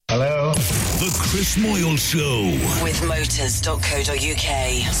The Chris Moyle Show. With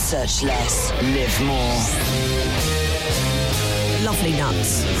motors.co.uk. Search less, live more. Lovely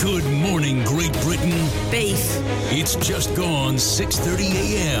nuts. Good morning, Great Britain. Beef. It's just gone 6:30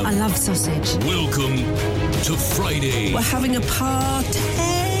 a.m. I love sausage. Welcome to Friday. We're having a party.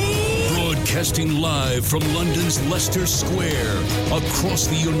 Broadcasting live from London's Leicester Square, across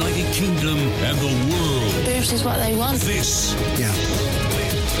the United Kingdom and the world. This is what they want. This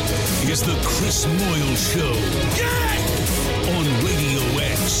is the Chris Moyle Show. On Radio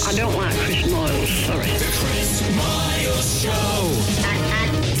X. I don't like Chris Moyle, sorry. The Chris Moyle Show.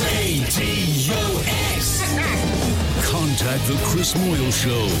 Radio X. Contact the Chris Moyle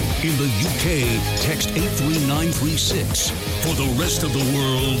Show. In the UK, text 83936. For the rest of the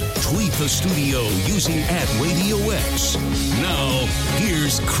world, tweet the studio using @RadioX. Now,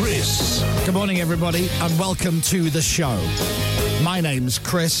 here's Chris. Good morning, everybody, and welcome to the show. My name's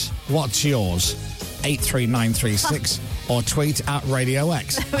Chris. What's yours? 83936 or tweet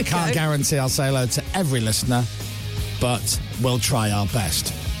 @RadioX. I can't guarantee I'll say hello to every listener, but we'll try our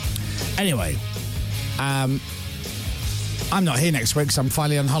best. Anyway, I'm not here next week, so I'm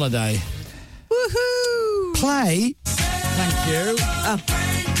finally on holiday. Woohoo! Play. Thank you.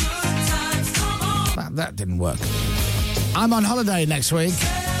 That didn't work. I'm on holiday next week.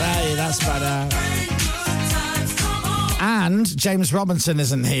 Hey, that's better. And James Robinson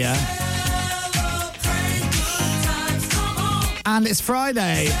isn't here. And it's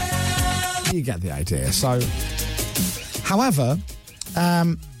Friday. You get the idea. So, however,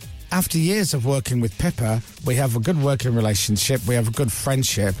 after years of working with Pippa, we have a good working relationship. We have a good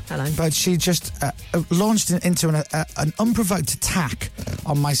friendship. Hello. But she just launched into an unprovoked attack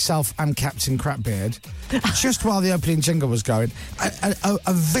on myself and Captain Crapbeard just while the opening jingle was going.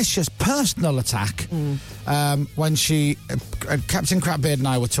 A vicious personal attack when Captain Crapbeard and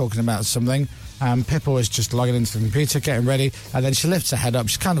I were talking about something. Pippa was just logging into the computer, getting ready, and then she lifts her head up.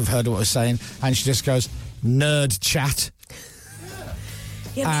 She kind of heard what I was saying, and she just goes, "Nerd chat."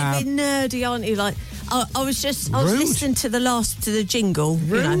 Yeah, but you're nerdy, aren't you? Like, I was Rude. listening to the jingle,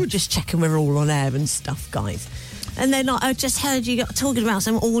 you know, just checking we're all on air and stuff, guys. And then I just heard you talking about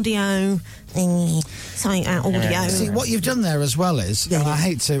some audio thingy, something about audio. See, what you've done there as well is, and I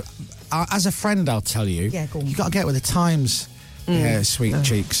hate to, as a friend, I'll tell you, go on. you got to get with the times. Yeah, sweet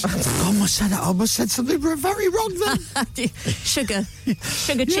cheeks. I almost said something very wrong then. Sugar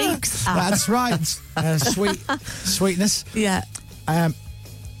cheeks. That's right. Sweetness. Yeah.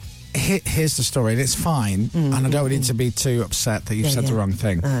 Here's the story, and it's fine, and I don't need to be too upset that you've said the wrong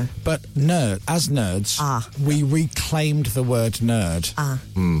thing. But as nerds, we reclaimed the word nerd.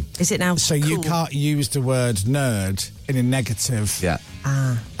 Is it now? So cool? you can't use the word nerd in a negative. Yeah.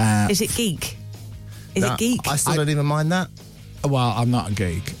 Is it geek? Is it geek? I still don't even mind that. Well, I'm not a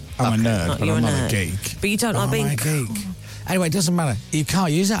geek. I'm a nerd, but I'm not a geek. But you don't like being a geek. Anyway, it doesn't matter. You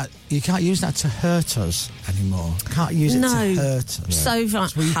can't use that. You can't use that to hurt us anymore. Can't use it to hurt us. So,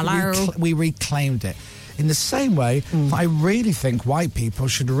 hello. We reclaimed it. In the same way, I really think white people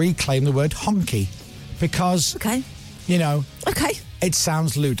should reclaim the word honky. Because, you know, it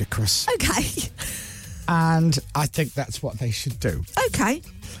sounds ludicrous. Okay. And I think that's what they should do. Okay.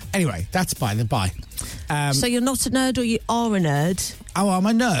 Anyway, that's by the by. So you're not a nerd or you are a nerd? Oh, I'm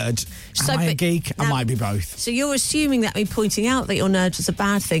a nerd. Am I a geek? I might be both. So you're assuming that me pointing out that you're nerd is a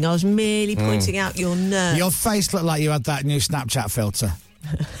bad thing. I was merely pointing out you're nerd. Your face looked like you had that new Snapchat filter.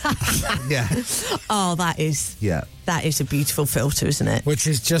 Yeah. Oh, that is a beautiful filter, isn't it? Which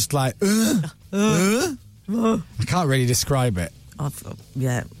is just like, I can't really describe it. I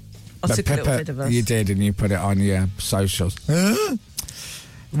But took a little bit of Pippa, us. you did, and you put it on your socials.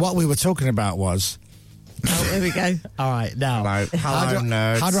 What we were talking about was... Oh, here we go. All right, now,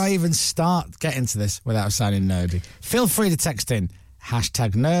 nerds. how do I even start getting to this without sounding nerdy? Feel free to text in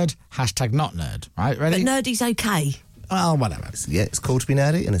 #nerd, #not nerd. Right, ready? But nerdy's okay. Well, whatever. Yeah, it's cool to be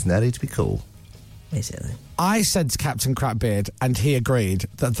nerdy, and it's nerdy to be cool. Is it, though? I said to Captain Crapbeard, and he agreed,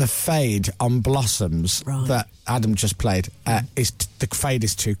 that the fade on Blossoms that Adam just played, the fade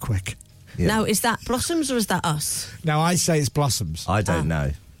is too quick. Yeah. Now, is that Blossoms or is that us? Now, I say it's Blossoms. I don't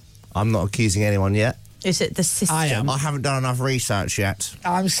know. I'm not accusing anyone yet. Is it the system? I am. I haven't done enough research yet.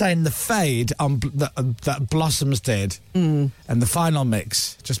 I'm saying the fade on that Blossoms did, and the final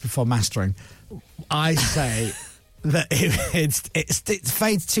mix, just before mastering, I say... that it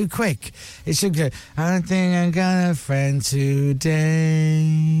fades too quick. It should go, I don't think I got a friend today.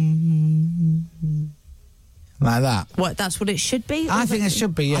 Like that. What, that's what it should be? I think it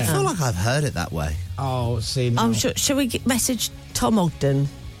should be, yeah. I feel like I've heard it that way. Oh, see, no. I'm sure. Shall we message Tom Ogden?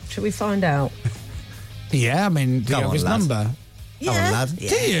 Shall we find out? Yeah, I mean, do you Come have on, his lads. number? Come on, lad. Do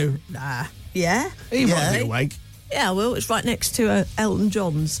you? Nah. Yeah. You might Yeah. be awake. Yeah, well, it's right next to Elton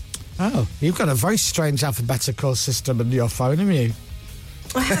John's. Oh, you've got a very strange alphabetical system in your phone, haven't you?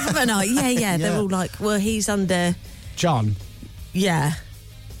 I haven't I? Yeah. They're all like, well, he's under... John. Yeah.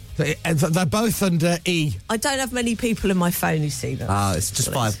 They're both under E. I don't have many people in my phone, you see. It's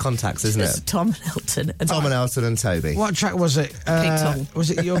just 5 contacts, isn't Just it? Tom and Elton. And Tom and Elton and Toby. What track was it? Tom.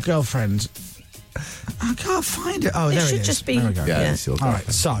 Was it your girlfriend? I can't find it. Oh, It there it should is. just be- There we go. Yeah. it's your All right,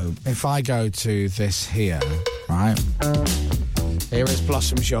 so if I go to this here, right? Here is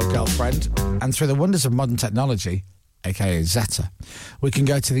Blossom's Your Girlfriend, and through the wonders of modern technology, aka Zeta, we can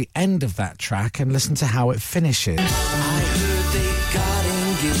go to the end of that track and listen to how it finishes. I heard they got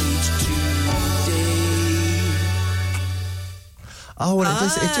engaged today. Oh, well,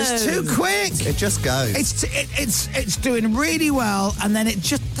 it's just too quick. It just goes. It's doing really well, and then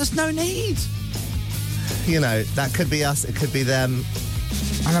there's no need. You know, that could be us, it could be them,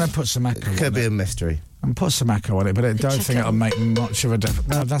 I'm going to put some echo. it could on be it. a mystery. And put some echo on it, but I don't check think it it'll on- make much of a difference.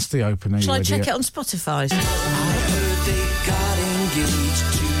 No, that's the opener. Shall you I check idiot. it on Spotify? I heard they got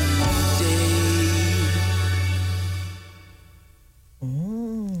engaged today.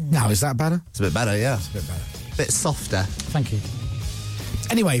 Now, is that better? It's a bit better, yeah. A bit better. A bit softer. Thank you.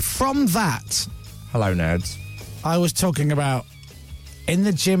 Anyway, from that, Hello, nerds. I was talking about in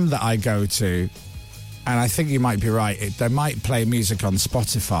the gym that I go to, and I think you might be right, they might play music on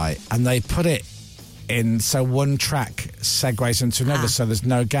Spotify, and they put it in so one track segues into another, so there's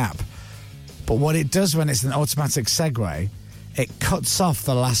no gap. But what it does when it's an automatic segue, it cuts off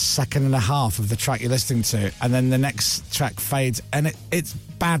the last second and a half of the track you're listening to, and then the next track fades, and it's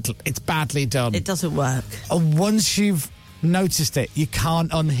badly done. It doesn't work. And once you've noticed it, you can't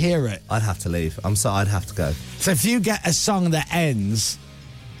unhear it. I'd have to leave. I'm sorry, I'd have to go. So if you get a song that ends,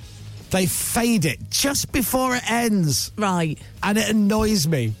 they fade it just before it ends, Right. and it annoys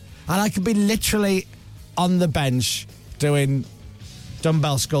me. And I could be literally on the bench doing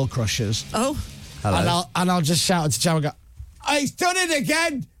dumbbell skull crushers, Oh, Hello. and I'll just shout at Jam and go, "Oh, he's done it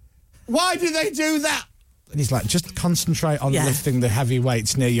again! Why do they do that?" And he's like, "Just concentrate on Yeah. lifting the heavy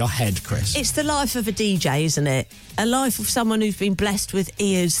weights near your head, Chris." it's the life of a DJ, isn't it? A life of someone who's been blessed with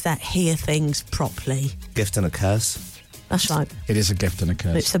ears that hear things properly. Gift and a curse. That's right. It is a gift and a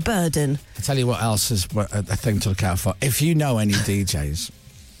curse. It's a burden. I'll tell you what else is a thing to look out for. If you know any DJs,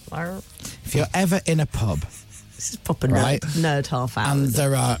 if you're ever in a pub This is proper Right. nerd half hour. and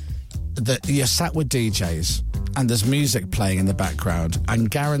you're sat with DJs and there's music playing in the background, and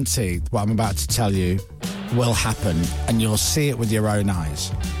guaranteed what I'm about to tell you will happen, and you'll see it with your own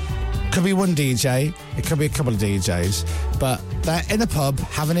eyes. Could be one DJ, it could be a couple of DJs, but they're in a pub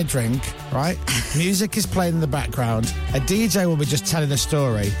having a drink, right? Music is playing in the background. A DJ will be just telling a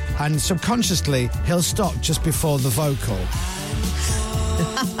story, and subconsciously he'll stop just before the vocal.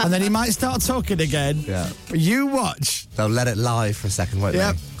 And then he might start talking again. Yeah. But you watch. They'll let it lie for a second, won't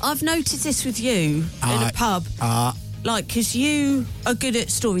Yep. they? I've noticed this with you in a pub. Like, because you are good at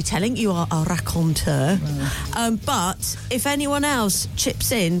storytelling, you are a raconteur. But if anyone else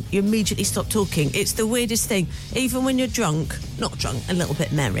chips in, you immediately stop talking. It's the weirdest thing. Even when you're drunk, not drunk, a little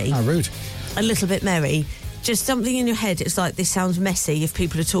bit merry. How rude. A little bit merry. Just something in your head, it's like, this sounds messy if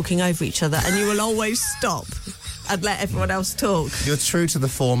people are talking over each other, and you will always stop and let everyone else talk. You're true to the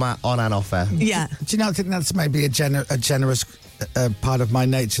format on and off air. Yeah. Do you not think that's maybe a generous part of my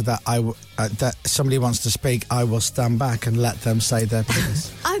nature that that somebody wants to speak, I will stand back and let them say their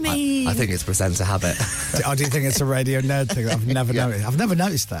piece? I mean, I think it's presenter habit. Or do you think it's a radio nerd thing? I've never noticed. I've never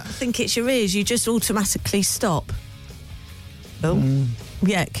noticed that. I think it's your ears. You just automatically stop. Oh,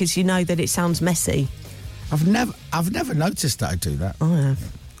 yeah, because you know that it sounds messy. I've never noticed that I do that. Oh, yeah.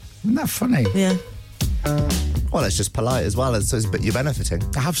 Isn't that funny? Yeah. Well, it's just polite as well, so you're benefiting.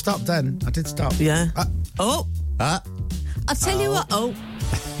 I have stopped then. I did stop. Yeah. Oh, Ah, I'll tell you what. Oh,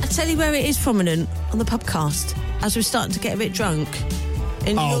 I'll tell you where it is prominent on the podcast as we're starting to get a bit drunk.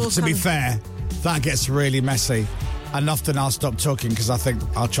 In Oh, your to be kind of- fair, that gets really messy. And often I'll stop talking because I think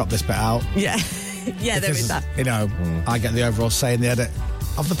I'll chop this bit out. Yeah. Yeah, there Because, is that. You know, I get the overall say in the edit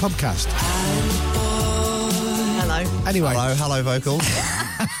of the podcast. Hello. Anyway, hello, vocals.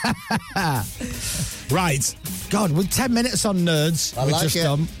 right. God, with 10 minutes on nerds, I we're like just it.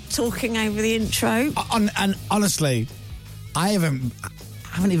 done. Talking over the intro. And honestly, I haven't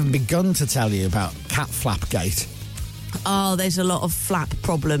even begun to tell you about Cat Flapgate. Oh, there's a lot of flap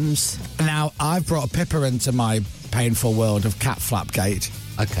problems. Now, I've brought Pippa into my painful world of Cat Flapgate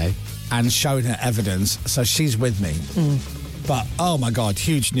Okay. and shown her evidence, so she's with me. But, oh my God,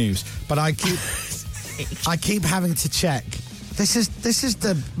 huge news. But I keep having to check. This is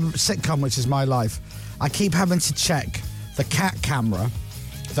the sitcom which is my life. I keep having to check the cat camera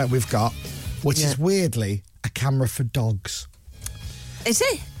that we've got, which is weirdly a camera for dogs. Is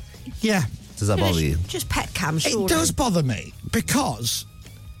it? Yeah. Does that bother you? Just pet cam, surely. It does bother me because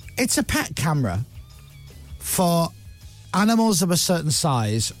it's a pet camera for animals of a certain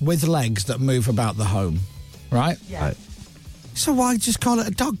size with legs that move about the home, right? Yeah. Right. So why just call it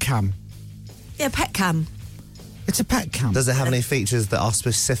a dog cam? Yeah, pet cam. It's a pet cam. Does it have any features that are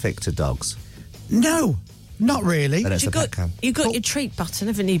specific to dogs? No, not really. Then it's a pet cam. You've got your treat button,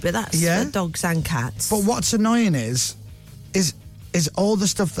 haven't you? But that's Yeah. for dogs and cats. But what's annoying is all the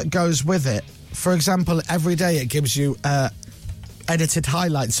stuff that goes with it. For example, every day it gives you edited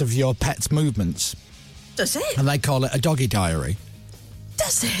highlights of your pet's movements, Does it? and they call it a doggy diary.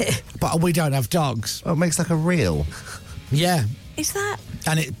 Does it? But we don't have dogs. Oh, it makes like a reel. Yeah. Is that...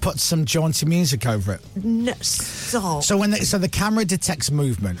 And it puts some jaunty music over it. No, stop. So so the camera detects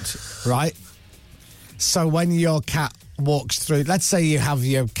movement, right? So when your cat walks through, let's say you have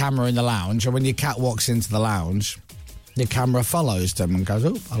your camera in the lounge, or when your cat walks into the lounge, your camera follows them and goes,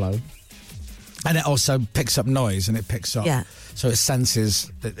 oh, hello. And it also picks up noise, and it picks up. Yeah. So it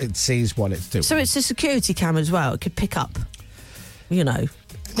senses, it sees what it's doing. So it's a security cam as well. It could pick up, an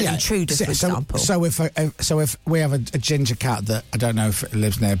intruder, for example. So if we have a ginger cat that I don't know if it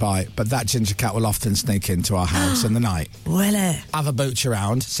lives nearby, but that ginger cat will often sneak into our house in the night. Will it? Have a booch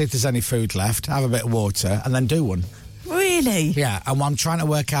around, see if there's any food left, have a bit of water, and then do one. Really? Yeah, and I'm trying to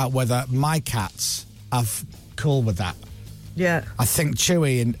work out whether my cats are cool with that. Yeah. I think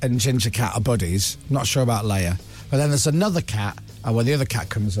Chewy and Ginger Cat are buddies. Not sure about Leia. But then there's another cat, and when the other cat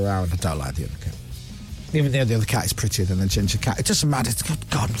comes around, I don't like the other cat. Even though the other cat is prettier than the Ginger Cat. It doesn't matter.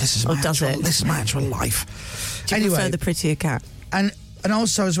 God, this is my actual life. Do you prefer the prettier cat? And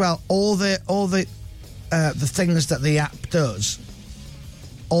also as well, all the things that the app does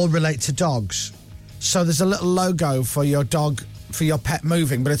all relate to dogs. So there's a little logo for your dog, for your pet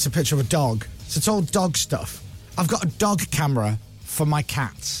moving, but it's a picture of a dog. So it's all dog stuff. I've got a dog camera for my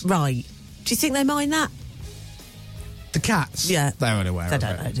cats. Right. Do you think they mind that? The cats? Yeah. They're unaware They of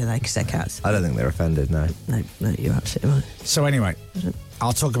don't it. know, do they? Because they're cats. I don't think they're offended, no. No, you're absolutely right. So anyway,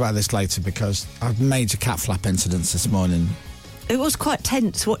 I'll talk about this later because I've major cat flap incidents this morning. It was quite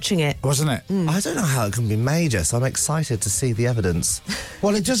tense watching it. Wasn't it? I don't know how it can be major, so I'm excited to see the evidence.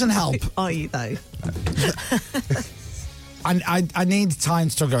 Well, it doesn't help. Are you, though? I need time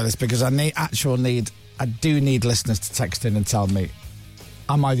to talk about this because I do need listeners to text in and tell me,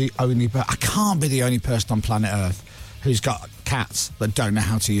 am I the only person? I can't be the only person on planet Earth who's got cats that don't know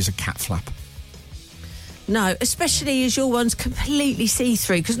how to use a cat flap. No, especially as your one's completely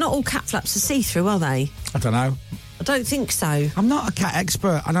see-through, because not all cat flaps are see-through, are they? I don't know. I don't think so. I'm not a cat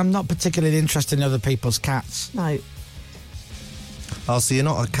expert, and I'm not particularly interested in other people's cats. No. Oh, so you're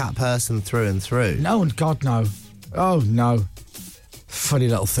not a cat person through and through? No, and God, no. Oh, no. Funny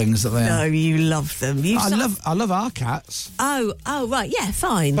little things that they No, are. you love them. I love our cats. Oh, right, yeah,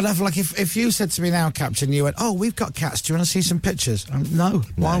 fine. But if you said to me now, Captain, you went, oh, we've got cats, do you want to see some pictures? No.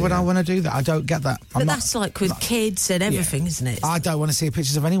 Why would I want to do that? I don't get that. But that's like with kids and everything, isn't it? I don't want to see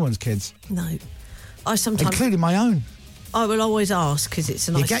pictures of anyone's kids. No. I sometimes... Including my own. I will always ask, because it's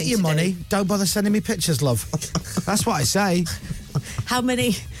a nice You get thing your to money, do. don't bother sending me pictures, love. That's what I say. How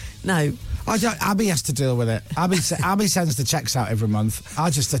many... No. Abby has to deal with it. Abby sends the checks out every month.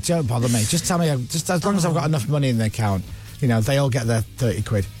 Don't bother me. Just tell me, just as long as I've got enough money in the account, they all get their 30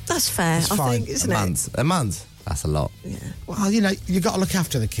 quid. That's fair, It's I fine. think, isn't it? A month? That's a lot. Yeah. Well, you've got to look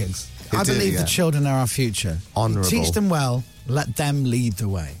after the kids. I do, believe yeah. the children are our future. Honourable. Teach them well, let them lead the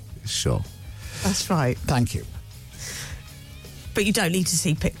way. Sure. That's right. Thank you. But you don't need to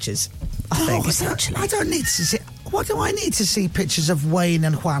see pictures, I think, essentially. I don't need to see... What do I need to see pictures of Wayne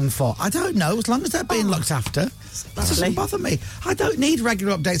and Juan for? I don't know. As long as they're being looked after, it doesn't bother me. I don't need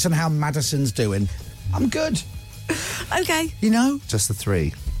regular updates on how Madison's doing. I'm good. Okay. Just the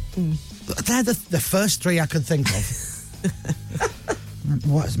three. They're the first three I could think of.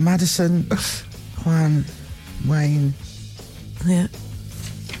 What's Madison, Juan, Wayne, Yeah.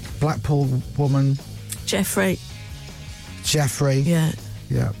 Blackpool woman, Jeffrey. Yeah.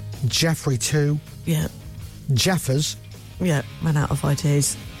 Jeffrey 2. Yeah. Jeffers. Yeah. Ran out of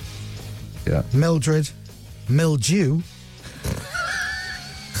ideas. Yeah. Mildred. Mildew.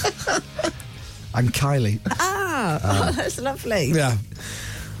 And Kylie. That's lovely. Yeah.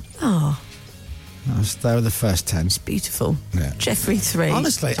 Oh, They were the first 10. beautiful. Yeah. Jeffrey 3.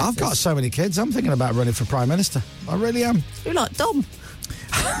 Honestly, I've got so many kids. I'm thinking about running for Prime Minister. I really am. You're like Dom.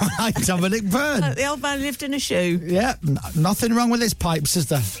 Like Dominic Byrne. The old man lived in a shoe. Yeah, nothing wrong with his pipes, is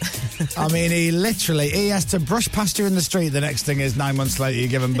there? I mean, he has to brush past you in the street. The next thing is 9 months later you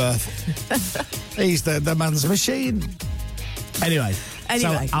give him birth. He's the man's machine. Anyway, so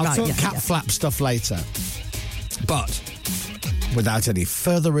I'll right, talk yeah, cat yeah. flap stuff later. But without any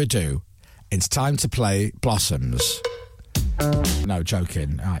further ado, it's time to play Blossoms. No,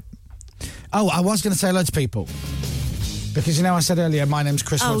 joking. All right. Oh, I was going to say hello to people. Because, you know, I said earlier, my name's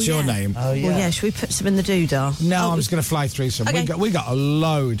Chris, what's your name? Oh, yeah. Well, yeah, should we put some in the doodah? No, I'm just going to fly through some. Okay. We got a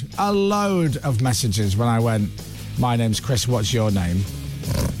load of messages when I went, my name's Chris, what's your name?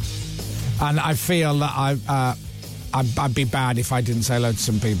 And I feel that I'd be bad if I didn't say hello to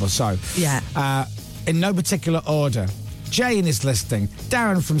some people. So, Yeah. in no particular order, Jane is listening.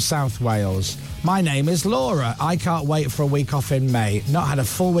 Darren from South Wales. My name is Laura. I can't wait for a week off in May. Not had a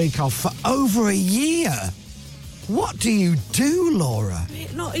full week off for over a year. What do you do, Laura?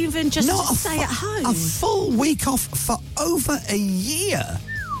 Not even just Not to a stay fu- at home. A full week off for over a year.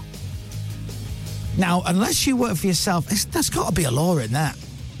 Now, unless you work for yourself, there's got to be a law in that.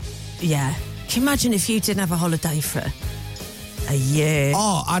 Yeah. Can you imagine if you didn't have a holiday for a year?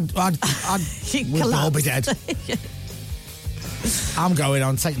 Oh, I'd You'd we'd all be collapse. dead. I'm going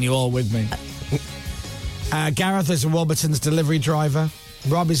on, taking you all with me. Gareth is a Warburton's delivery driver.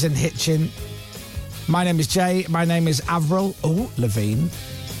 Rob is in Hitchin. My name is Jay. My name is Avril. Oh, Levine.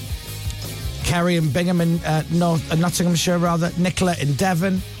 Kerry in Bingham in Nottinghamshire, rather. Nicola in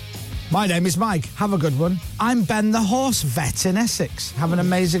Devon. My name is Mike. Have a good one. I'm Ben the horse vet in Essex. Have an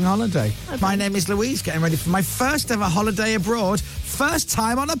amazing holiday. My name is Louise. Getting ready for my first ever holiday abroad. First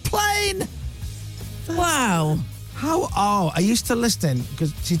time on a plane. Wow. Are you still listening?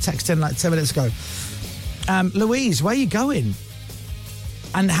 Because she texted in like 10 minutes ago. Louise, where are you going?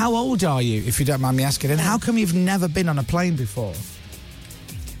 And how old are you, if you don't mind me asking? And how come you've never been on a plane before?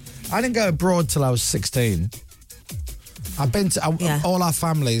 I didn't go abroad till I was 16. I've been to all our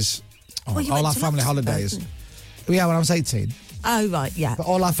families, you all went our to family Luxembourg, holidays. didn't Yeah, when I was 18. Oh, right, yeah. But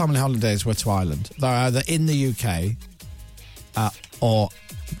all our family holidays were to Ireland. They're either in the UK or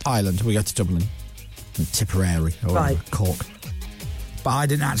Ireland. We go to Dublin, and Tipperary, or Right. Cork. But I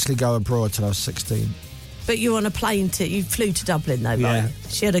didn't actually go abroad till I was 16. But you were on a plane you flew to Dublin, though, Yeah. right?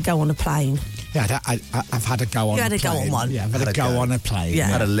 So you had to go on a plane. Yeah, I've had to go on You a had to go plane. on one. Yeah, I've had to Had a go go. on a plane. Yeah.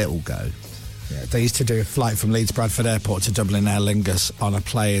 Had a little go. Yeah, they used to do a flight from Leeds Bradford Airport to Dublin Aer Lingus on a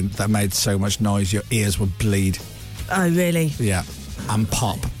plane that made so much noise your ears would bleed. Oh, really? Yeah, and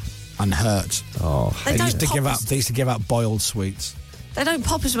pop and hurt. Oh. They They don't used to pop give as- out. They used to give out boiled sweets. They don't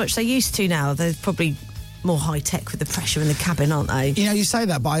pop as much as they used to now. They're probably more high-tech with the pressure in the cabin, aren't they? You know, you say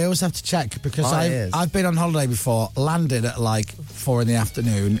that, but I always have to check because I've been on holiday before, landed at like 4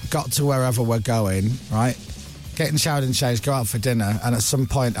 PM, got to wherever we're going, right? Getting showered and changed, go out for dinner, and at some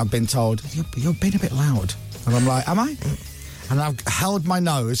point I've been told, you're being a bit loud. And I'm like, am I? And I've held my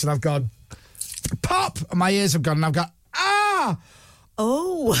nose and I've gone, pop! And my ears have gone and I've got, ah!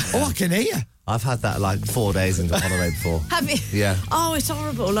 Oh. Oh, I can hear. I've had that like 4 days into holiday before. Have you? Yeah. Oh, it's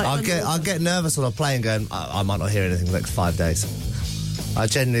horrible. Like I'll get nervous on a plane going, I might not hear anything in the next 5 days. I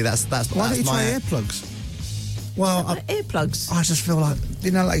genuinely, that's Why don't you try my... earplugs? Well, earplugs. I just feel like,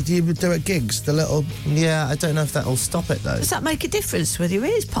 you know, like, do you do at gigs, the little... Yeah, I don't know if that will stop it though. Does that make a difference whether your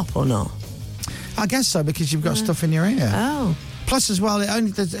ears pop or not? I guess so, because you've got stuff in your ear. Oh. Plus, as well, it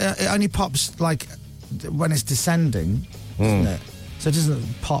only pops like when it's descending, doesn't it? So it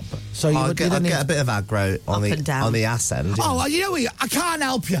doesn't pop. So I'll get a bit of aggro on Up and down. the ascend. Oh, well, you know what? I can't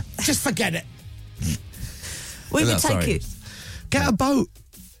help you. Just forget it. We No, would take sorry. you. Get a boat.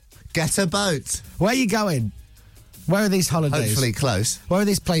 Get a boat. Where are you going? Where are these holidays? Hopefully close. Where are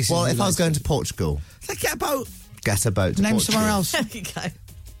these places? Well, you'd if I was like going to Portugal, to- Get a boat. get a boat to Name Portugal. somewhere else. There you go.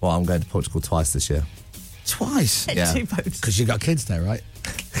 Well, I'm going to Portugal twice this year. Twice. Yeah. 2 boats. Because you got kids there, right?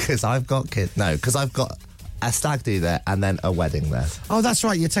 Because I've got kids. No, because I've got a stag do there and then a wedding there. Oh, that's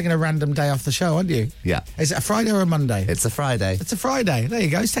right. You're taking a random day off the show, aren't you? Yeah. Is it a Friday or a Monday? It's a Friday. It's a Friday. There you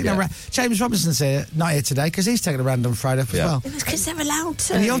go. He's taking Yeah. James Robinson's here, not here today, because he's taking a random Friday off as Yeah. well. It's because they're allowed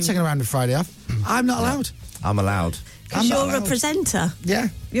to. And you're taking a random Friday off. I'm not allowed. I'm allowed. Because I'm not you're a allowed. presenter. Yeah.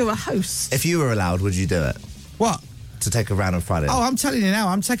 You're a host. If you were allowed, would you do it? What? To take a round on Friday? Oh, I'm telling you now,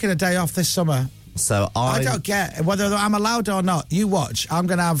 I'm taking a day off this summer. So I don't get whether I'm allowed or not. You watch. I'm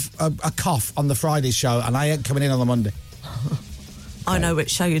going to have a cough on the Friday show, and I ain't coming in on the Monday. I know which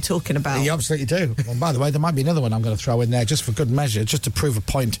show you're talking about. You absolutely do. Well, by the way, there might be another one I'm going to throw in there just for good measure, just to prove a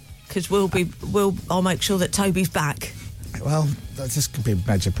point. Because I'll make sure that Toby's back. Well, this could be a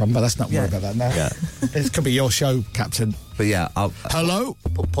major problem, but let's not worry Yeah. about that now. Yeah. This could be your show, Captain. But yeah, I'll, Hello,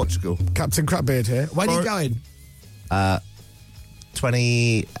 Portugal. Captain Crapbeard here. Where are you Or- going?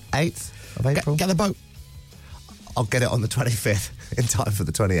 28th of April. Get the boat. I'll get it on the 25th in time for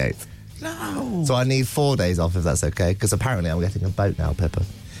the 28th. No. So I need 4 days off if that's okay, because apparently I'm getting a boat now, Pippa.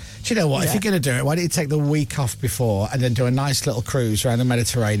 Do you know what? If you're going to do it, why don't you take the week off before and then do a nice little cruise around the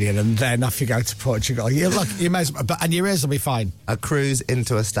Mediterranean and then off you go to Portugal? You may as well, and your ears will be fine. A cruise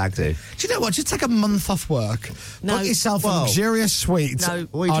into a stag do. Do you know what? Just take a month off work, No. book yourself a luxurious suite No.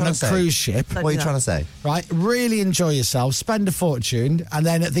 What are you on trying a to say? cruise ship, Don't What are do you that. trying to say? right? Really enjoy yourself, spend a fortune, and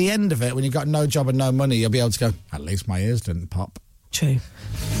then at the end of it, when you've got no job and no money, you'll be able to go, at least my ears didn't pop. True.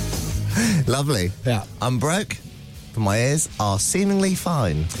 Lovely. Yeah. I'm broke, but my ears are seemingly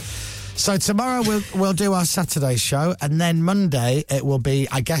fine. So tomorrow we'll do our Saturday show, and then Monday it will be,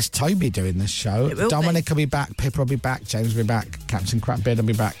 I guess, Toby doing this show. It will Dominic will be back, Pippa will be back, James will be back, Captain Crapbeard will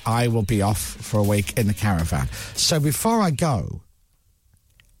be back. I will be off for a week in the caravan. So before I go,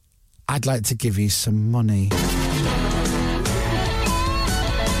 I'd like to give you some money.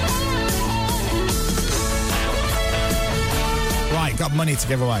 Right, got money to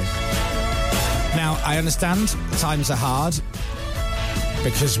give away. Now, I understand times are hard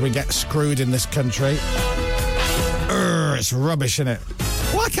because we get screwed in this country. It's rubbish, isn't it?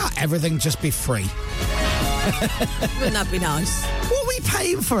 Why can't everything just be free? Wouldn't that be nice? What are we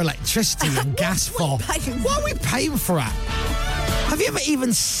paying for electricity and gas for? What are we paying for it? Have you ever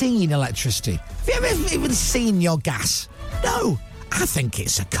even seen electricity? Have you ever even seen your gas? No. I think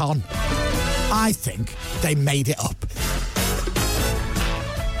it's a con. I think they made it up.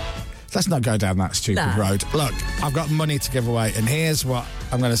 Let's not go down that stupid road. Look, I've got money to give away, and here's what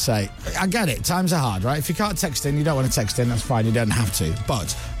I'm going to say. I get it. Times are hard, right? If you can't text in, you don't want to text in, that's fine. You don't have to.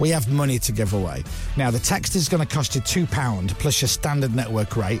 But we have money to give away. Now, the text is going to cost you £2 plus your standard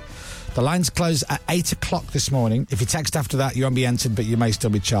network rate. The lines close at 8 o'clock this morning. If you text after that, you won't be entered, but you may still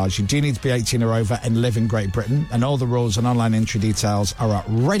be charged. You do need to be 18 or over and live in Great Britain. And all the rules and online entry details are at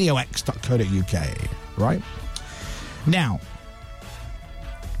radiox.co.uk, right? Now,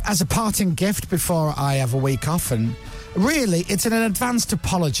 as a parting gift before I have a week off, and really, it's an advanced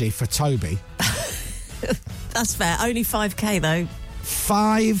apology for Toby. That's fair. Only 5k though.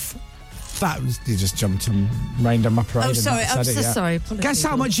 5,000. You just jumped and rained on my parade. Oh, sorry. I'm so sorry. Guess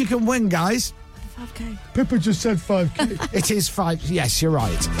how much you can win, guys? 5k. Pippa just said 5k. It is 5. Yes, you're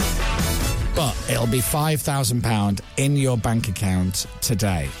right. But it'll be £5,000 in your bank account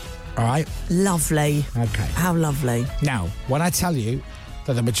today. All right? Lovely. Okay. How lovely. Now, when I tell you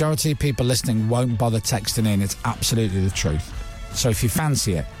that the majority of people listening won't bother texting in, it's absolutely the truth. So if you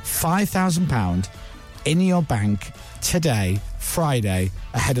fancy it, £5,000 in your bank today, Friday,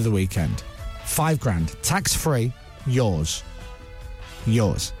 ahead of the weekend. £5,000, tax-free, yours.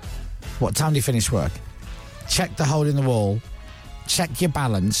 Yours. What time do you finish work? Check the hole in the wall, check your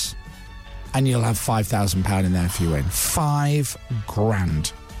balance, and you'll have £5,000 in there if you win.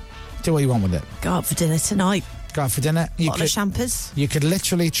 £5,000. Do what you want with it. Go out for dinner tonight. Go out for dinner. Bottle of champers. You could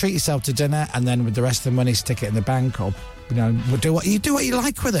literally treat yourself to dinner, and then with the rest of the money, stick it in the bank, or do what you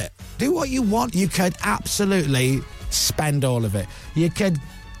like with it. Do what you want. You could absolutely spend all of it. You could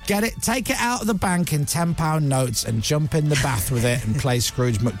take it out of the bank in £10 notes and jump in the bath with it and play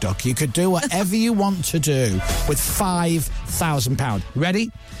Scrooge McDuck. You could do whatever you want to do with £5,000.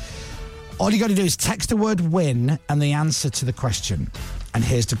 Ready? All you got to do is text the word "win" and the answer to the question. And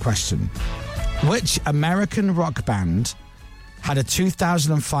here's the question. Which American rock band had a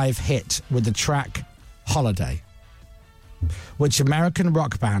 2005 hit with the track Holiday? Which American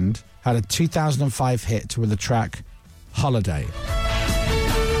rock band had a 2005 hit with the track Holiday?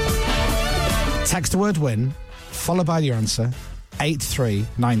 Text the word "win" followed by your answer,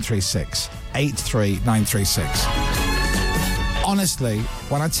 83936. 83936. Honestly,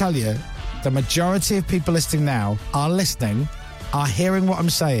 when I tell you, the majority of people listening now are hearing what I'm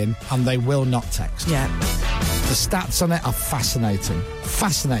saying, and they will not text. Yeah. The stats on it are fascinating.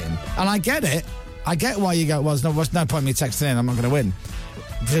 Fascinating. And I get it. I get why you go, well, there's no point in me texting in, I'm not going to win.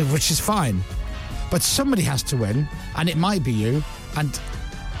 Which is fine. But somebody has to win, and it might be you. And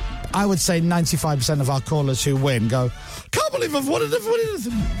I would say 95% of our callers who win go, can't believe I've won it.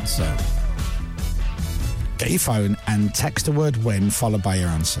 So, get your phone and text the word "win" followed by your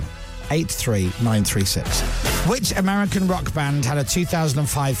answer. 83936. Which American rock band had a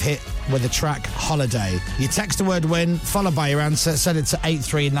 2005 hit with the track Holiday? You text the word "win" followed by your answer, send it to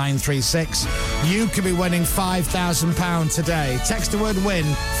 83936. You could be winning £5,000 today. Text the word "win"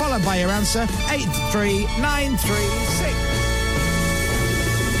 followed by your answer, 83936.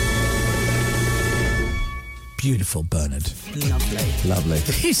 Beautiful Bernard. Lovely.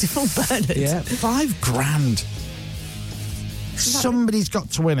 Beautiful Bernard. Yeah, £5,000. Somebody's got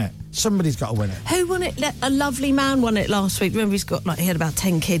to win it. Somebody's got to win it. Who won it? A lovely man won it last week. Remember, he had about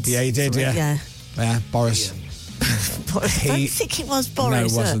 10 kids. Yeah, he did, yeah. Yeah. Yeah, Boris. I don't think it was Boris. No,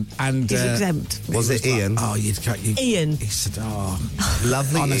 it wasn't. And he's exempt. Was it Ian? Ian. He said, "Oh,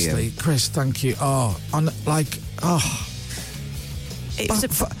 lovely, honestly, Ian. Chris, thank you. Oh, I'd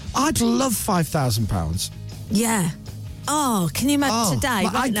love £5,000. Yeah. Oh, can you imagine today,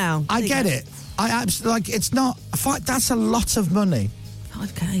 now? I get it. I absolutely it's not. That's a lot of money.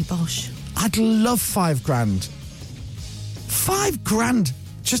 5K, bosh. I'd love £5,000. £5,000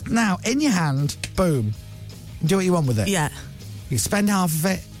 just now in your hand. Boom. Do what you want with it. Yeah. You spend half of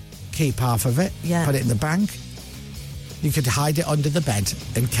it, keep half of it, put it in the bank. You could hide it under the bed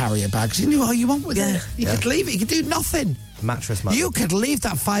and carry it back. 'Cause you do what you want with it. You could leave it. You could do nothing. Mattress money. You could leave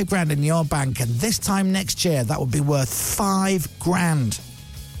that £5,000 in your bank, and this time next year, that would be worth £5,000.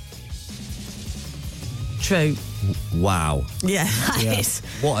 True. Wow. Yeah, that is.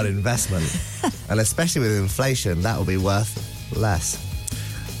 What an investment. And especially with inflation, that will be worth less.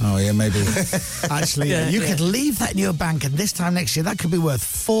 Oh, yeah, maybe. Actually, you could leave that in your bank, and this time next year, that could be worth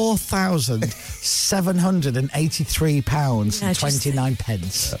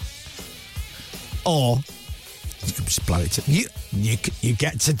 £4,783.29. Or you could just blow it to you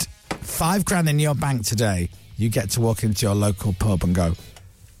get to £5,000 in your bank today. You get to walk into your local pub and go,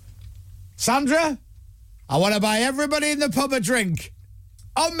 Sandra, I want to buy everybody in the pub a drink.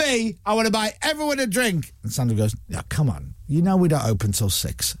 On me, I want to buy everyone a drink. And Sandra goes, yeah, come on. You know we don't open till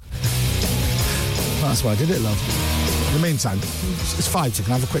 6. Well, that's why I did it, love. In the meantime, it's 5 to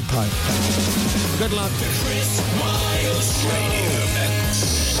can I have a quick pint. Good luck. The Chris Miles Radio.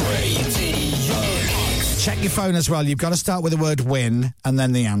 Check your phone as well. You've got to start with the word win and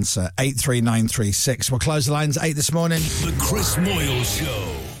then the answer. 83936. We'll close the lines at 8 this morning. The Chris Moyle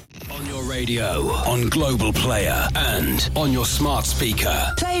Show. On your radio, on Global Player, and on your smart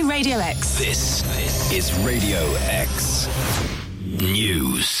speaker. Play Radio X. This is Radio X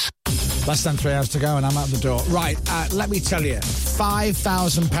News. Less than 3 hours to go and I'm out the door. Right, let me tell you,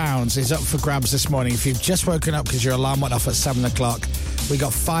 £5,000 is up for grabs this morning. If you've just woken up because your alarm went off at 7 o'clock, we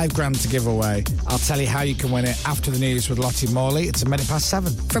got £5,000 to give away. I'll tell you how you can win it after the news with Lottie Morley. It's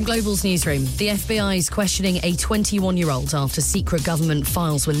 7:01. From Global's newsroom, the FBI is questioning a 21-year-old after secret government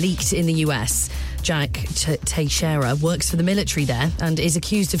files were leaked in the US. Jack Teixeira works for the military there and is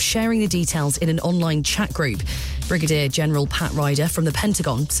accused of sharing the details in an online chat group. Brigadier General Pat Ryder from the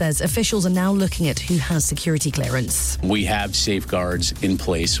Pentagon says officials are now looking at who has security clearance. We have safeguards in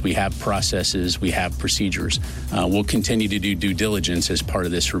place. We have processes. We have procedures. We'll continue to do due diligence as part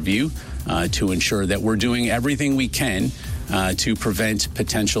of this review to ensure that we're doing everything we can to prevent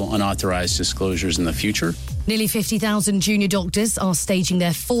potential unauthorized disclosures in the future. Nearly 50,000 junior doctors are staging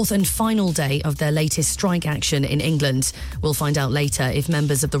their fourth and final day of their latest strike action in England. We'll find out later if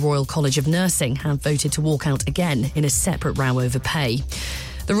members of the Royal College of Nursing have voted to walk out again in a separate row over pay.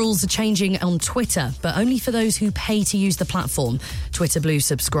 The rules are changing on Twitter, but only for those who pay to use the platform. Twitter Blue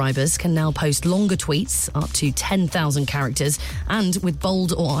subscribers can now post longer tweets, up to 10,000 characters, and with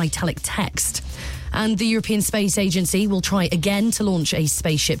bold or italic text. And the European Space Agency will try again to launch a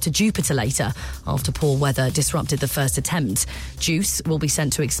spaceship to Jupiter later, after poor weather disrupted the first attempt. JUICE will be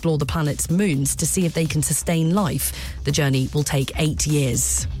sent to explore the planet's moons to see if they can sustain life. The journey will take 8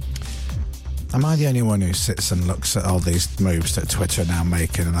 years. Am I the only one who sits and looks at all these moves that Twitter are now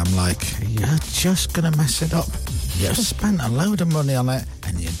making and I'm like, you're just going to mess it up. You've spent a load of money on it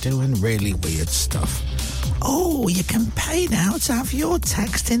and you're doing really weird stuff. Oh, you can pay now to have your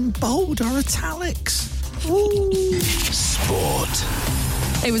text in bold or italics. Ooh. Sport.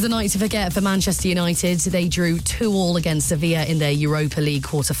 It was a night to forget for Manchester United. They drew 2-2 against Sevilla in their Europa League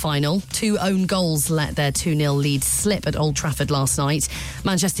quarter-final. 2 own goals let their 2-0 lead slip at Old Trafford last night.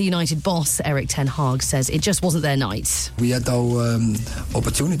 Manchester United boss Erik ten Hag says it just wasn't their night. We had our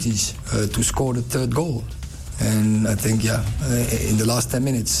opportunities to score the third goal. And I think, in the last 10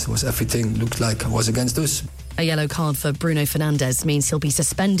 minutes, everything looked like it was against us. A yellow card for Bruno Fernandes means he'll be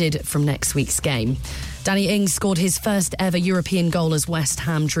suspended from next week's game. Danny Ings scored his first ever European goal as West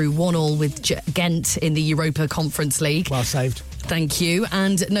Ham drew 1-1 with Ghent in the Europa Conference League. Well saved. Thank you.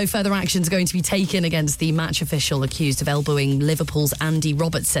 And no further action is going to be taken against the match official accused of elbowing Liverpool's Andy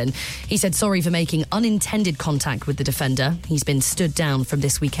Robertson. He said sorry for making unintended contact with the defender. He's been stood down from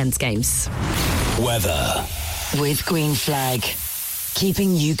this weekend's games. Weather. With Green Flag.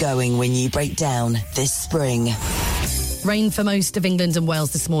 Keeping you going when you break down this spring. Rain for most of England and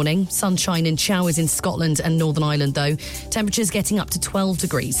Wales this morning. Sunshine and showers in Scotland and Northern Ireland, though. Temperatures getting up to 12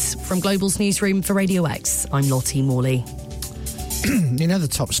 degrees. From Global's newsroom for Radio X, I'm Lottie Morley. You know the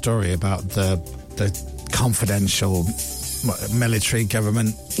top story about the confidential military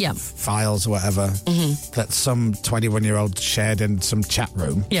government files or whatever that some 21-year-old shared in some chat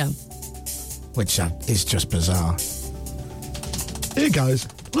room? Yeah. Which is just bizarre. Here, guys,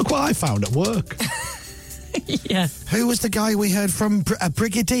 look what I found at work. Yeah. Who was the guy we heard from? A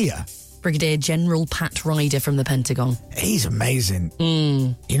brigadier? Brigadier General Pat Ryder from the Pentagon. He's amazing.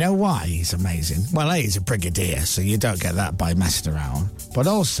 You know why he's amazing? Well, A, he's a brigadier, so you don't get that by messing around. But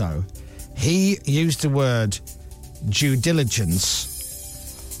also, he used the word due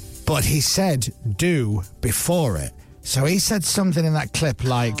diligence, but he said do before it. So he said something in that clip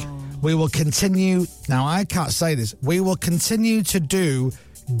like, we will continue, now I can't say this, we will continue to do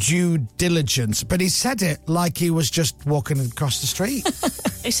due diligence, but he said it like he was just walking across the street.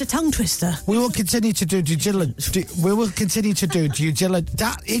 It's a tongue twister. We will continue to do due diligence. We will continue to do due diligence.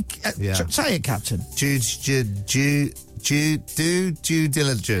 Say it, Captain. Due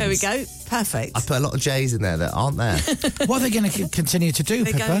diligence. There we go. Perfect. I put a lot of J's in there that aren't there. What are they going to continue to do,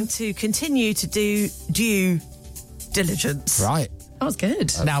 They're Pippa? going to continue to do due diligence. Right. That was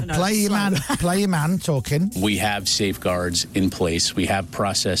good. Now, play your man talking. We have safeguards in place. We have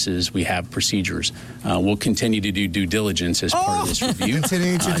processes. We have procedures. We'll continue to do due diligence as part of this review.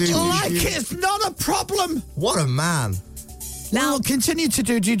 Continue to do. Like it's not a problem. What a man. Now, we'll continue to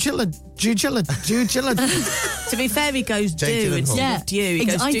do due diligence. To be fair, he goes do Gyllenhaal. instead of due. He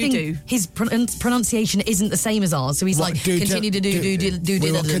goes I think do. his pronunciation isn't the same as ours, so he's What, like, do continue to do We will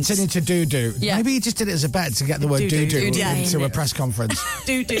diligence. continue to do. Yeah. Maybe he just did it as a bet to get the word Do do yeah. into a press conference.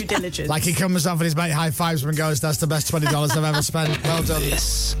 Do due diligence. Like he comes off and his mate high fives him and goes, that's the best $20 I've ever spent. Well done.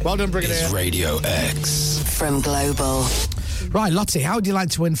 Well done, Brigadier. It's Radio X. From Global. Right, Lottie, how would you like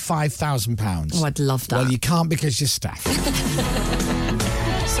to win £5,000? Oh, I'd love that. Well, you can't because you're staff.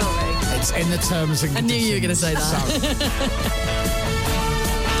 Sorry. It's in the terms and I knew you were going to say that.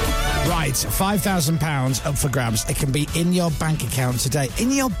 Right, £5,000 up for grabs. It can be in your bank account today.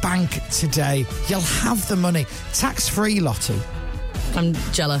 In your bank today, you'll have the money. Tax-free, Lottie. I'm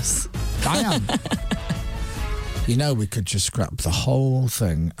jealous. I am. You know, we could just scrap the whole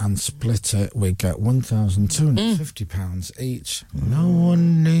thing and split it. We'd get £1,250 each. No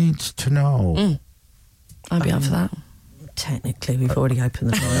one needs to know. I'd be up for that. Technically, we've already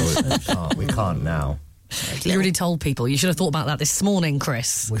opened the door. We can't now. You already told people. You should have thought about that this morning,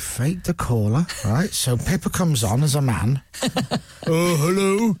 Chris. We faked the caller, right? So Pippa comes on as a man. Oh,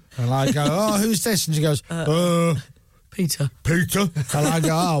 hello. And I go, oh, who's this? And she goes, Peter. Peter. And I go,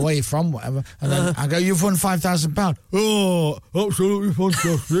 oh, where are you from? Whatever. And then I go, you've won £5,000. Oh, absolutely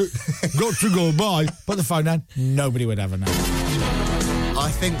fantastic. Got to go by. Put the phone down. Nobody would ever know. I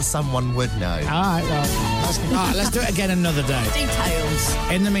think someone would know. All right, well, let's do it again another day. Details.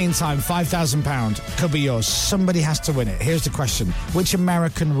 In the meantime, £5,000 could be yours. Somebody has to win it. Here's the question. Which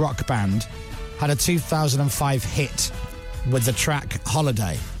American rock band had a 2005 hit with the track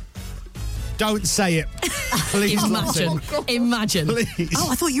Holiday? Don't say it. Please, Imagine. Please. Oh,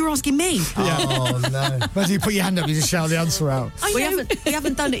 I thought you were asking me. Oh, no. But you put your hand up, you just shout the answer out. We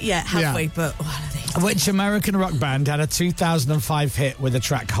haven't done it yet, have Yeah. we? But Which American rock band had a 2005 hit with the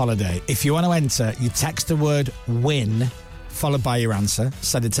track Holiday? If you want to enter, you text the word WIN, followed by your answer.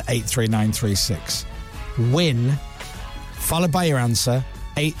 Send it to 83936. WIN, followed by your answer,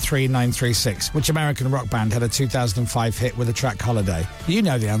 83936. Which American rock band had a 2005 hit with the track Holiday? You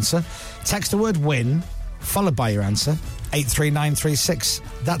know the answer. Text the word WIN, followed by your answer, 83936.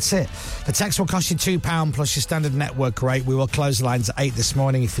 That's it. The text will cost you £2 plus your standard network rate. We will close the lines at 8 this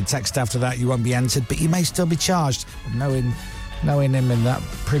morning. If you text after that, you won't be entered, but you may still be charged. Knowing him in that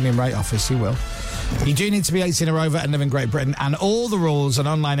premium rate office, you will. You do need to be 18 or over and live in Great Britain, and all the rules and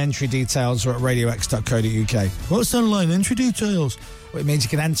online entry details are at radiox.co.uk. What's online entry details? Well, it means you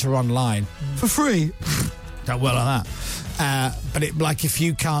can enter online for free. Don't well like that. But like if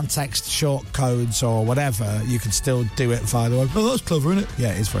you can't text short codes or whatever, you can still do it via the web. Oh, that's clever, isn't it?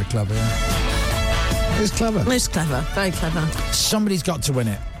 Yeah, it is very clever. Yeah. It's clever. it's clever. Very clever. Somebody's got to win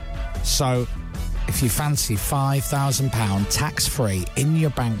it. So if you fancy £5,000 tax-free in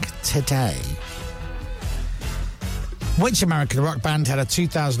your bank today, which American rock band had a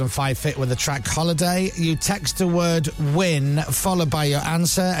 2005 hit with the track Holiday? You text the word WIN followed by your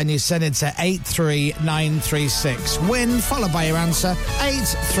answer and you send it to 83936. WIN followed by your answer,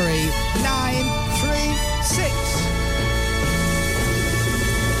 83936.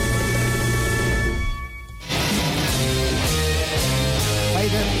 Play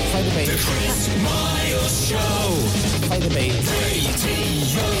the beat. The Chris Miles Show. Play the beat.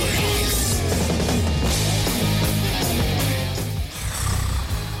 Radio X.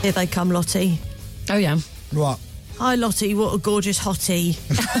 Here they come, Lottie. Oh, yeah. What? Hi, Lottie. What a gorgeous hottie.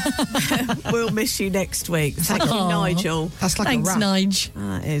 We'll miss you next week. Thank you, Nigel. That's like Thanks, a rap. Nige.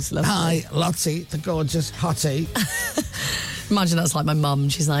 That is lovely. Hi, Lottie, the gorgeous hottie. Imagine that's like my mum.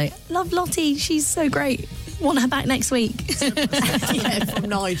 She's like, love Lottie. She's so great. Want her back next week? Yeah, from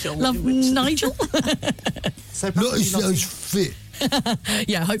Nigel. Love Nigel. So Not he sounds fit.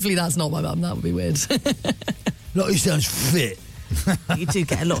 Yeah, hopefully that's not my mum. That would be weird. Not he sounds fit. You do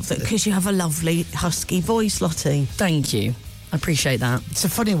get a lot of that because you have a lovely husky voice, Lottie. Thank you. I appreciate that. It's a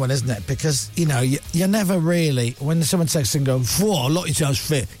funny one, isn't it? Because, you know, you're never really, when someone texts and goes, whoa, Lottie sounds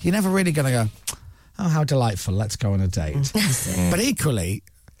fit, you're never really going to go, oh, how delightful, let's go on a date. But equally,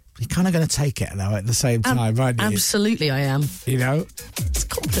 you're kind of going to take it, though, at the same time, right? Absolutely, I am. You know? It's a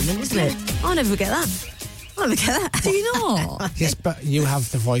compliment, isn't it? I never get that. I never get that. Do you not? Yes, but you have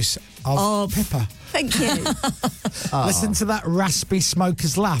the voice of Pippa. Thank you. Listen to that raspy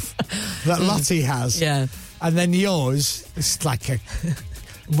smoker's laugh that Lottie has. Yeah. And then yours, it's like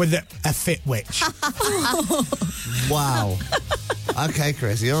with a fit witch. Wow. Okay,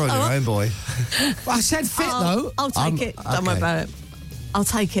 Chris, you're on your own, boy. Well, I said fit, though. I'll take it. Don't worry okay. about it. I'll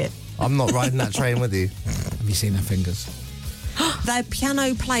take it. I'm not riding that train with you. Have you seen her fingers? They're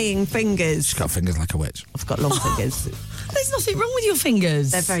piano-playing fingers. She's got fingers like a witch. I've got long fingers. There's nothing wrong with your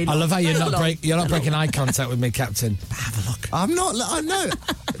fingers. They're very I long. love how you're Very not long. you're not breaking eye contact with me, Captain. Have a look. I'm not. I know.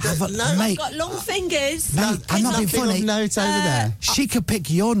 No, mate. I've got long fingers. Mate, I'm not being funny. Note over there. She could pick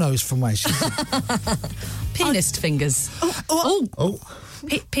your nose from where she's. Pianist fingers. Oh.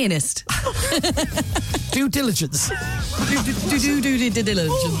 Pianist. Due diligence. Do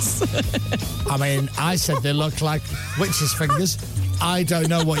diligence. I mean, I said they look like witches' fingers. I don't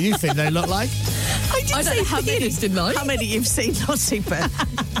know what you think they look like. I don't have pianist, didn't I? How many you've seen, Lottie? But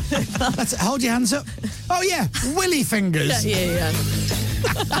That's it. Hold your hands up. Oh, yeah. Willy fingers. Yeah.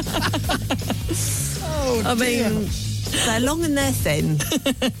 Oh, I mean, they're long and they're thin.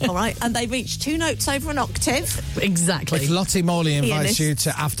 All right, and they reach 2 notes over an octave. Exactly. If Lottie Morley invites Pianist. you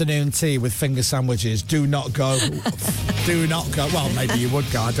to afternoon tea with finger sandwiches, do not go. Do not go. Well, maybe you would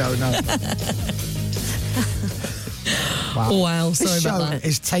go. I don't know. Wow, sorry This show about that.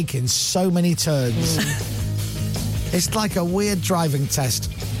 is taking so many turns. It's like a weird driving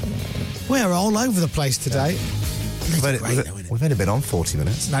test. We're all over the place today. We've only been on 40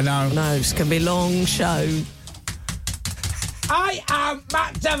 minutes. I know. No, it's going to be a long show. I am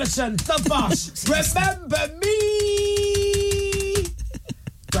Matt Devison, the boss. Remember me.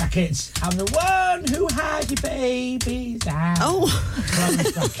 Brackets. I'm the one who had your babies out. Oh,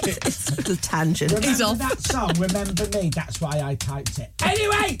 Close brackets. the tangent. Remember He's off. that song, Remember Me? That's why I typed it.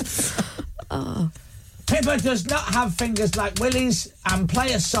 Anyway! Pippa does not have fingers like Willie's and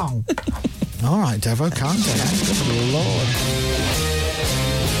play a song. All right, Devo, calm down. Good Lord.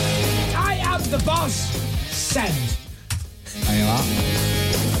 I am the boss. Send. There you are.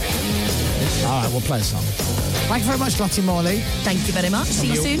 All right, we'll play a song. Thank you very much, Lottie Morley. Thank you very much. See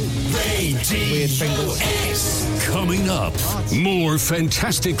you soon. Weird fingers. Coming up, more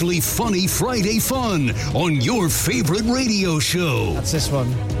fantastically funny Friday fun on your favorite radio show. That's this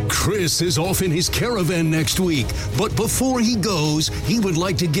one. Chris is off in his caravan next week, but before he goes, he would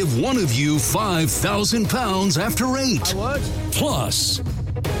like to give one of you £5,000 after 8. I would. Plus,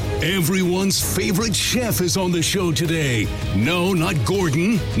 everyone's favorite chef is on the show today. No, not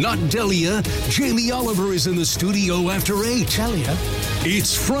Gordon, not Delia. Jamie Oliver is in the studio after 8. Delia?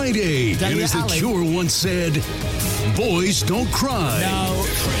 It's Friday, and Delia as the Alley. Cure once said, boys don't cry. No.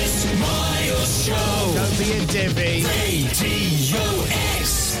 Chris Miles Show. Don't be a divvy. Radio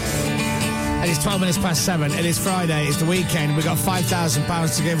X. It is 12 minutes past 7. It is Friday. It's the weekend. We've got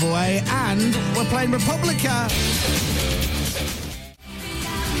 £5,000 to give away, and we're playing Republica.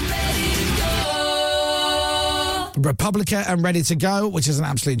 Republica and Ready to Go, which is an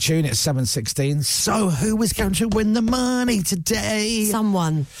absolute tune. It's 7:16. So who is going to win the money today?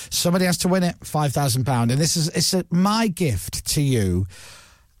 Someone. Somebody has to win it. £5,000. And this is my gift to you.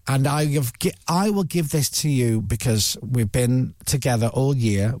 And I will give this to you because we've been together all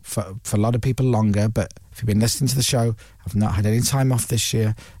year, for a lot of people longer, but if you've been listening to the show, I've not had any time off this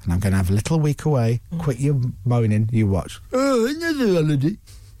year, and I'm going to have a little week away. Quit your moaning, you watch. Oh, another holiday.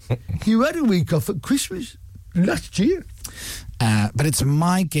 You had a week off at Christmas last year. But it's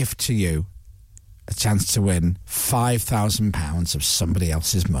my gift to you, a chance to win £5,000 of somebody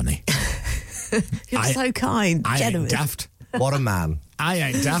else's money. You're so kind. I ain't generous. daft. What a man. I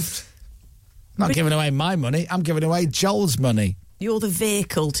ain't daft. Not giving away my money. I'm giving away Joel's money. You're the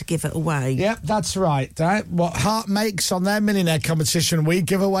vehicle to give it away. Yep, that's right. What Heart makes on their millionaire competition, we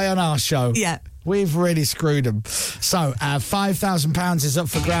give away on our show. Yeah. We've really screwed them. So, £5,000 is up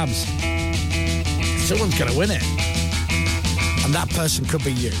for grabs. Someone's going to win it. And that person could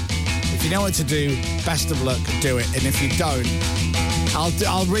be you. If you know what to do, best of luck, do it. And if you don't,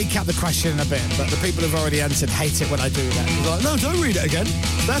 I'll recap the question in a bit, but the people who've already answered hate it when I do that. They're like, no, don't read it again.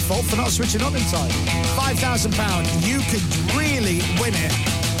 It's their fault for not switching on in time. £5,000. You could really win it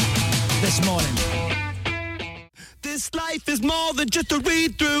this morning. This life is more than just a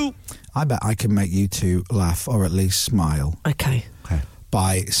read-through. I bet I can make you two laugh or at least smile. Okay.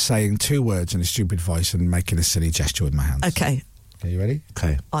 By saying 2 words in a stupid voice and making a silly gesture with my hands. Okay. Are you ready?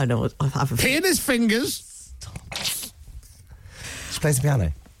 Okay. I know what I have. Pianist fingers. She plays the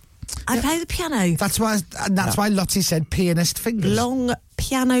piano. I play the piano. That's why Lottie said pianist fingers. Long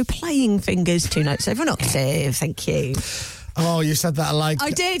piano playing fingers, 2 notes over an octave. Thank you. Oh, you said that like...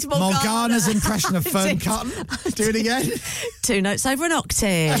 I did, Morgana's impression of Fern Cotton. Do it again. 2 notes over an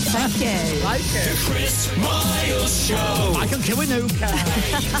octave. Thank you. Like it. The Chris Miles Show. Michael Kiwanuka.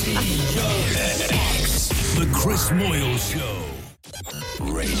 The Chris Moyles Show.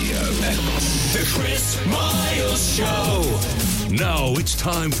 Radio X. The Chris Miles Show. Now it's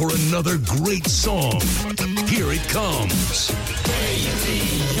time for another great song. Here it comes. Radio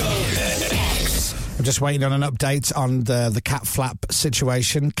X. I'm just waiting on an update on the cat flap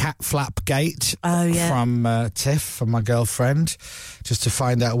situation, cat flap gate. Oh, yeah. From Tiff, from my girlfriend, just to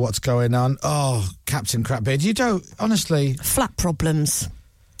find out what's going on. Oh, Captain Crapbeard, you don't, honestly... Flap problems.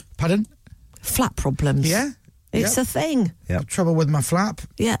 Pardon? Flap problems. Yeah? It's a thing. Yeah. Trouble with my flap.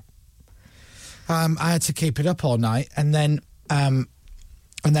 Yeah. I had to keep it up all night, and then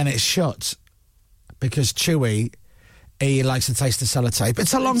it shut because Chewy... He likes to taste the sellotape.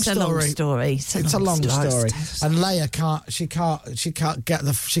 It's a long story. It's a long story. And Leia can't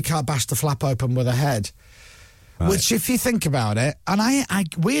bash the flap open with her head. Right. Which, if you think about it, and I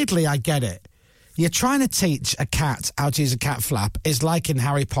weirdly I get it. You're trying to teach a cat how to use a cat flap is like in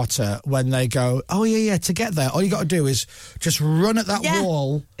Harry Potter when they go, oh yeah, to get there, all you got to do is just run at that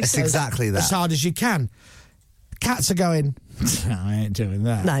wall. It's exactly that. As hard as you can. Cats are going, I ain't doing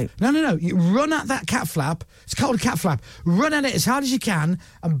that. No. You run at that cat flap. It's called a cat flap. Run at it as hard as you can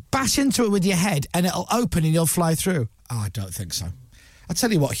and bash into it with your head and it'll open and you'll fly through. Oh, I don't think so. I'll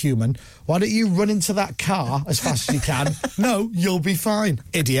tell you what, human. Why don't you run into that car as fast as you can? No, you'll be fine.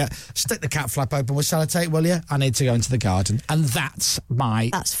 Idiot. Stick the cat flap open with sellotape, will you? I need to go into the garden. And that's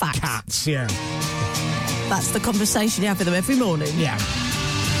facts. Cats, yeah. That's the conversation you have with them every morning. Yeah.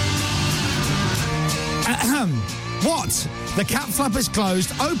 What? The cat flap is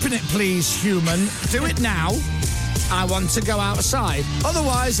closed. Open it, please, human. Do it now. I want to go outside.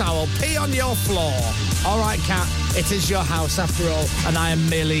 Otherwise, I will pee on your floor. All right, cat. It is your house, after all, and I am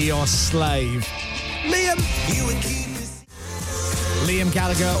merely your slave. Liam. Liam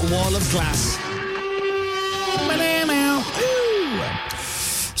Gallagher, Wall of Glass.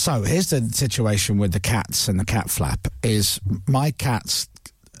 So, here's the situation with the cats and the cat flap, is my cats,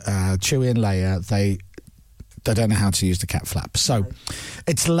 Chewy and Leia, they don't know how to use the cat flap. So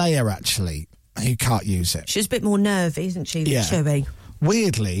it's Leia, actually, who can't use it. She's a bit more nervy, isn't she, yeah. Chewy?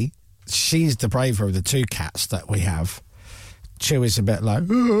 Weirdly, she's the braver of the 2 cats that we have. Chewy's a bit like,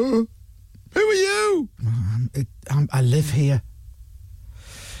 who are you? I live here.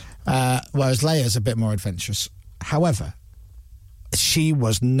 Whereas Leia's a bit more adventurous. However, she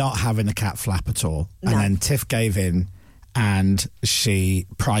was not having a cat flap at all. No. And then Tiff gave in and she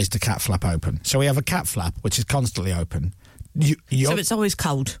prized the cat flap open. So we have a cat flap, which is constantly open. So it's always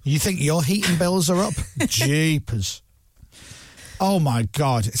cold. You think your heating bills are up? Jeepers. Oh, my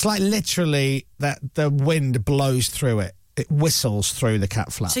God. It's like literally that the wind blows through it. It whistles through the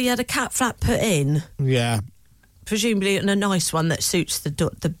cat flap. So you had a cat flap put in? Yeah. Presumably a nice one that suits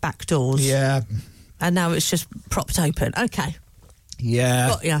the back doors? Yeah. And now it's just propped open? Okay. Yeah.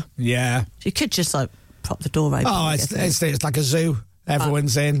 Got ya. Yeah. You could just, prop the door open. Oh, it's like a zoo.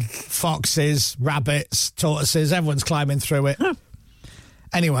 Everyone's in. Foxes, rabbits, tortoises, everyone's climbing through it.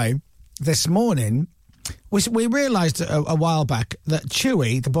 Anyway, this morning, we realised a while back that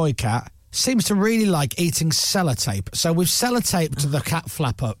Chewy, the boy cat, seems to really like eating sellotape. So we've sellotaped the cat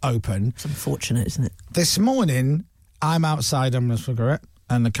flap open. It's unfortunate, isn't it? This morning, I'm outside having a cigarette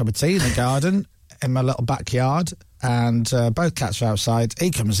and a cup of tea in the garden in my little backyard. And both cats are outside.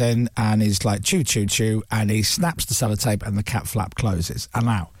 He comes in and he's like, chew, chew, chew, and he snaps the sellotape and the cat flap closes. And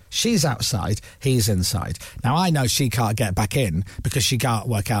now, she's outside, he's inside. Now, I know she can't get back in because she can't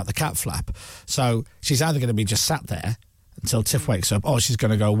work out the cat flap. So she's either going to be just sat there until Tiff wakes up, or she's going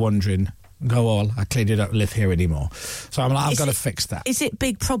to go wandering, I clearly don't live here anymore. So I'm like, I've got to fix that. Is it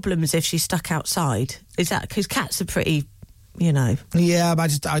big problems if she's stuck outside? Is that because cats are pretty, Yeah,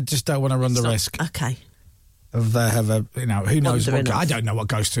 but I just don't want to run the risk. Okay. Of who knows what... I don't know what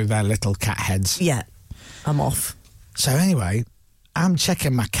goes through their little cat heads. Yeah, I'm off. So anyway, I'm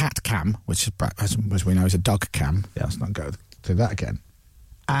checking my cat cam, which is, as we know, is a dog cam. Yeah, let's not go do that again.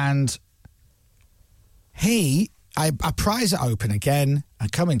 And I prise it open again. I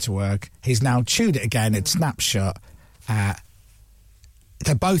come into work. He's now chewed it again. It snaps shut.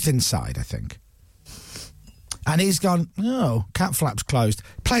 They're both inside, I think. And he's gone, oh, cat flap's closed.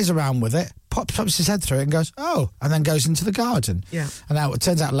 Plays around with it, pops his head through it and goes, oh, and then goes into the garden. Yeah. And now it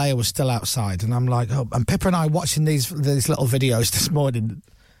turns out Leia was still outside. And I'm like, oh, and Pippa and I watching these little videos this morning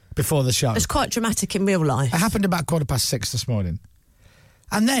before the show. It's quite dramatic in real life. It happened about 6:15 this morning.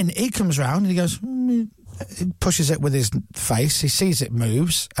 And then he comes round and he goes, he pushes it with his face. He sees it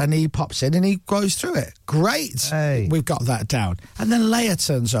moves and he pops in and he goes through it. Great. Hey. We've got that down. And then Leia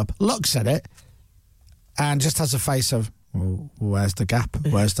turns up, looks at it, and just has a face of, well, where's the gap?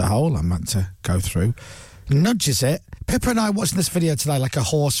 Where's the hole I'm meant to go through? Nudges it. Pippa and I watching this video today like a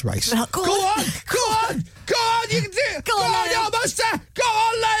horse race. Go on, go on, you can do it. Go on, you're almost there. Go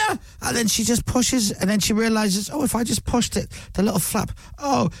on, Leia. And then she just pushes, and then she realises, oh, if I just pushed it, the little flap,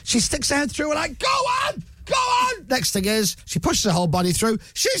 oh, she sticks her head through and like, go on. Next thing is, she pushes her whole body through.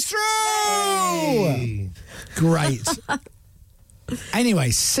 She's through. Hey. Great.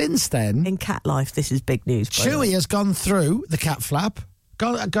 Anyway, since then... In cat life, this is big news. Chewie has gone through the cat flap,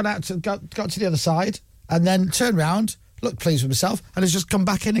 got to the other side, and then turned round, looked pleased with himself, and has just come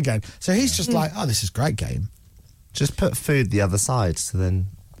back in again. So he's just like, oh, this is a great game. Just put food the other side, and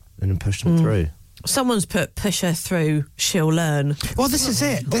then push them through. Someone's put push her through, she'll learn. Well, this is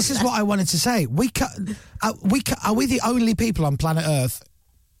it. This is what I wanted to say. Are we the only people on planet Earth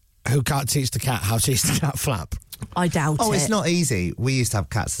who can't teach the cat how to use the cat flap? I doubt it. Oh, it's not easy. We used to have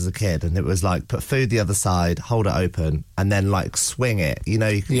cats as a kid, and it was like put food the other side, hold it open, and then like swing it. You know,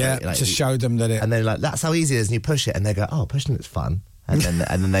 you can to show them that it. And then like that's how easy it is, and you push it, and they go, "Oh, pushing it's fun," and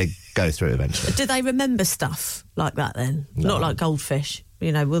then they go through eventually. Do they remember stuff like that then? No. Not like goldfish.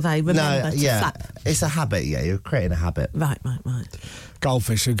 You know, will they remember to flap? It's a habit. Yeah, you're creating a habit. Right.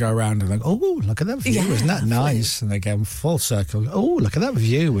 Goldfish who go around and like, oh, look at that view, isn't that nice? And they go full circle. Oh, look at that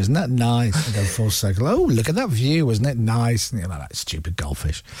view, isn't that nice? And they go full circle. Oh, look at that view, isn't it nice? And you're like, that stupid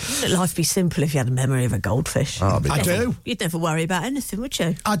goldfish. Wouldn't life be simple if you had a memory of a goldfish? Oh, I do. You'd never worry about anything, would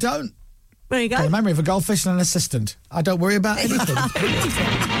you? I don't. There you go. Got a memory of a goldfish and an assistant. I don't worry about anything. Right.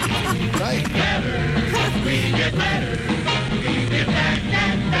 We get letters. We get back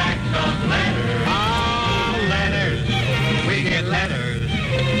some letters. Oh, letters. We get letters.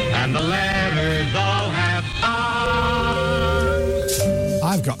 And the letters all have stars.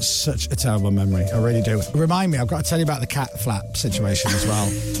 I've got such a terrible memory. I really do. Remind me, I've got to tell you about the cat flap situation as well.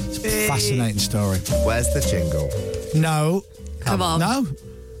 It's a fascinating story. Where's the jingle? No. Come on. No.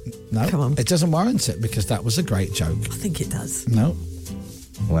 Come on. It doesn't warrant it because that was a great joke. I think it does. No.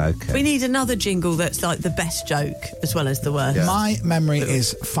 Well, okay. We need another jingle that's like the best joke as well as the worst. Yeah. My memory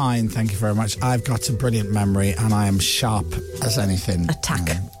is fine, thank you very much. I've got a brilliant memory and I am sharp as anything.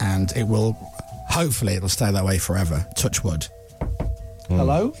 Attack. And it will, hopefully it'll stay that way forever. Touch wood.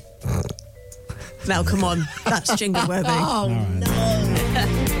 Hello? Now, come on. That's jingle worthy. Oh, no.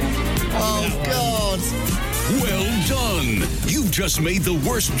 Oh, God. Well done. You've just made the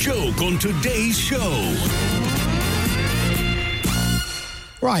worst joke on today's show.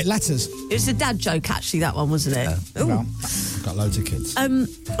 Right, letters. It was a dad joke, actually, that one, wasn't it? Yeah. Well, I've got loads of kids.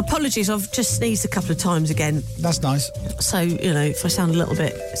 Apologies, I've just sneezed a couple of times again. That's nice. So, you know, if I sound a little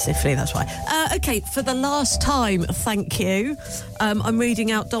bit sniffly, that's why. Okay, for the last time, thank you. I'm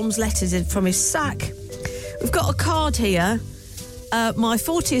reading out Dom's letters from his sack. We've got a card here. My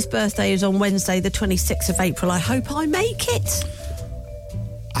 40th birthday is on Wednesday, the 26th of April. I hope I make it.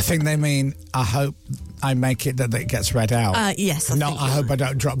 I think they mean, I hope I make it that it gets read out. Yes, I hope I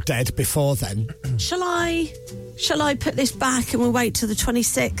don't drop dead before then. Shall I put this back and we'll wait till the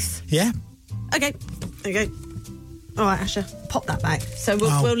 26th? Yeah. Okay. All right, Asher, pop that back. So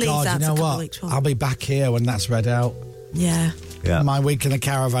we'll leave God, that you know for a couple what? of weeks. I'll be back here when that's read out. Yeah. My week in the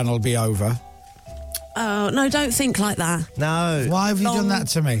caravan will be over. Oh, no, don't think like that. No. Why have you done that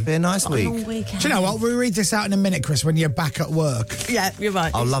to me? Be a nice week. Do you know what? We'll read this out in a minute, Chris, when you're back at work. Yeah, you're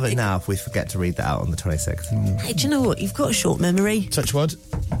right. I'll love it now if we forget to read that out on the 26th. Hey, do you know what? You've got a short memory. Touch wood.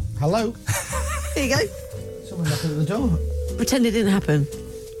 Hello? There you go. Someone knocking at the door. Pretend it didn't happen.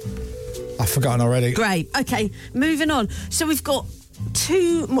 I've forgotten already. Great. Okay, moving on. So we've got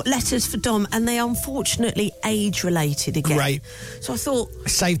 2 letters for Dom, and they unfortunately age-related again. Great. So I thought...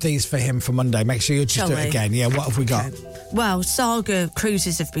 Save these for him for Monday. Make sure you just do it again. Yeah, what have we got? Well, Saga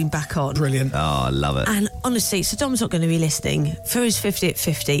cruises have been back on. Brilliant. Oh, I love it. And honestly, so Dom's not going to be listening. For his 50 at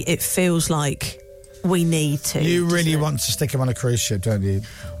 50, it feels like we need to. You really want to stick him on a cruise ship, don't you?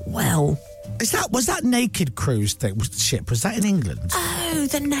 Well... Was that Naked Cruise ship? Was that in England? Oh,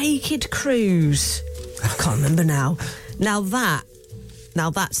 the Naked Cruise. I can't remember now. Now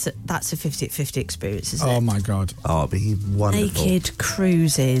that's a 50-50 experience, isn't it? Oh, my God. Oh, it'd be wonderful. Naked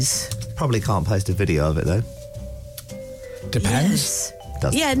cruises. Probably can't post a video of it, though. Depends.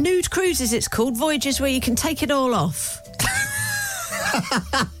 Does. Yeah, nude cruises it's called. Voyages where you can take it all off.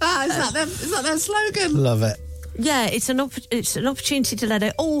 Is that their slogan? Love it. Yeah, it's an opportunity to let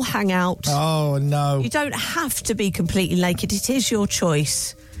it all hang out. Oh, no. You don't have to be completely naked. It is your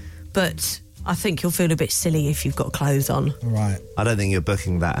choice. But I think you'll feel a bit silly if you've got clothes on. Right. I don't think you're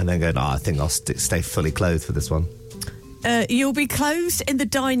booking that and then going, I think I'll stay fully clothed for this one. You'll be clothed in the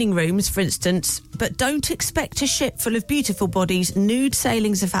dining rooms, for instance, but don't expect a ship full of beautiful bodies. Nude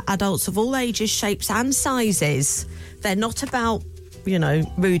sailings are for adults of all ages, shapes and sizes. They're not about,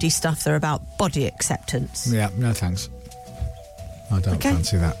 moody stuff. They're about body acceptance. Yeah, no thanks. I don't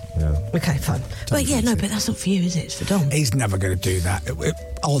fancy that. Yeah. Okay, fine. But but that's not for you, is it? It's for Dom. He's never going to do that.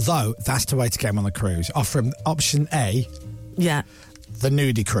 Although, that's the way to get him on the cruise. Offer him option A, Yeah. the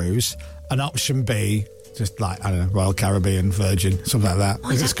nudie cruise, and option B, just like, I don't know, Royal Caribbean, Virgin, something like that.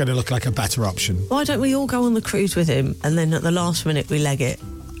 Because it's going to look like a better option. Why don't we all go on the cruise with him and then at the last minute we leg it?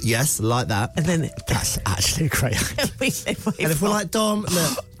 Yes, like that. And then That's actually a great idea. And if we're like, Dom,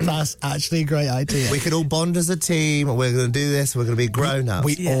 look, That's actually a great idea. we could all bond as a team, and we're going to do this, we're going to be grown-ups.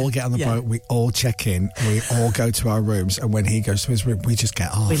 We all get on the boat, we all check in, we all go to our rooms, and when he goes to his room, we just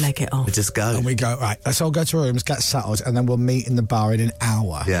get off. we leg it off. We just go. And we go, right, let's all go to our rooms, get settled, and then we'll meet in the bar in an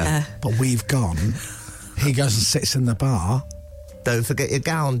hour. Yeah. But we've gone. He goes and sits in the bar. Don't forget your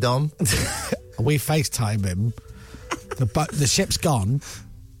gown, Dom. We FaceTime him. The ship's gone,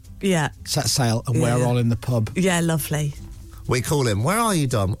 Yeah. set sail, and we're all in the pub. Yeah, lovely. We call him, where are you,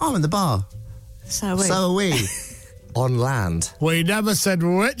 Dom? I'm in the bar. So So are we. On land. We never said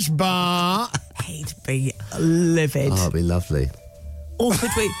which bar. he'd be livid. Oh, it'd be lovely. Or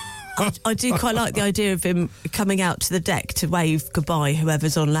could we... I do quite like the idea of him coming out to the deck to wave goodbye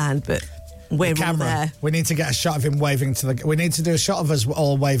whoever's on land, but we're all Camera. there. We need to get a shot of him waving to the... We need to do a shot of us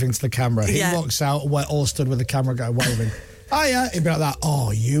all waving to the camera. He Yeah. walks out, we're all stood with the camera going waving. Oh, yeah. He'd be like that.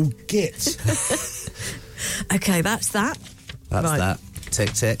 Oh, you git. Okay, that's that. That's Right. that.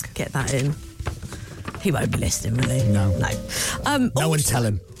 Tick, tick. Get that in. He won't be listening, will he? No. No. No one tell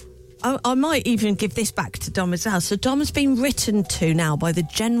him. I might even give this back to Dom as well. So Dom has been written to now by the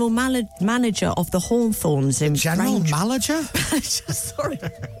general manager of the Hawthorns in General Range- manager? Sorry.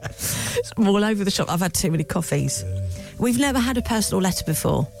 I'm all over the shop. I've had too many coffees. We've never had a personal letter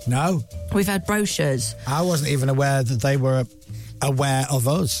before. No. We've had brochures. I wasn't even aware that they were aware of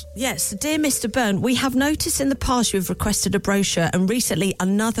us. Yes, dear Mr. Byrne, we have noticed in the past you've requested a brochure, and recently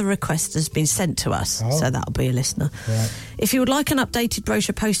another request has been sent to us. Oh. So that'll be a listener. Right. If you would like an updated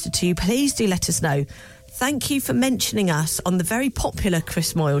brochure posted to you, please do let us know. Thank you for mentioning us on the very popular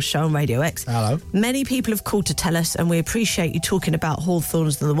Chris Moyles show on Radio X. Hello. Many people have called to tell us, and we appreciate you talking about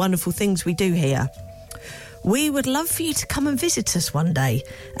Hawthorns and the wonderful things we do here. We would love for you to come and visit us one day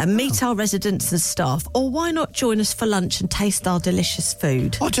and meet our residents and staff, or why not join us for lunch and taste our delicious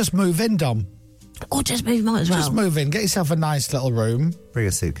food? Or just move in, Dom. Or just move on as well. Just move in, get yourself a nice little room, Bring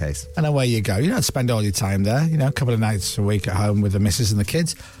a suitcase. and away you go. You don't spend all your time there. You know, a couple of nights a week at home with the missus and the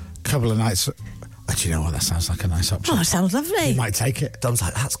kids. A couple of nights... Oh, do you know what? That sounds like a nice option. Oh, sounds lovely. You might take it. Dom's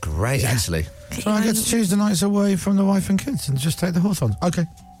like, that's great, actually. So I get to choose the nights away from the wife and kids and just take the Hawthorns. Okay.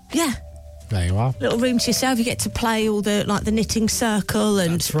 Yeah. There you are. Little room to yourself. You get to play all the knitting circle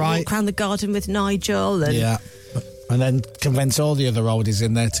and That's right. walk around the garden with Nigel. And Yeah. And then convince all the other oldies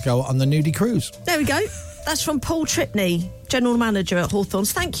in there to go on the nudie cruise. There we go. That's from Paul Tripney, General Manager at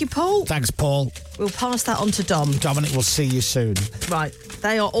Hawthorns. Thank you, Paul. Thanks, Paul. We'll pass that on to Dom. Dominic, we'll see you soon. Right.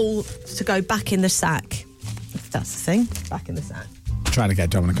 They are all to go back in the sack. If that's the thing. Back in the sack. Trying to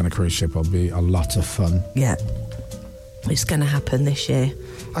get Dominic on a cruise ship will be a lot of fun. Yeah. It's going to happen this year.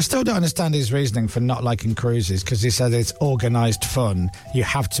 I still don't understand his reasoning for not liking cruises, because he said it's organised fun. You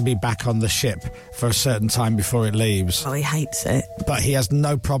have to be back on the ship for a certain time before it leaves. Oh, he hates it. But he has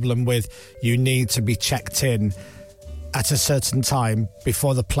no problem with you need to be checked in at a certain time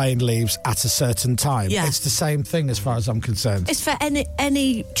before the plane leaves at a certain time. Yeah. It's the same thing as far as I'm concerned. It's for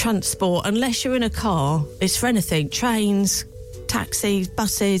any transport, unless you're in a car. It's for anything. Trains, taxis,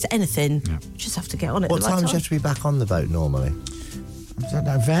 buses, anything. Yeah. You just have to get on it. What time do you have to be back on the boat normally? I don't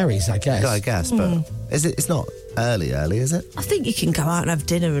know, varies, I guess. Yeah, I guess, but it's not early, is it? I think you can go out and have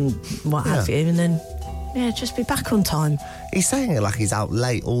dinner and what have you, and then Yeah, just be back on time. He's saying it like he's out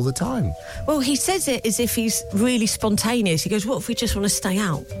late all the time. Well, he says it as if he's really spontaneous. He goes, what if we just want to stay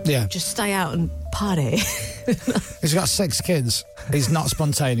out? Yeah. Just stay out and party. He's got 6 kids. He's not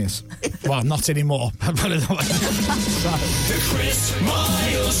spontaneous. Well, not anymore. Put it that way. The Chris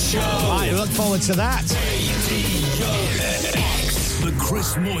Miles Show. I look forward to that. The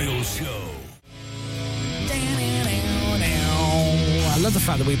Chris Moyle Show. I love the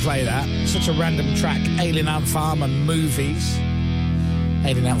fact that we play that. Such a random track. Alien Ant Farm and movies.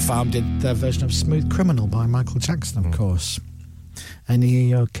 Alien Ant Farm did their version of Smooth Criminal by Michael Jackson, of course. And are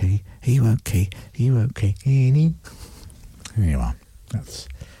you okay? Are you okay? Are you okay? Here you are. That's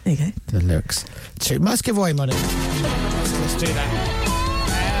there you go. The lyrics. Let's give away money. Let's do that.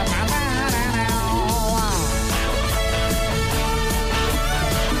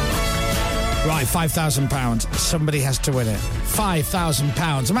 Right, £5,000. Somebody has to win it.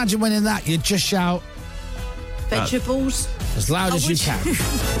 £5,000. Imagine winning that. You just shout vegetables as loud as you can.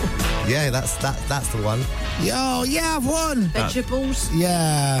 Yeah, that's the one. Yo, yeah, I've won. Vegetables.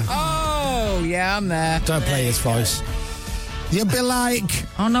 Yeah. Oh, yeah, I'm there. Don't play his voice. You'll be like,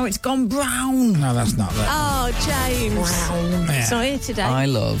 oh no, it's gone brown. No, that's not that. Oh, James. Brown. Yeah. It's not here today. I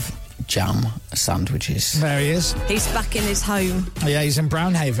love jam sandwiches. There he is. He's back in his home. Oh, yeah, he's in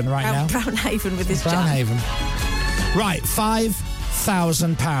Brownhaven right now. Brownhaven with his Brownhaven. Right,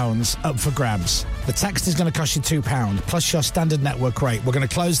 £5,000 up for grabs. The text is going to cost you £2 plus your standard network rate. We're going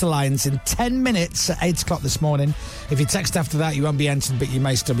to close the lines in 10 minutes at 8 o'clock this morning. If you text after that, you won't be entered, but you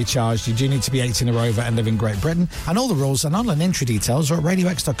may still be charged. You do need to be 18 or over and live in Great Britain. And all the rules and online entry details are at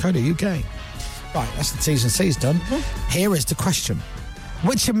radiox.co.uk. Right, that's the T's and C's done. Here is the question.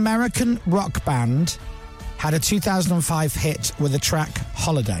 Which American rock band had a 2005 hit with the track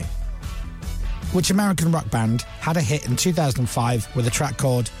Holiday? Which American rock band had a hit in 2005 with a track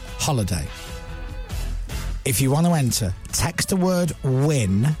called Holiday? If you want to enter, text the word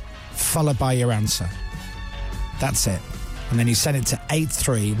WIN followed by your answer. That's it. And then you send it to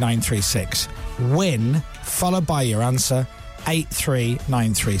 83936. WIN followed by your answer,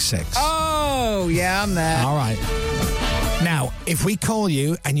 83936. Oh, yeah, I'm there. All right. Now, if we call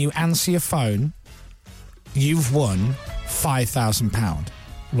you and you answer your phone, you've won £5,000.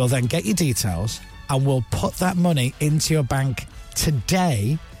 We'll then get your details and we'll put that money into your bank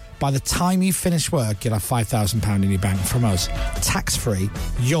today. By the time you finish work, you'll have £5,000 in your bank from us. Tax-free,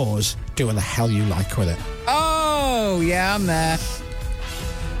 yours, do what the hell you like with it. Oh, yeah, I'm there.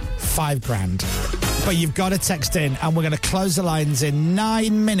 £5,000. But you've got to text in and we're going to close the lines in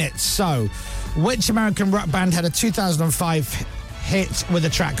 9 minutes. So, which American rock band had a 2005 hit with the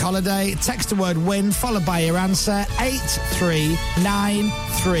track Holiday? Text the word WIN followed by your answer,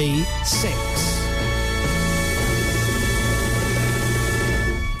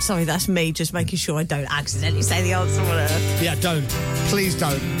 83936. Sorry, that's me just making sure I don't accidentally say the answer on Earth. Yeah, don't. Please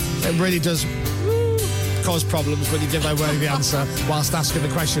don't. It really does cause problems when you give away the answer whilst asking the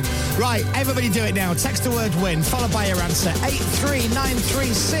question. Right, everybody do it now. Text the word WIN followed by your answer,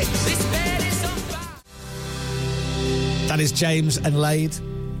 83936. This bed is on fire. That is James and Lade.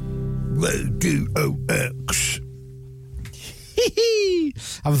 RADIOX.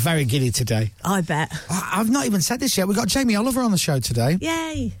 I'm very giddy today. I bet. I've not even said this yet. We've got Jamie Oliver on the show today.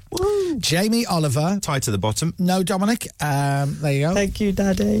 Yay. Woo. Jamie Oliver. Tied to the bottom. No, Dominic. There you go. Thank you,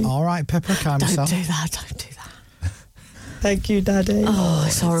 Daddy. All right, Pepper, calm yourself. Don't do that. Thank you, Daddy. Oh,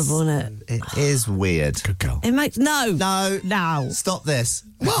 it's horrible, isn't it? It is weird. Good girl. It makes... No. No. Stop this.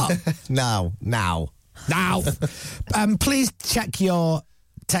 What? Now. Please check your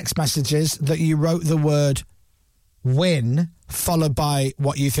text messages that you wrote the word WIN followed by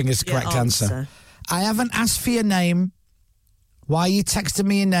what you think is the correct answer. I haven't asked for your name. Why are you texting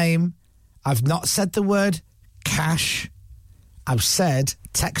me your name? I've not said the word cash. I've said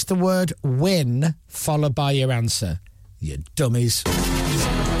text the word WIN followed by your answer. You dummies.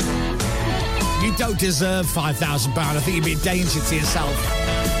 You don't deserve £5,000. I think you'd be a danger to yourself.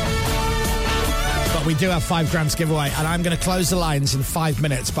 But we do have £5,000 to give away, and I'm going to close the lines in 5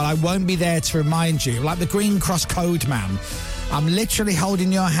 minutes, but I won't be there to remind you. Like the Green Cross Code Man, I'm literally holding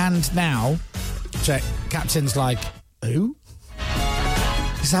your hand now. Captain's like, who?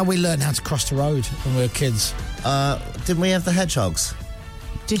 This is how we learned how to cross the road when we were kids. Didn't we have the hedgehogs?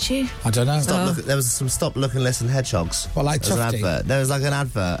 Did you? I don't know. There was some Stop, Look and Listen hedgehogs. Well, like there was an Tufty? advert. There was like an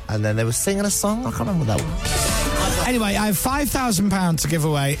advert, and then they were singing a song. I can't remember what that was. Anyway, I have £5,000 to give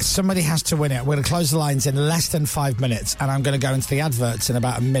away. Somebody has to win it. We're going to close the lines in less than 5 minutes, and I'm going to go into the adverts in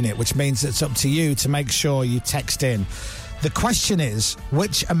about a minute, which means it's up to you to make sure you text in. The question is,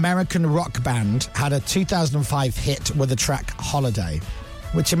 which American rock band had a 2005 hit with the track Holiday?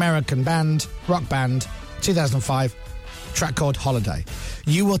 Which American band, rock band, 2005, track called Holiday.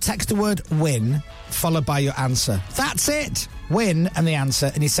 You will text the word win, followed by your answer. That's it. Win and the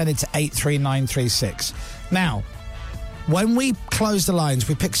answer, and you send it to 83936. Now, when we close the lines,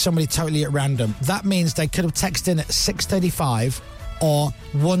 we pick somebody totally at random. That means they could have texted in at 6:35 or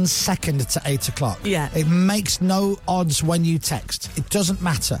 1 second to 8 o'clock. Yeah. It makes no odds when you text. It doesn't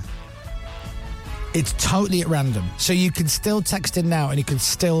matter. It's totally at random. So you can still text in now and you can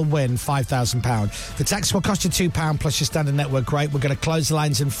still win £5,000. The text will cost you £2 plus your standard network rate. We're going to close the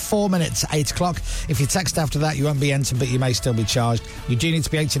lines in 4 minutes at 8 o'clock. If you text after that, you won't be entered, but you may still be charged. You do need to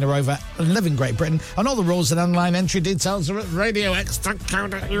be 18 or over and live in Great Britain. And all the rules and online entry details are at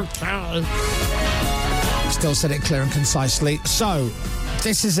radiox.co.uk. Still said it clear and concisely. So,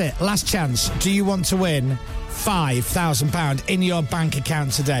 this is it. Last chance. Do you want to win £5,000 in your bank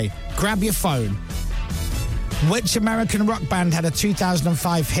account today? Grab your phone. Which American rock band had a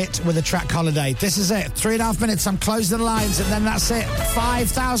 2005 hit with the track Holiday? This is it. 3.5 minutes. I'm closing the lines, and then that's it.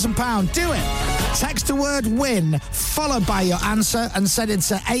 £5,000. Do it. Text the word win, followed by your answer, and send it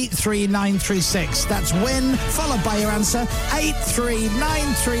to 83936. That's win, followed by your answer,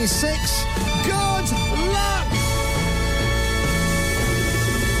 83936. Good luck.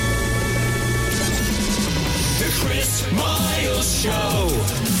 The Chris Miles Show.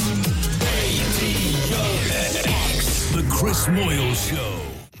 The Chris Moyle Show.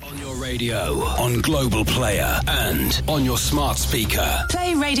 On your radio, on Global Player, and on your smart speaker.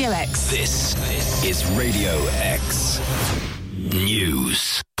 Play Radio X. This is Radio X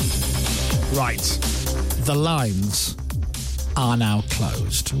News. Right. The lines are now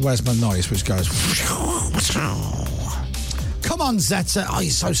closed. Where's my noise, which goes... Come on, Zeta. Oh,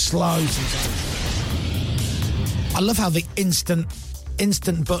 you're so slow. I love how the instant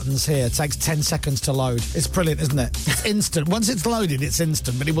buttons here takes 10 seconds to load. It's brilliant, isn't it? It's instant. Once it's loaded, it's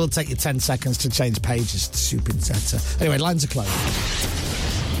instant, but it will take you 10 seconds to change pages. Stupid Zeta. Anyway, lines are closed.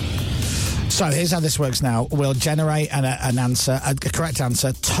 So here's how this works now. We'll generate an answer, a correct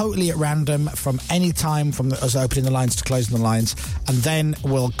answer, totally at random from any time from us opening the lines to closing the lines, and then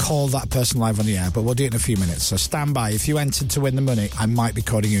we'll call that person live on the air, but we'll do it in a few minutes. So stand by. If you entered to win the money, I might be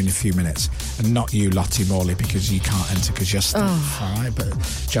calling you in a few minutes, and not you, Lottie Morley, because you can't enter because you're stuck. All right, but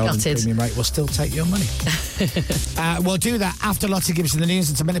Geraldine Premium Rate will still take your money. We'll do that after Lottie gives you the news.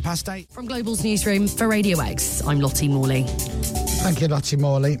 It's 8:01. From Global's newsroom for Radio X, I'm Lottie Morley. Thank you, Lottie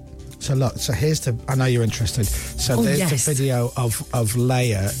Morley. So look, here's the... I know you're interested. So there's the video of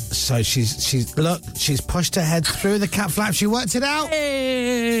Leia. So she's pushed her head through the cat flap. She worked it out.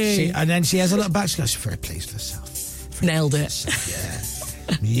 Hey. And then she has a look back. She goes, she's very pleased with herself. Nailed it.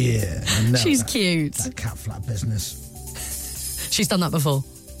 Yeah. She's cute. That cat flap business. She's done that before?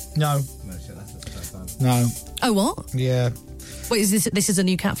 No. No. Oh, what? Yeah. Wait, is this is a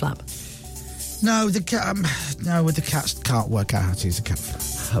new cat flap? No, the cat. No, the cats can't work out how to use a cat flap.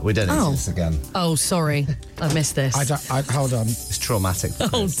 We don't need this again. Oh, sorry. I missed this. Hold on. It's traumatic.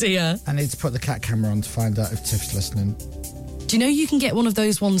 Oh, dear. I need to put the cat camera on to find out if Tiff's listening. Do you know you can get one of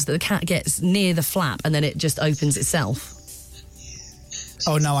those ones that the cat gets near the flap and then it just opens itself?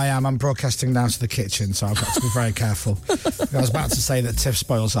 Oh, no, I am. I'm broadcasting down to the kitchen, so I've got to be very careful. I was about to say that Tiff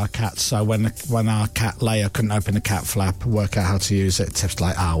spoils our cats, so when our cat Leia couldn't open the cat flap, work out how to use it, Tiff's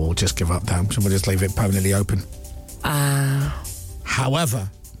like, we'll just give up now. So we'll just leave it permanently open. However,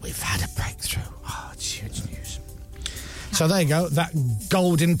 we've had a breakthrough. Oh, it's huge news. So there you go. That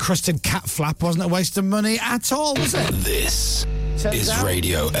gold-encrusted cat flap wasn't a waste of money at all, was it? This is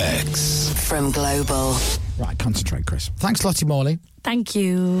Radio X. From Global. Right, concentrate, Chris. Thanks, Lottie Morley. Thank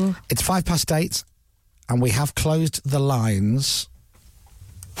you. It's 8:05, and we have closed the lines.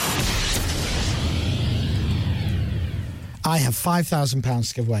 I have £5,000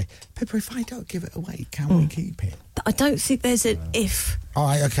 to give away. Pippa, if I don't give it away, can we keep it? I don't think there's an if. All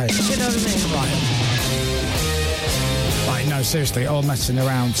right, okay. Do you know what I mean? Right, no, seriously, all messing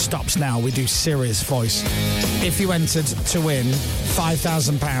around stops now. We do serious voice. If you entered to win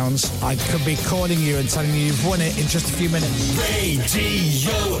 £5,000, I could be calling you and telling you you've won it in just a few minutes.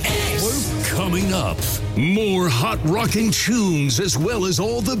 Radio X. Coming up, more hot rocking tunes as well as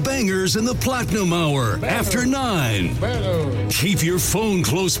all the bangers in the Platinum Hour after 9. Keep your phone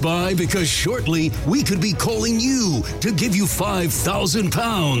close by because shortly we could be calling you to give you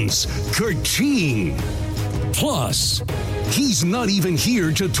 £5,000. Kerching. Plus, he's not even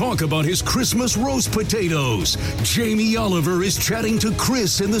here to talk about his Christmas roast potatoes. Jamie Oliver is chatting to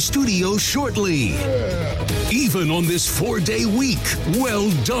Chris in the studio shortly. Even on this 4-day week,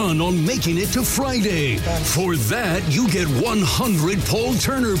 well done on making it to Friday. For that, you get 100 Paul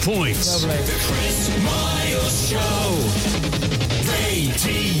Turner points. Lovely. The Chris Miles Show.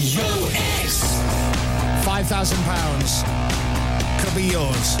 Radio X. £5,000 could be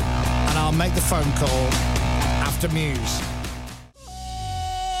yours, and I'll make the phone call after Muse.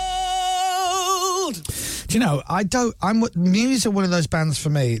 Do you know, Muse are one of those bands for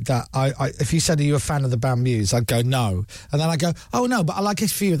me that if you said, are you a fan of the band Muse? I'd go, no. And then I go, oh, no, but I like a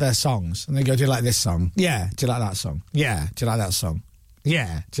few of their songs. And they go, do you like this song? Yeah. Do you like that song? Yeah. Do you like that song?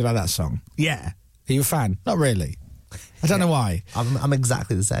 Yeah. Do you like that song? Yeah. Are you a fan? Not really. I don't know why. I'm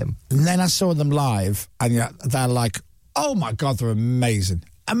exactly the same. And then I saw them live, and they're like, oh, my God, they're amazing.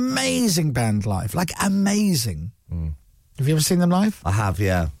 Amazing band live. Like, amazing. Mm. Have you ever seen them live? I have,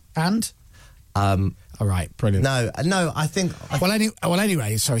 yeah. And? All right, brilliant. No, I think... Well,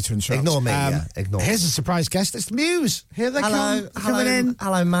 anyway, sorry to interrupt. Ignore me, ignore me. Here's a surprise guest. It's Muse. Here they come. Coming in.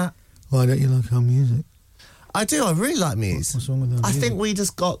 Hello, Matt. Why don't you like our music? I do. I really like Muse. What's wrong with our music? I think we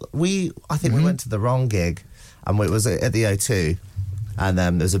just got... we went to the wrong gig, and it was at the O2, and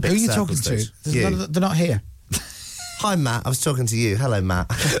there was a big... Who are you talking to? They're not here. Hi, Matt. I was talking to you. Hello,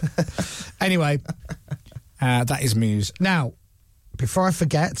 Matt. Anyway, that is Muse. Now, before I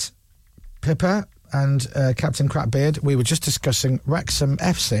forget, Pippa and Captain Crapbeard, we were just discussing Wrexham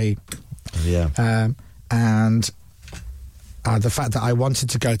FC. Yeah. And the fact that I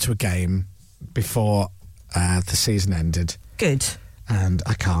wanted to go to a game before the season ended. Good. And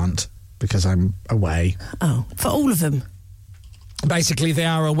I can't because I'm away. Oh, for all of them? Basically, they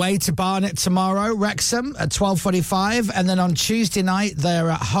are away to Barnet tomorrow, Wrexham, at 12:45. And then on Tuesday night, they're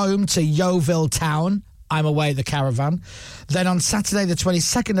at home to Yeovil Town. I'm away at the Caravan. Then on Saturday, the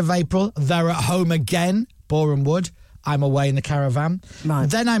 22nd of April, they're at home again, Boreham Wood. I'm away in the Caravan. Right.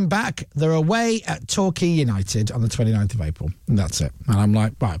 Then I'm back. They're away at Torquay United on the 29th of April. And that's it. And I'm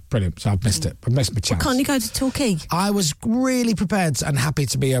like, right, brilliant. So I've missed it. I've missed my chance. Well, can't you go to Torquay? I was really prepared and happy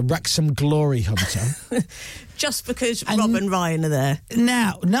to be a Wrexham glory hunter. Just because Rob and Ryan are there?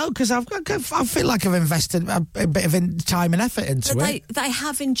 No, because I feel like I've invested a bit of time and effort into it. They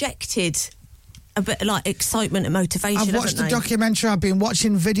have injected a bit like excitement and motivation. I've watched the documentary. I've been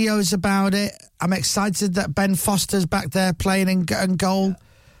watching videos about it. I'm excited that Ben Foster's back there playing in goal.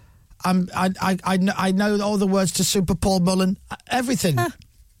 I know all the words to Super Paul Mullen, everything.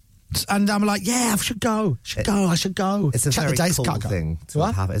 And I'm like, yeah, I should go. I should go. It's a very cool thing to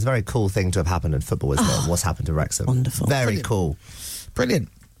have happened. It's a very cool thing to have happened in football, isn't it? What's happened to Wrexham? Wonderful. Very cool. Brilliant.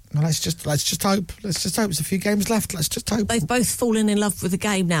 Well, let's just hope. Let's just hope. There's a few games left. Let's just hope. They've both fallen in love with the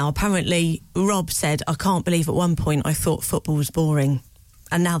game now. Apparently, Rob said, I can't believe at one point I thought football was boring.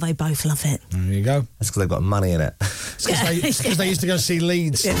 And now they both love it. There you go. That's because they've got money in it. It's because they used to go see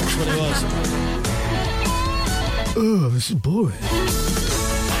Leeds. Yeah. That's what it was. Oh, this is boring.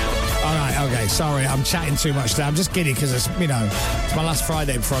 All right, okay, sorry, I'm chatting too much now. I'm just giddy because it's my last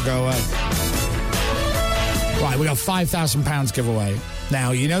Friday before I go away. Right, we got £5,000 giveaway.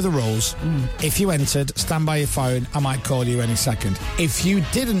 Now, you know the rules. If you entered, stand by your phone. I might call you any second. If you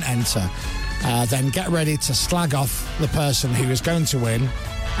didn't enter, then get ready to slag off the person who is going to win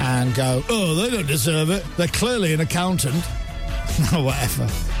and go, oh, they don't deserve it. They're clearly an accountant. Or whatever.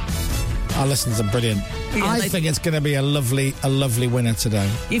 Our listeners are brilliant. Yeah, I think it's going to be a lovely winner today.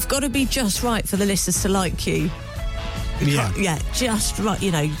 You've got to be just right for the listeners to like you. Yeah, just right.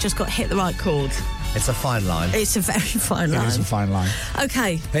 You just got to hit the right chord. It's a fine line. It's a very fine line. It is a fine line.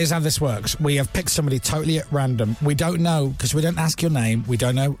 Okay. Here's how this works. We have picked somebody totally at random. We don't know, because we don't ask your name. We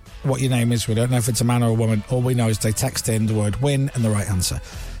don't know what your name is. We don't know if it's a man or a woman. All we know is they text in the word win and the right answer.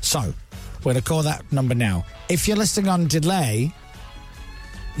 So, we're going to call that number now. If you're listening on delay,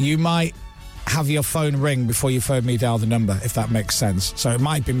 you might have your phone ring before you phone me dial the number, if that makes sense. So it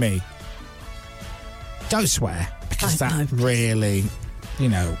might be me. Don't swear, because that really,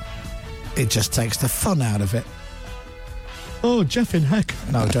 it just takes the fun out of it. Oh, Jeff in heck.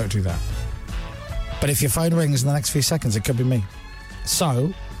 No, don't do that. But if your phone rings in the next few seconds, it could be me.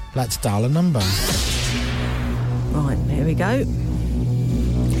 So, let's dial a number. Right, here we go.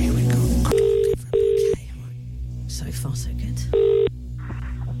 Here we go. Okay. So far, so good.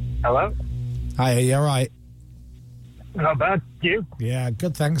 Hello? Hi, are you all right? Not bad. You? Yeah,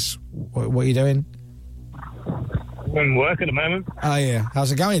 good, thanks. What are you doing? I'm in work at the moment. Oh, yeah.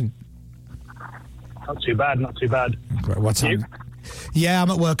 How's it going? Not too bad, not too bad. Great. What time? You? Yeah,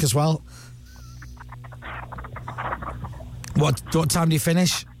 I'm at work as well. What time do you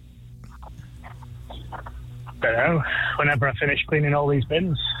finish? Don't know. Whenever I finish cleaning all these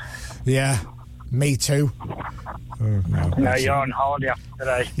bins. Yeah, me too. Oh, no, you're on holiday after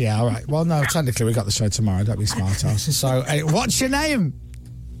today. Yeah, all right. Well, no, technically we got the show tomorrow. Don't be smart ass. So, what's your name?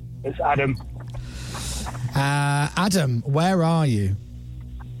 It's Adam. Adam, where are you?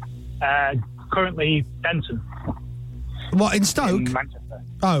 Currently, Denton. What, in Stoke? In Manchester.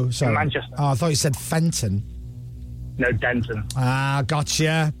 Oh, sorry. In Manchester. Oh, I thought you said Fenton. No, Denton. Ah,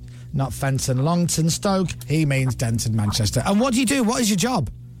 gotcha. Not Fenton. Longton Stoke. He means Denton, Manchester. And what do you do? What is your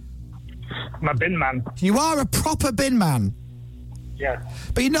job? I'm a bin man. You are a proper bin man. Yeah.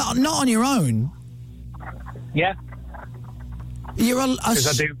 But you're not on your own. Yeah. You're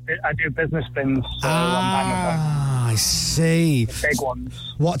Because I do business bins. So I see. Big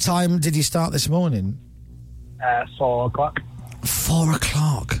ones. What time did you start this morning? 4 o'clock. 4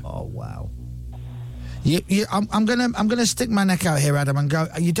 o'clock. Oh wow. I'm gonna stick my neck out here, Adam, and go.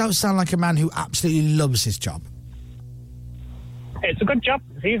 You don't sound like a man who absolutely loves his job. It's a good job.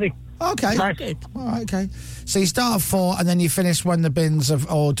 It's easy. Okay. Nice. Good. All right. Okay. So you start at 4, and then you finish when the bins are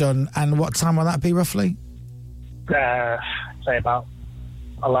all done. And what time will that be roughly? Say about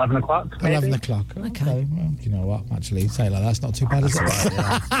 11 o'clock. Maybe. 11 o'clock. Okay. Well, you know what? Actually, say it like that's not too bad. Is it? Right,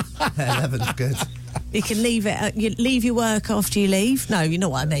 yeah. 11's good. You can leave it. You leave your work after you leave. No, you know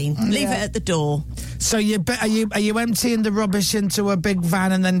what I mean. Leave it at the door. So are you emptying the rubbish into a big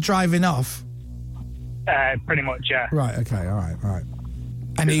van and then driving off? Pretty much, yeah. Right. Okay. All right.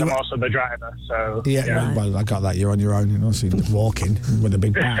 And I'm also the driver, so... Yeah, well, I got that. You're on your own. You're also walking with a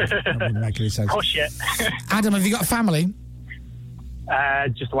big bag. That wouldn't make any sense. Push it. Adam, have you got a family?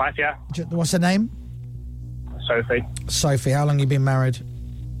 Just a wife, yeah. What's her name? Sophie. Sophie, how long have you been married?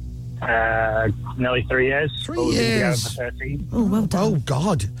 Nearly 3 years. 3 years? For 13. Oh, well done. Oh,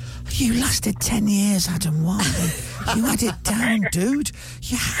 God. You lasted 10 years, Adam. Why? You had it down, dude.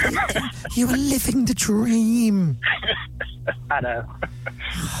 You had it down. You were living the dream. I know.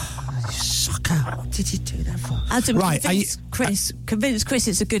 You sucker. What did you do that for? Adam, right, convince Chris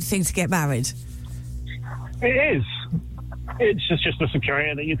it's a good thing to get married. It is. It's just the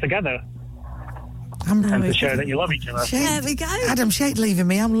security that you're together. And to show that you love each other. There we go. Adam, she ain't leaving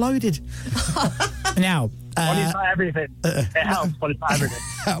me. I'm loaded. Now... Well, it's not everything. It helps, but it's not everything.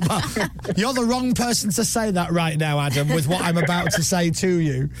 Well, you're the wrong person to say that right now, Adam, with what I'm about to say to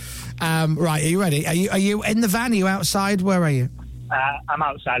you. Right, are you ready? Are you in the van? Are you outside? Where are you? I'm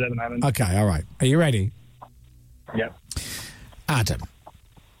outside at the moment. Okay, all right. Are you ready? Yep. Adam.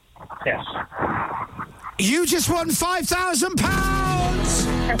 Yes. You just won £5,000!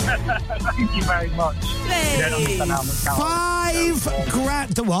 Thank you very much. Hey. You don't understand how much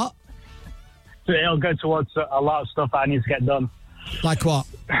 £5,000. The what? So it'll go towards a lot of stuff I need to get done. Like what?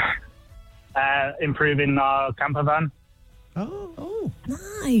 Improving our camper van. Oh.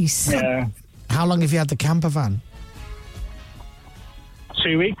 Nice. Yeah. How long have you had the camper van?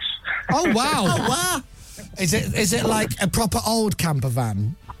 2 weeks. Oh, wow. Oh, wow. Is it like a proper old camper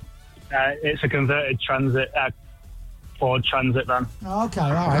van? It's a converted Ford Transit van. Okay,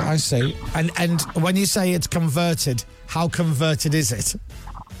 all right, I see. And when you say it's converted, how converted is it?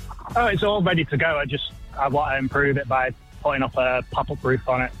 Oh, it's all ready to go. I want to improve it by putting up a pop-up roof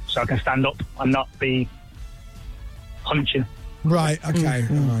on it so I can stand up and not be hunching. Right, okay,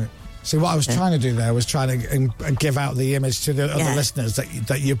 all right. See, what I was trying to do there was trying to give out the image to the other listeners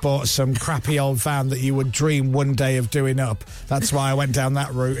that you bought some crappy old van that you would dream one day of doing up. That's why I went down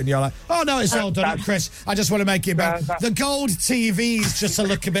that route. And you're like, oh, no, it's all done up, Chris. I just want to make it better. The gold TV's just a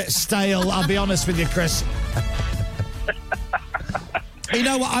look a bit stale, I'll be honest with you, Chris. You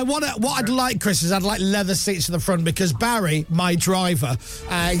know what? What I'd like, Chris, is I'd like leather seats at the front because Barry, my driver,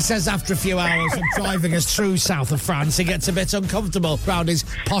 he says after a few hours of driving us through south of France, he gets a bit uncomfortable around his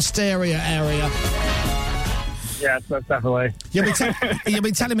posterior area. Yeah, that's definitely. You'll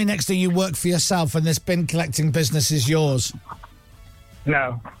be telling me next year you work for yourself and this bin collecting business is yours.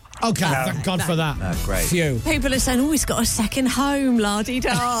 No. Okay, thank God for that. Oh, great. Phew. People are saying, oh, he's got a second home,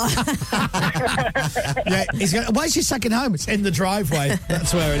 la-di-da. Yeah, where's your second home? It's in the driveway.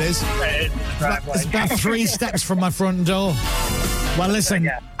 That's where it is. It's about 3 steps from my front door. Well, listen,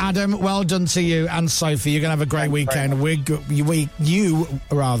 Adam, well done to you and Sophie. You're going to have a great weekend. You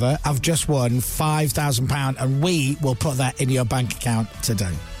have just won £5,000 and we will put that in your bank account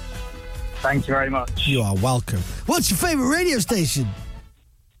today. Thank you very much. You are welcome. What's your favourite radio station?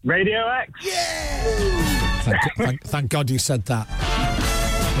 Radio X. Yeah! Thank God you said that.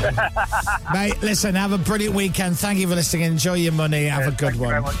 Mate, listen, have a brilliant weekend. Thank you for listening. Enjoy your money. Have a good one. Thank you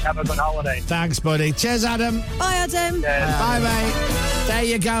very much. Have a good holiday. Thanks, buddy. Cheers, Adam. Bye, Adam. Bye, mate. There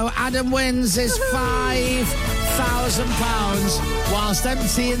you go. Adam wins his £5,000 whilst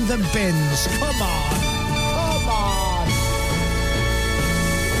emptying the bins. Come on. Come on.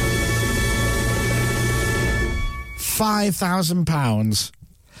 £5,000.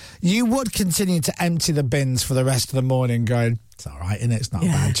 You would continue to empty the bins for the rest of the morning going, it's all right, innit? It's not a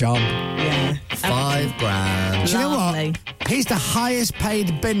bad job. Yeah. £5,000. Do you know what? He's the highest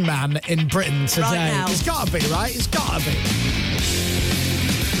paid bin man in Britain today. Right now. It's got to be, right? It's got to be.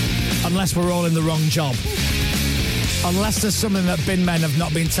 Unless we're all in the wrong job. Unless there's something that bin men have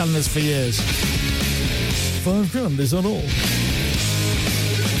not been telling us for years. £5 is on all.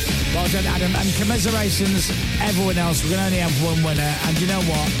 Well done, Adam, and commiserations, everyone else. We can only have one winner, and you know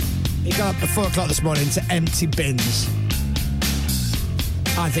what? He got up at 4 o'clock this morning to empty bins.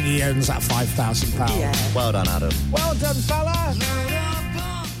 I think he owns that £5,000. Yeah. Well done, Adam. Well done, fella.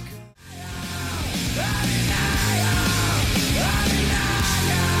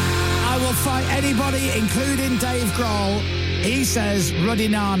 I will fight anybody, including Dave Grohl. He says Ruddy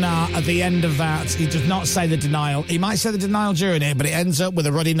Nana at the end of that. He does not say the denial. He might say the denial during it, but it ends up with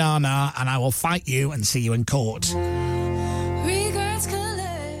a Ruddy Nana, and I will fight you and see you in court. The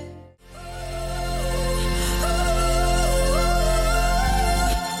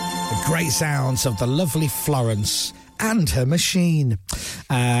great sounds of the lovely Florence and her machine.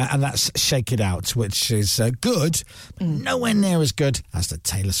 And that's Shake It Out, which is good, nowhere near as good as the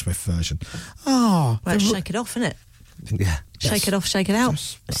Taylor Swift version. Oh, well, Shake It Off, isn't it? Yeah. Shake It Off, Shake It Out.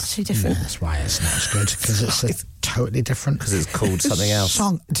 It's too different. Yeah, that's why it's not as good, because it's totally different. Because it's called something else.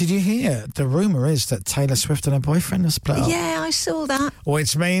 Did you hear? The rumour is that Taylor Swift and her boyfriend are split up. Yeah, I saw that.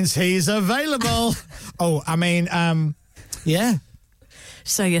 Which means he's available. Oh, I mean, yeah.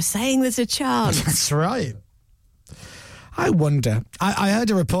 So you're saying there's a chance? That's right. I wonder. I heard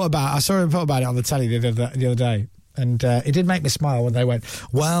a report about. I saw a report about it on the telly the other day, and it did make me smile when they went,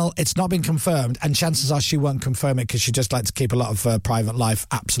 "Well, it's not been confirmed, and chances are she won't confirm it because she just likes to keep a lot of her private life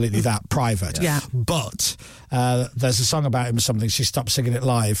absolutely that private." Yeah. But there's a song about him or something. She stopped singing it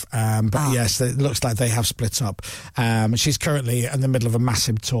live. But yes, it looks like they have split up. She's currently in the middle of a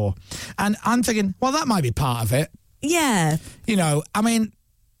massive tour, and I'm thinking, well, that might be part of it. Yeah. You know, I mean.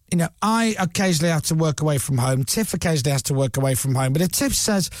 You know, I occasionally have to work away from home. Tiff occasionally has to work away from home. But if Tiff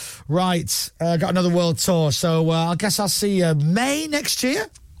says, right, I got another world tour, so I guess I'll see you May next year.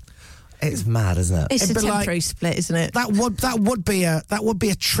 It's mad, isn't it? It's a temporary split, isn't it? That would be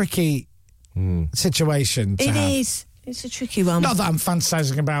a tricky situation to have. It is. It's a tricky one. Not that I'm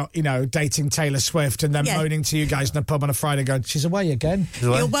fantasising about, you know, dating Taylor Swift and then moaning to you guys in a pub on a Friday going, she's away again.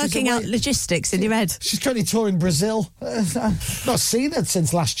 You're working out logistics in your head. She's currently touring Brazil. I've not seen her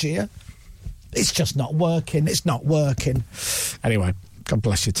since last year. It's just not working. It's not working. Anyway, God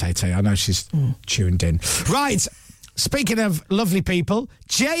bless you, Tay-Tay. I know she's tuned in. Right. Speaking of lovely people,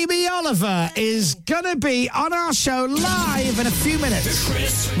 Jamie Oliver is going to be on our show live in a few minutes. The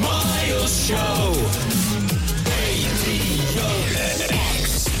Chris Miles Show.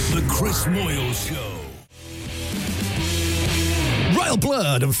 The Chris Moyle Show. Royal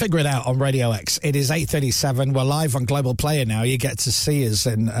Blood and Figure It Out on Radio X. It is 8:37. We're live on Global Player now. You get to see us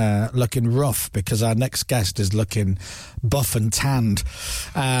in looking rough because our next guest is looking buff and tanned.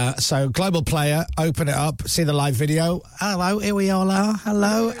 So Global Player, open it up, see the live video. Hello, here we all are.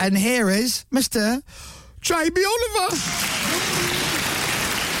 Hello. And here is Mr. Jamie Oliver.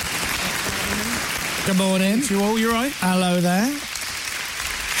 Good morning. You all, you right? Hello there.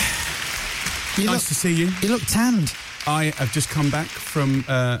 Nice to see you. You look tanned. I have just come back from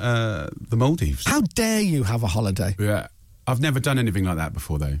the Maldives. How dare you have a holiday? Yeah. I've never done anything like that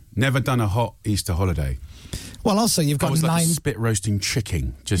before, though. Never done a hot Easter holiday. Well, also, you've got I was 9... like a spit roasting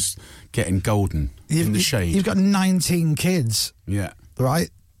chicken, just getting golden in the shade. You've got 19 kids. Yeah. Right?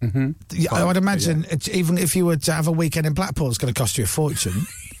 Mm-hmm. I would imagine, even if you were to have a weekend in Blackpool, it's going to cost you a fortune.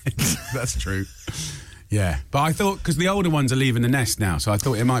 That's true. Yeah, but I thought, because the older ones are leaving the nest now, so I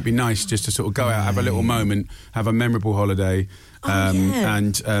thought it might be nice just to sort of go out, have a little moment, have a memorable holiday.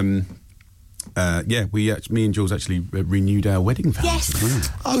 And me and Jules actually renewed our wedding vows. Yes. Well.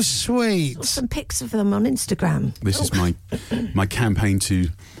 Oh, sweet. Some pics of them on Instagram. This is my campaign to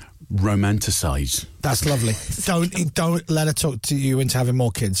romanticise. That's lovely. Don't let her talk to you into having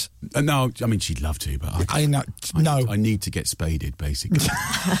more kids. No, I mean, she'd love to, but I know. I need to get spaded, basically.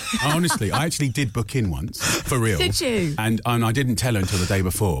 Honestly, I actually did book in once, for real. Did you? And I didn't tell her until the day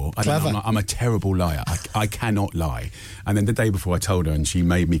before. I'm a terrible liar. I cannot lie. And then the day before I told her, and she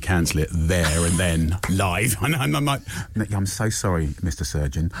made me cancel it there and then, live. And I'm like, I'm so sorry, Mr.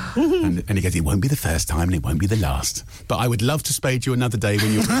 Surgeon. And he goes, it won't be the first time and it won't be the last. But I would love to spade you another day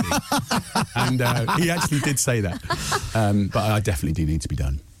when you're ready. And he actually did say that. But I definitely do need to be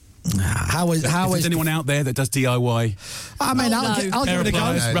done. If there's anyone out there that does DIY, I mean, I'll give it a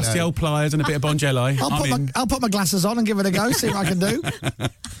go. Rusty old pliers and a bit of Bongelli. I'll put my glasses on and give it a go. See what I can do.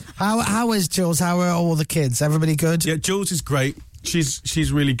 How is Jules? How are all the kids? Everybody good? Yeah, Jules is great.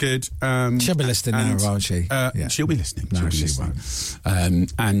 She's really good. She'll be listening now, won't she? Yeah. She'll be listening. No, she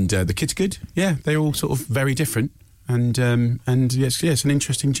won't. And the kids are good. Yeah, they're all sort of very different. And yes, it's an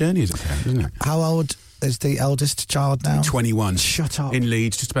interesting journey as a parent, isn't it? How old is the eldest child now? 21. Shut up. In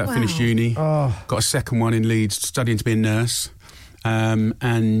Leeds, just about to finish uni. Oh. Got a second one in Leeds, studying to be a nurse. I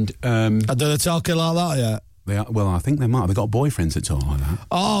don't talking like that yet. They are, well, I think they might. They've got boyfriends that talk like that.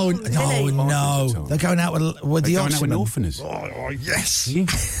 Oh, no. They're going out with the going out with Oxymen. Northerners. Oh,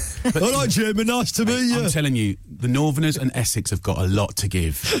 yes. But, all right, Jamie, nice to meet you. I'm telling you, the Northerners and Essex have got a lot to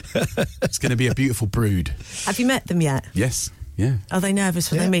give. It's going to be a beautiful brood. Have you met them yet? Yes, yeah. Are they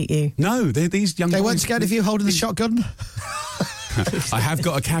nervous when they meet you? No, they're these young They boys. weren't scared of you holding the shotgun? I have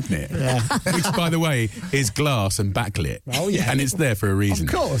got a cabinet, which, by the way, is glass and backlit. Oh, yeah. And it's there for a reason.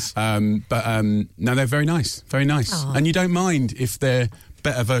 Of course. No, they're very nice, very nice. Aww. And you don't mind if they're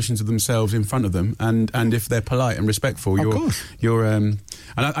better versions of themselves in front of them, and if they're polite and respectful. Of course. And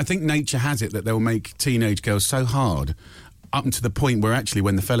I think nature has it that they'll make teenage girls so hard, up to the point where actually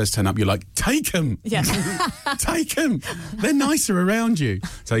when the fellas turn up, you're like, take them! Yeah. Take them! They're nicer around you.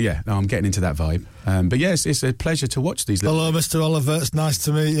 So yeah, no, I'm getting into that vibe. But yes, it's a pleasure to watch these little... Hello, Mr. Oliver, it's nice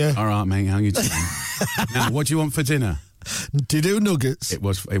to meet you. All right, mate, how you doing? Now, what do you want for dinner? Do you do nuggets? It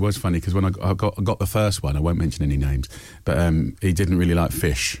was funny because when I got the first one, I won't mention any names, but he didn't really like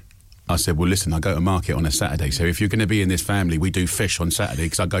fish. I said, well, listen, I go to market on a Saturday, so if you're going to be in this family, we do fish on Saturday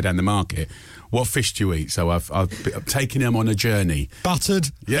because I go down the market. What fish do you eat? So I've taken him on a journey. Buttered.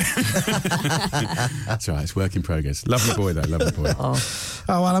 Yeah. That's all right, it's work in progress. Lovely boy, though, lovely boy. Oh,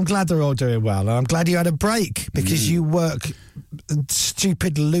 well, I'm glad they're all doing well. And I'm glad you had a break because you work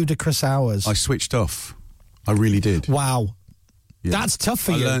stupid, ludicrous hours. I switched off. I really did. Wow. Yeah. That's tough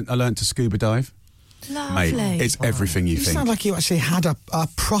for you. I learned to scuba dive. Lovely. Mate, it's everything you think. You sound like you actually had a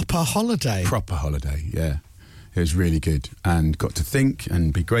proper holiday. Proper holiday, yeah. It was really good, and got to think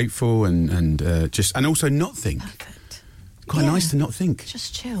and be grateful and also not think. Perfect. Quite nice to not think.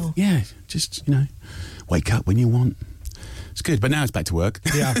 Just chill. Yeah, just wake up when you want. It's good, but now it's back to work.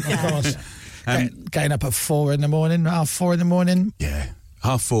 Yeah, of course. Getting up at 4 in the morning, 4 in the morning. Yeah,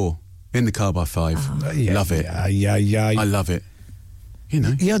 4:30 in the car by 5. Yeah, love it. Yeah. I love it.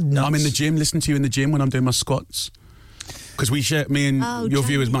 You're nuts. I'm in the gym, listening to you in the gym when I'm doing my squats. Because we share, me and your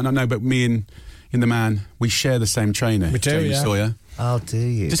viewers might not know, but me and in the Man, we share the same trainer. We do, Jamie Sawyer. Oh, do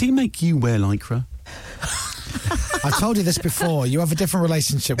you? Does he make you wear lycra? I told you this before. You have a different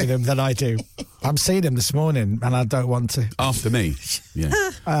relationship with him than I do. I'm seeing him this morning, and I don't want to. After me, yeah.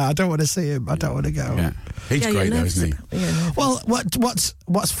 I don't want to see him. I don't want to go. Yeah, he's great though, isn't he? Well,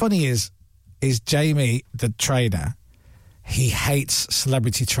 what's funny is Jamie, the trainer, he hates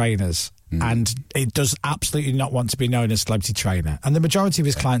celebrity trainers. And it does absolutely not want to be known as celebrity trainer. And the majority of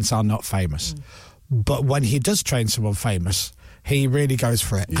his clients are not famous. But when he does train someone famous, he really goes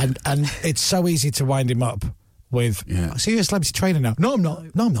for it. Yeah. And it's so easy to wind him up with, so you're a celebrity trainer now. No, I'm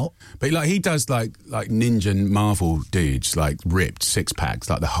not. No, I'm not. But he does like Ninja and Marvel dudes, like ripped six packs,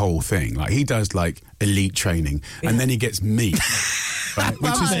 like the whole thing. Like he does like elite training, and then he gets meat. Right?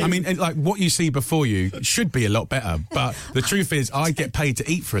 Which is, I mean, like what you see before you should be a lot better. But the truth is, I get paid to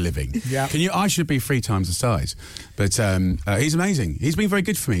eat for a living. Yeah. I should be 3 times the size. But he's amazing. He's been very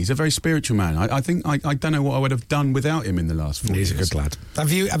good for me. He's a very spiritual man. I think I don't know what I would have done without him in the last 4 years. He's a good lad.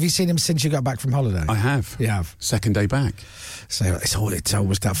 Have you seen him since you got back from holiday? I have. You have. Second day back. So it's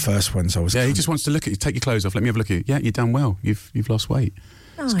always that first one's always. Yeah, he just wants to look at you. Take your clothes off. Let me have a look at you. Yeah, you've done well. You've lost weight.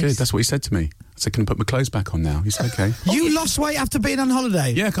 Nice. That's good. That's what he said to me. I said, can I put my clothes back on now? He said, okay. You lost weight after being on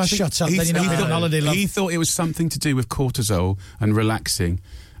holiday? Yeah, because Shut up, then you're not being on holiday, love. He thought it was something to do with cortisol and relaxing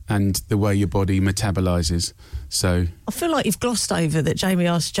and the way your body metabolizes. So I feel like you've glossed over that Jamie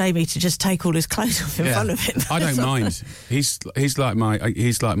asked Jamie to just take all his clothes off in front of him. I don't mind. He's like my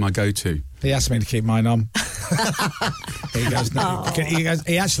go-to. He asked me to keep mine on. He goes, no.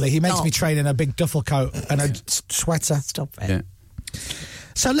 He makes me train in a big duffel coat and a sweater. Stop it. Yeah.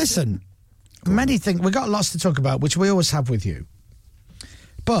 So listen, many things, we've got lots to talk about, which we always have with you.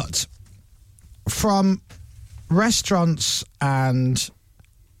 But from restaurants and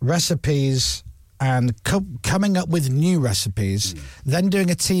recipes and coming up with new recipes, then doing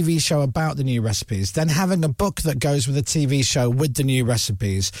a TV show about the new recipes, then having a book that goes with a TV show with the new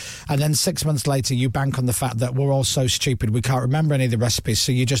recipes, and then 6 months later you bank on the fact that we're all so stupid we can't remember any of the recipes,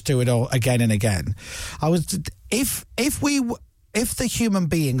 so you just do it all again and again. If the human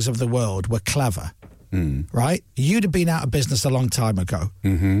beings of the world were clever, right, you'd have been out of business a long time ago.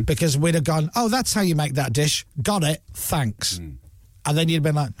 Mm-hmm. Because we'd have gone, oh, that's how you make that dish. Got it. Thanks. And then you'd have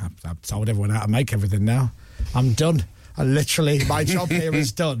been like, I've told everyone how to make everything now. I'm done. My job here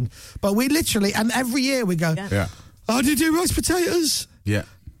is done. But we literally, and every year we go, how do you do roast potatoes? Yeah.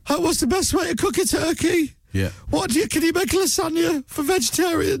 What's the best way to cook a turkey? Yeah. Can you make lasagna for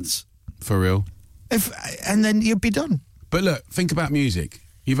vegetarians? For real. And then you'd be done. But look, think about music.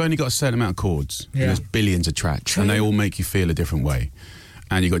 you've only got a certain amount of chords. Yeah. There's billions of tracks, and they all make you feel a different way.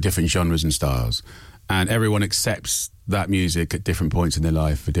 And you've got different genres and styles. And everyone accepts that music at different points in their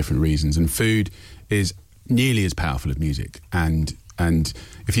life for different reasons. And food is nearly as powerful as music. And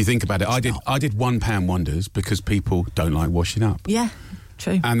if you think about it, I did £1 wonders because people don't like washing up. Yeah,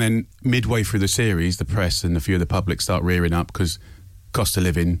 true. And then midway through the series, the press and a few of the public start rearing up because cost of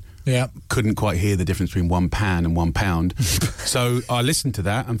living couldn't quite hear the difference between £1 and £1. So I listened to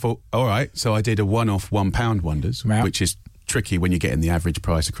that and thought, all right, so I did a one-off £1 wonders, which is tricky when you're getting the average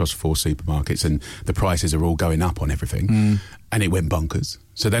price across 4 supermarkets and the prices are all going up on everything. And it went bonkers.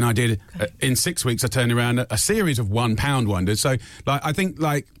 So then I did, in 6 weeks, I turned around a series of £1 wonders. So I think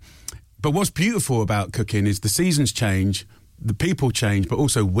but what's beautiful about cooking is the seasons change, the people change, but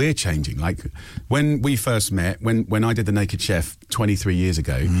also we're changing. Like when we first met, when I did The Naked Chef 23 years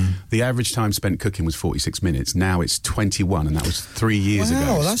ago, the average time spent cooking was 46 minutes. Now it's 21, and that was 3 years ago.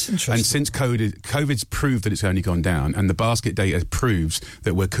 Wow, that's interesting. And since COVID's proved that it's only gone down, and the basket data proves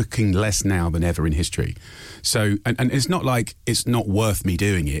that we're cooking less now than ever in history. So, and it's not like it's not worth me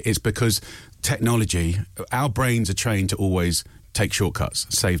doing it. It's because technology, our brains are trained to always take shortcuts,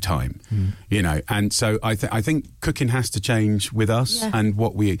 save time, and so I think cooking has to change with us. And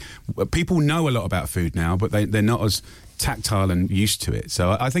people know a lot about food now, but they're not as tactile and used to it.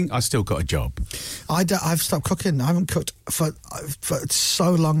 So I think I still got a job. I've stopped cooking. I haven't cooked for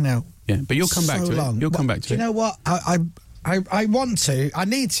so long now. Yeah, but you'll come back to it. You'll come back to it. Do you know what? I want to. I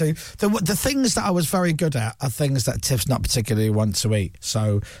need to. The things that I was very good at are things that Tiff's not particularly want to eat.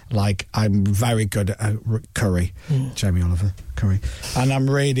 So, I'm very good at curry. Jamie Oliver, curry. And I'm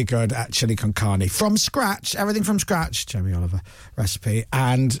really good at chili con carne. From scratch, everything from scratch, Jamie Oliver recipe.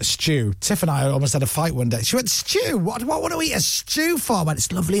 And stew. Tiff and I almost had a fight one day. She went, stew? What do I want to eat a stew for? I went,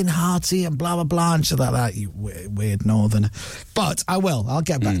 it's lovely and hearty and blah, blah, blah. And she's like that, you weird northerner. But I will. I'll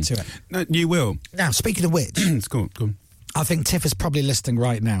get back to it. No, you will. Now, speaking of which... It's cool. I think Tiff is probably listening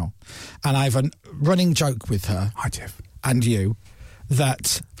right now, and I have a running joke with her. Hi, Tiff. And you,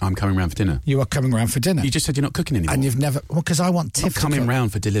 that... I'm coming round for dinner. You are coming round for dinner. You just said you're not cooking anymore. And you've never... Well, because I want Tiff to cook. I'm coming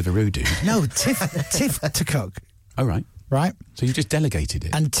round for Deliveroo, dude. No, Tiff to cook. Oh, right. Right? So you just delegated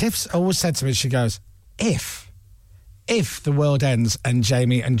it. And Tiff's always said to me, she goes, if the world ends and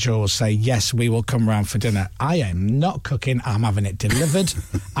Jamie and Jules say, yes, we will come round for dinner, I am not cooking, I'm having it delivered,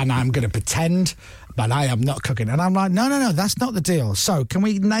 and I'm going to pretend... But I am not cooking. And I'm like, no, that's not the deal. So can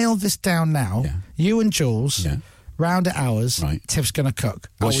we nail this down now? Yeah. You and Jules, round at ours, right. Tiff's going to cook.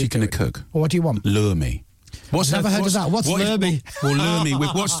 What's she going to cook? Well, what do you want? Lure me. I've never heard of that. What's lure me? Well, lure me.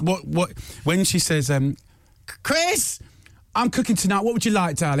 With what? When she says, Chris, I'm cooking tonight. What would you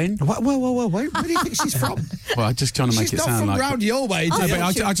like, darling? Whoa. Where do you think she's from? Well, I'm just trying to make it sound like... She's not from round your way, no, but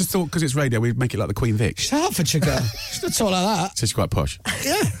I just thought, because it's radio, we'd make it like the Queen Vic. She's Hertfordshire girl. She's not all like that. So she's quite posh.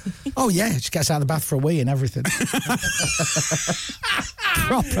 Yeah. Oh, yeah. She gets out of the bath for a wee and everything.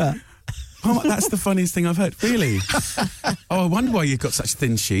 Proper. Oh, that's the funniest thing I've heard. Really? Oh, I wonder why you've got such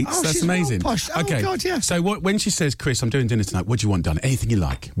thin sheets. Oh, that's she's amazing. Posh. Oh, okay. God, yeah. So when she says, Chris, I'm doing dinner tonight, what do you want done? Anything you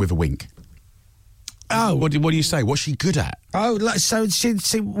like, with a wink. Oh. What do you say? What's she good at? Oh, so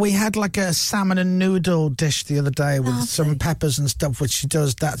we had like a salmon and noodle dish the other day with some peppers and stuff, which she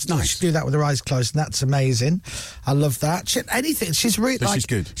does. That's nice. She do that with her eyes closed, and that's amazing. I love that. Anything. She's really she's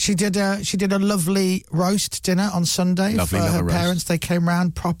good. She did a lovely roast dinner on Sunday for her parents. They came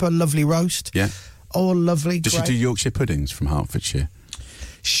round, proper lovely roast. Yeah. All lovely. Does she do Yorkshire puddings from Hertfordshire?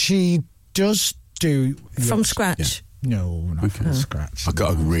 She does do from scratch. Yeah. No, not from scratch. I've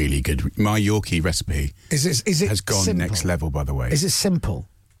got a really good... My Yorkie recipe is it has gone simple? Next level, by the way. Is it simple?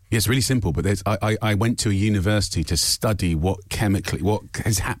 Yeah, it's really simple, but I went to a university to study what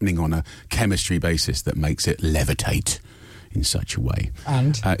is happening on a chemistry basis that makes it levitate in such a way.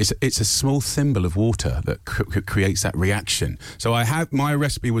 And? It's a small thimble of water that creates that reaction. So my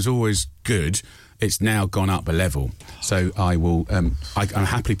recipe was always good. It's now gone up a level, so I will. I'll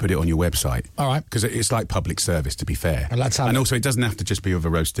happily put it on your website. All right, because it's like public service. To be fair, and also it doesn't have to just be with a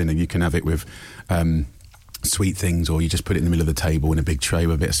roast dinner. You can have it with sweet things, or you just put it in the middle of the table in a big tray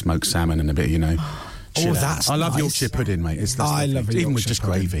with a bit of smoked salmon and a bit, Oh, that's I love nice. Yorkshire pudding, mate. I love it, even with just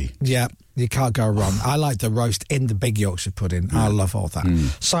pudding. gravy. Yeah, you can't go wrong. I like the roast in the big Yorkshire pudding. I love all that.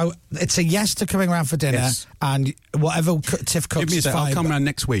 So it's a yes to coming around for dinner, and whatever Tiff cooks. Give me is that. fine. I'll come round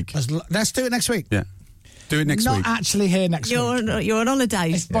next week. Let's do it next week. Yeah. Do it next week. Not actually here next week. You're on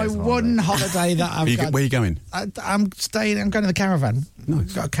holiday. It's my one holiday that I've got. Where are you going? I'm staying. I'm going to the caravan.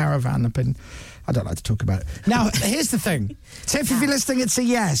 I've got a caravan up in... I don't like to talk about it. Now, here's the thing. Tiff, if you're listening, it's a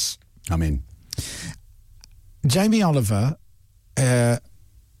yes. I'm in. Jamie Oliver,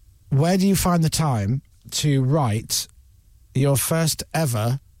 where do you find the time to write your first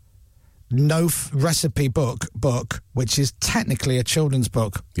ever recipe book, which is technically a children's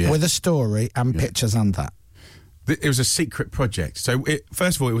book with a story and pictures and that. It was a secret project. So,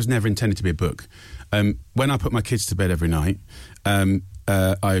 first of all, it was never intended to be a book. When I put my kids to bed every night,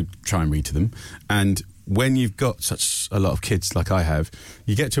 I try and read to them. And when you've got such a lot of kids like I have,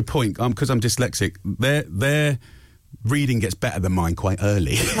 you get to a point, because I'm dyslexic, their reading gets better than mine quite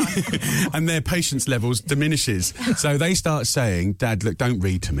early. And their patience levels diminishes. So they start saying, Dad, look, don't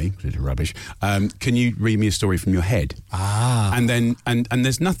read to me. It's rubbish. Can you read me a story from your head? And then, and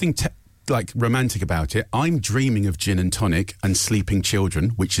there's nothing like romantic about it. I'm dreaming of gin and tonic and sleeping children,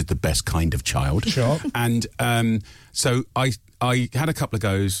 which is the best kind of child. Sure. And so I had a couple of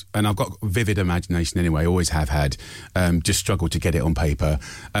goes, and I've got vivid imagination anyway, always have had, just struggled to get it on paper.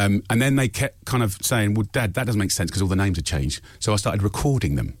 And then they kept kind of saying, well, Dad, that doesn't make sense because all the names have changed. So I started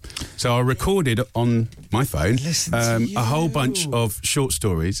recording them. So I recorded on my phone a whole bunch of short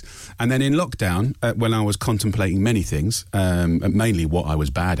stories. And then in lockdown, when I was contemplating many things, mainly what I was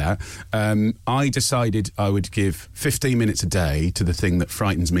bad at, I decided I would give 15 minutes a day to the thing that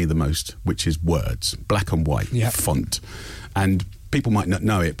frightens me the most, which is words, black and white, font. And people might not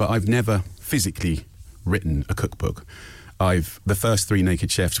know it, but I've never physically written a cookbook. The first 3 Naked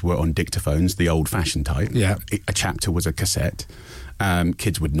Chefs were on dictaphones, the old-fashioned type. Yeah. A chapter was a cassette.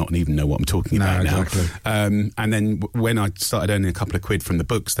 Kids would not even know what I'm talking about now. Exactly. And then when I started earning a couple of quid from the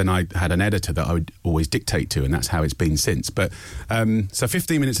books, then I had an editor that I would always dictate to, and that's how it's been since. But so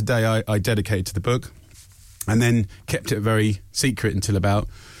 15 minutes a day I dedicated to the book, and then kept it very secret until about,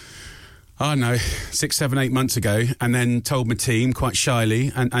 I don't know, 6, 7, 8 months ago, and then told my team quite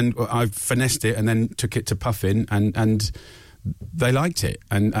shyly, and I finessed it, and then took it to Puffin, and they liked it,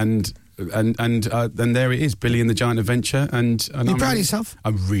 and there it is, Billy and the Giant Adventure, and you proud of yourself?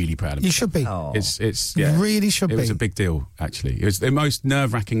 I'm really proud of it. You should be. Oh. It's you really should be. It was a big deal, actually. It was the most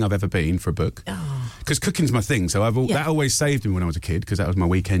nerve-wracking I've ever been for a book, because cooking's my thing. So that always saved me when I was a kid, because that was my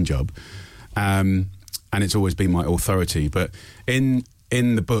weekend job, and it's always been my authority. But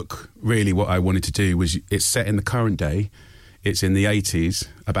in the book, really what I wanted to do was, it's set in the current day, it's in the 80s,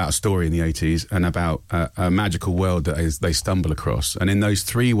 about a story in the 80s, and about a magical world that they stumble across. And in those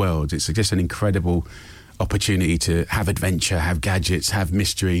 3 worlds, it's just an incredible opportunity to have adventure, have gadgets, have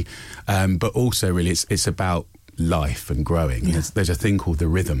mystery, but also really it's about life and growing. Yeah. There's a thing called the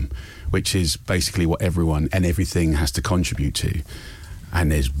rhythm, which is basically what everyone and everything has to contribute to. And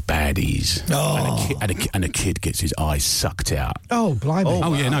there's baddies. Oh. And a kid gets his eyes sucked out. Oh, blimey.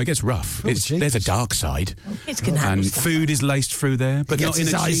 Oh, yeah, no, it gets rough. There's a dark side. And food is laced through there, but not in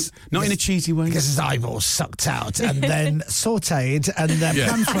a cheesy way. He gets his eyeballs sucked out and then sautéed and then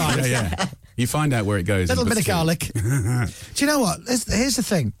pan-fried. Yeah. You find out where it goes. A little bit of garlic. Do you know what? Here's the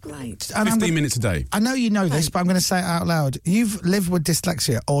thing. Right. 15 minutes a day. I know you know this, but I'm going to say it out loud. You've lived with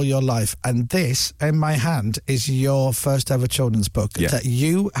dyslexia all your life, and this, in my hand, is your first ever children's book that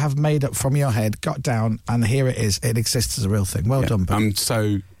you have made up from your head, got down, and here it is. It exists as a real thing. Well done, Ben. I'm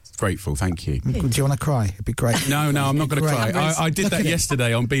so grateful, thank you. Do you want to cry? It'd be great. No, I'm not going to cry. I did that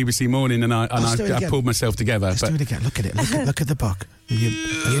yesterday on BBC Morning, and I pulled myself together. Let's do it again. Look at it. Look at the book. You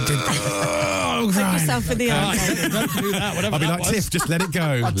did. Put yourself in the eye. Don't do that. Whatever I'll be like, Tiff, just let it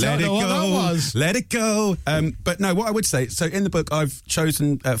go. Let it go. But no, what I would say, so in the book, I've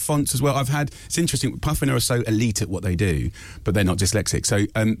chosen fonts as well. It's interesting, Puffin are so elite at what they do, but they're not dyslexic. So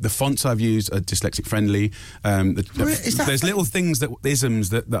the fonts I've used are dyslexic friendly. There's little things, isms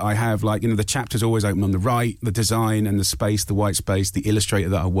that I have, like, the chapters always open on the right, the design and the space, the white space, the illustrator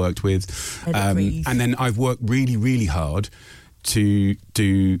that I worked with. And then I've worked really, really hard to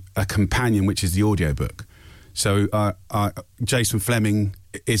do a companion, which is the audiobook. So Jason Fleming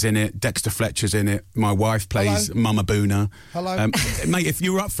is in it, Dexter Fletcher's in it, my wife plays Mama Boona. Hello. Mate, if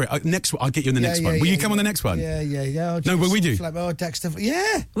you're up for it, I'll get you in the next one. Will you come on the next one? Yeah. No, but we do. Dexter,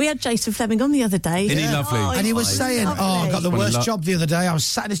 yeah. We had Jason Fleming on the other day. Isn't he lovely? And he was saying, I got the worst job the other day. I was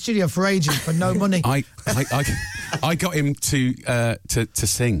sat in the studio for ages for no money. I got him to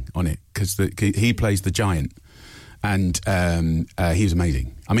sing on it, because he plays the giant. And he was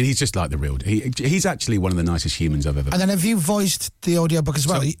amazing. I mean, he's just like the real. He's actually one of the nicest humans I've ever met. And then have you voiced the audiobook as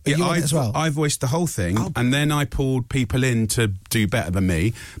well? I voiced the whole thing, and then I pulled people in to do better than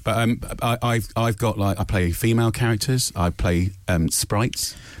me. But I've got, like, I play female characters, I play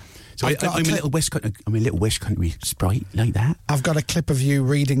sprites. So I'm a little West Country sprite like that. I've got a clip of you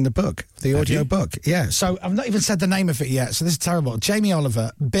reading the book, the audio book. Yeah. So I've not even said the name of it yet. So this is terrible. Jamie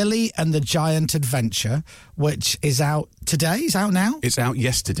Oliver, Billy and the Giant Adventure, which is out today. Is out now. It's out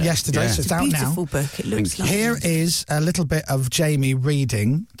yesterday. Yesterday, so it's out now. Beautiful book. It looks like. Here is a little bit of Jamie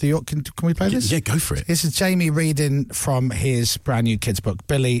reading. Can we play this? Yeah, go for it. This is Jamie reading from his brand new kids' book,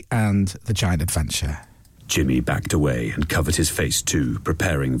 Billy and the Giant Adventure. Jimmy backed away and covered his face too,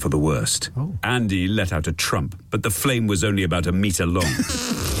 preparing for the worst. Andy let out a trump, but the flame was only about a metre long.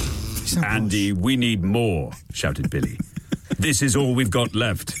 Andy, we need more, shouted Billy. This is all we've got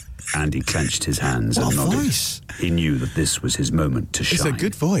left. Andy clenched his hands and nodded. Voice. He knew that this was his moment to shine. It's a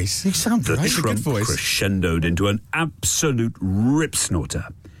good voice. You sound The great. trump crescendoed into an absolute rip snorter.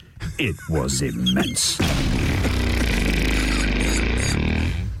 It was immense.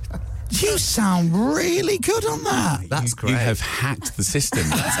 You sound really good on that. That's great. You have hacked the system.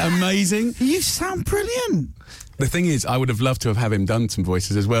 That's amazing. You sound brilliant. The thing is, I would have loved to have had him done some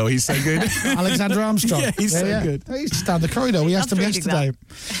voices as well. He's so good. Alexander Armstrong. Yeah, he's so good. He used to stand the corridor. We asked him yesterday.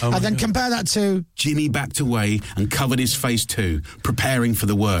 Oh, and then compare that to... Jimmy backed away and covered his face too, preparing for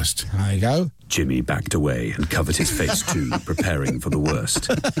the worst. There you go. Jimmy backed away and covered his face too, preparing for the worst.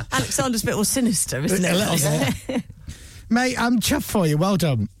 Alexander's a bit more sinister, isn't it? A little bit. Mate, I'm chuffed for you. Well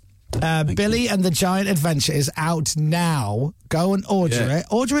done. Billy and the Giant Adventure is out now. Go and order it.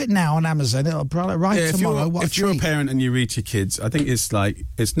 Order it now on Amazon. It'll probably tomorrow. If you're a parent and you read to your kids, I think it's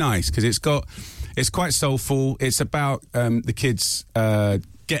nice because it's quite soulful. It's about the kids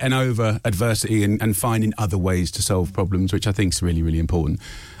getting over adversity and finding other ways to solve problems, which I think is really, really important.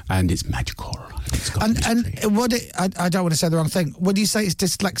 And it's magical. I don't want to say the wrong thing. Would you say it's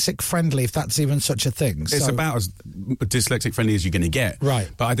dyslexic friendly, if that's even such a thing? It's about as dyslexic friendly as you're going to get. Right.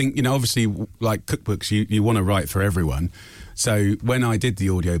 But I think, obviously, like cookbooks, you want to write for everyone. So when I did the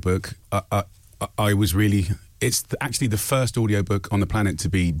audiobook, I was really... It's actually the first audiobook on the planet to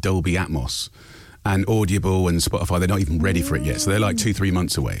be Dolby Atmos. And Audible and Spotify, they're not even ready for it yet. So they're like 2-3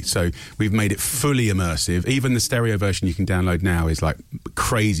 months away. So we've made it fully immersive. Even the stereo version you can download now is like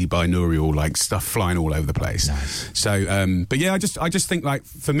crazy binaural, like stuff flying all over the place. Nice. So, but yeah, I just think like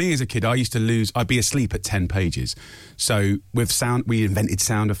for me as a kid, I'd be asleep at 10 pages. So with sound, we invented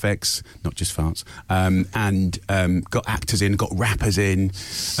sound effects, not just farts, and got actors in, got rappers in.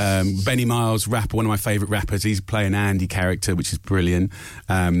 Benny Miles, rapper, one of my favourite rappers, he's playing Andy character, which is brilliant.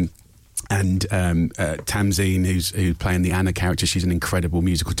 And Tamzine, who's playing the Anna character, she's an incredible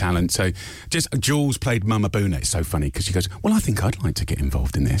musical talent. So just Jules played Mama Boona. It's so funny because she goes, well, I think I'd like to get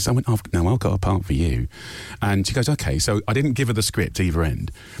involved in this. I went, no, I've got a part for you. And she goes, okay. So I didn't give her the script either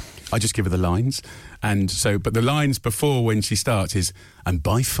end. I just give her the lines. But the lines before when she starts is, and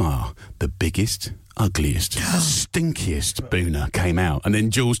by far the biggest, ugliest, stinkiest Boona came out. And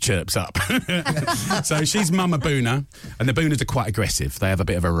then Jules chirps up. So she's Mama Boona, and the Boonas are quite aggressive. They have a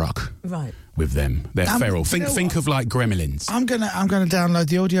bit of a rock with them. They're feral. Think of like Gremlins. I'm gonna download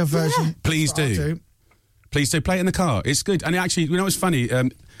the audio version. Yeah. Please do. Please do. Play it in the car. It's good. And actually, what's funny?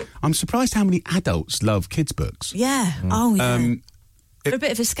 I'm surprised how many adults love kids' books. Yeah. Oh, yeah. They're a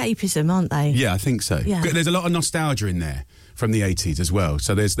bit of escapism, aren't they? Yeah, I think so. Yeah. There's a lot of nostalgia in there from the 80s as well.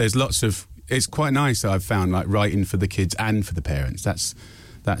 So there's lots of... It's quite nice that I've found, like, writing for the kids and for the parents. That's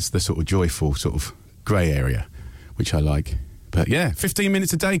the sort of joyful sort of grey area, which I like. But, yeah, 15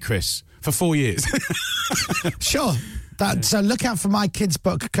 minutes a day, Chris, for 4 years. Sure. So look out for my kids'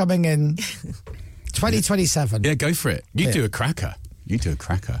 book coming in 2027. Yeah, go for it. You do a cracker.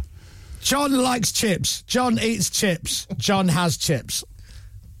 John likes chips. John eats chips. John has chips.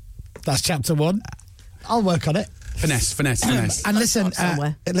 That's chapter 1. I'll work on it. Finesse. And listen,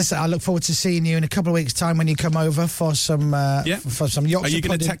 I look forward to seeing you in a couple of weeks' time when you come over for some for some Yorkshire. Are you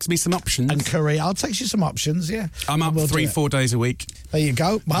going to text me some options? And curry. I'll text you some options, yeah. I'm up 3-4 days a week. There you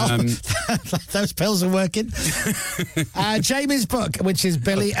go. Well, those pills are working. Jamie's book, which is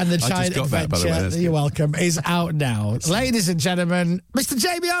Billy and the Giant Adventure, by the way, you're welcome, is out now. Ladies and gentlemen, Mr.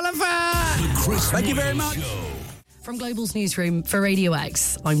 Jamie Oliver! Thank you very much. From Global's newsroom for Radio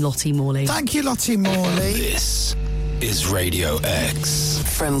X, I'm Lottie Morley. Thank you, Lottie Morley. This is Radio X.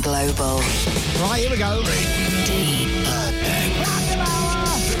 From Global. Right, here we go. Radio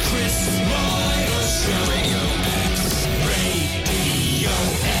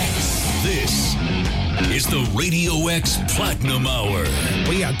X. This is the Radio X Platinum Hour.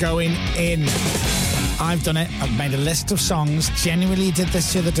 We are going in. I've done it. I've made a list of songs. Genuinely did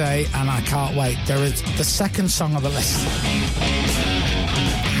this the other day, and I can't wait. There is the second song on the list.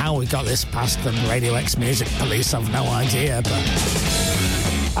 How we got this past the Radio X Music Police, I've no idea.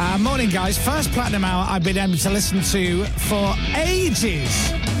 But morning, guys. First Platinum Hour I've been able to listen to for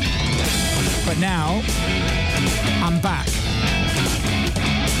ages. But now, I'm back.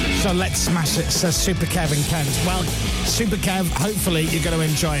 So let's smash it, says Super Kev in Kent. Well, Super Kev, hopefully you're going to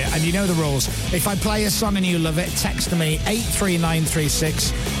enjoy it. And you know the rules. If I play a song and you love it, text me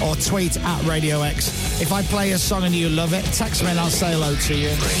 83936 or tweet at Radio X. If I play a song and you love it, text me and I'll say hello to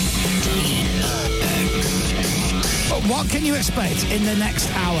you. But what can you expect in the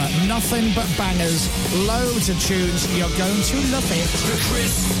next hour? Nothing but bangers, loads of tunes. You're going to love it. The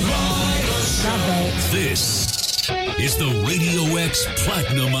Chris Miles Show. This is the Radio X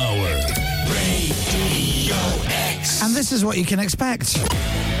Platinum Hour. Radio X. And this is what you can expect.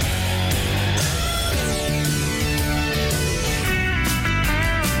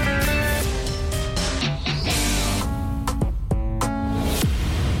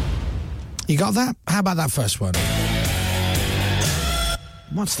 You got that? How about that first one?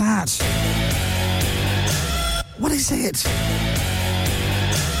 What's that? What is it?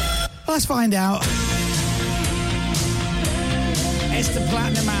 Let's find out. It's the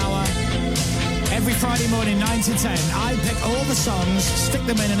Platinum Hour. Every Friday morning, 9 to 10, I pick all the songs, stick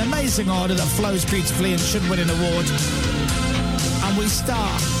them in an amazing order that flows beautifully and should win an award. And we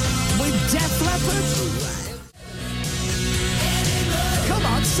start with Def Leppard. Come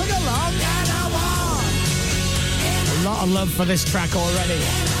on, sing along. A lot of love for this track already.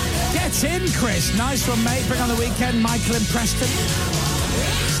 Get in, Chris. Nice one, mate. Bring on the weekend, Michael and Preston.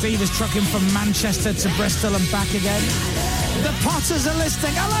 Steve is trucking from Manchester to Bristol and back again. The Potters are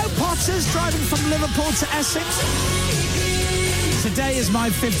listening. Hello, Potters, driving from Liverpool to Essex. Today is my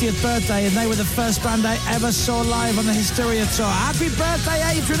 50th birthday, and they were the first band I ever saw live on the Hysteria tour. Happy birthday,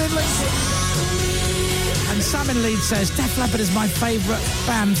 Adrian in Lincoln. And Sam in Leeds says, Def Leppard is my favourite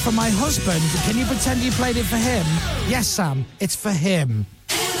band for my husband. Can you pretend you played it for him? Yes, Sam, it's for him.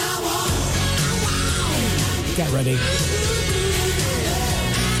 Get ready.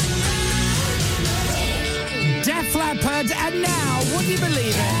 Def Leppard, and now, would you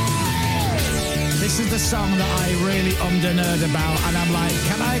believe it? This is the song that I really ummed and erred about, and I'm like,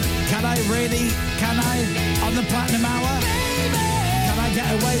 can I really, on the Platinum Hour? Can I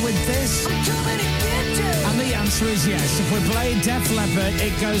get away with this? And the answer is yes. If we play Def Leppard,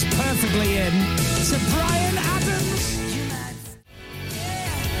 it goes perfectly in to Bryan Adams.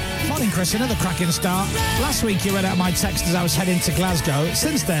 Morning, Chris. Another cracking start. Last week you read out my text as I was heading to Glasgow.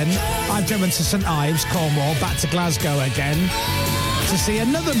 Since then, I've driven to St Ives, Cornwall, back to Glasgow again to see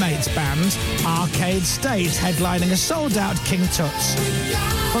another mate's band, Arcade State, headlining a sold-out King Tut's.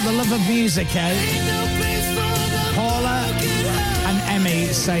 For the love of music, eh? Paula and Emmy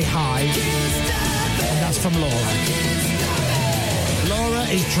say hi. And that's from Laura. Laura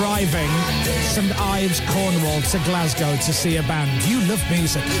is driving St Ives, Cornwall to Glasgow to see a band. You love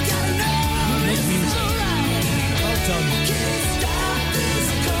music. You love music. Well done.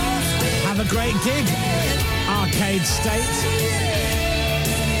 Have a great gig, Arcade State.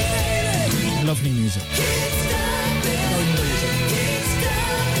 Lovely music.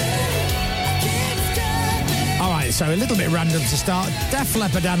 All right, so a little bit random to start. Def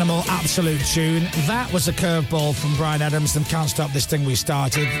Leppard, Animal, absolute tune. That was a curveball from Bryan Adams and Can't Stop This Thing We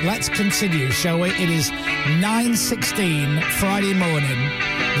Started. Let's continue, shall we? It is 9:16 Friday morning.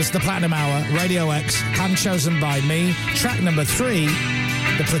 This is the Platinum Hour, Radio X, hand chosen by me. Track number 3,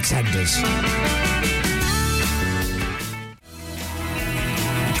 The Pretenders.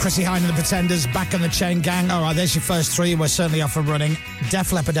 Chrissy Hine and the Pretenders, back on the Chain Gang. All right, there's your first 3. We're certainly off and running.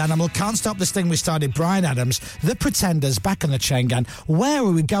 Def Leppard, Animal, Can't Stop This Thing We Started, Bryan Adams, The Pretenders, back on the Chain Gang. Where are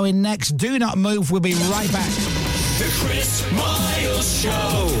we going next? Do not move. We'll be right back. The Chris Miles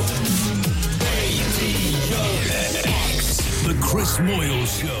Show. Radio X. The Chris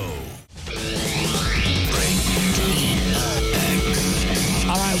Moyles Show.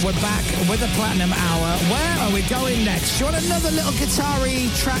 All right, we're back with the Platinum Hour. Where are we going next? Do you want another little guitar-y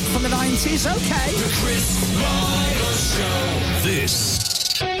track from the 90s? Okay. The Chris Miles Show. This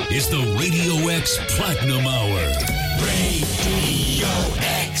is the Radio X Platinum Hour. Radio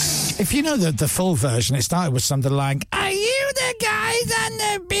X. If you know the full version, it started with something like, are you the guys on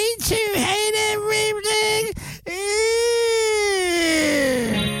the beach who hate everything?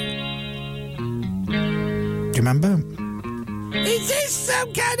 Do you remember? Is this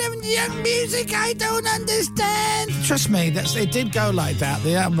some kind of young music I don't understand? Trust me, it did go like that.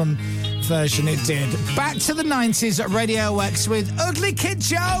 The album version, it did. Back to the 90s at Radio X with Ugly Kid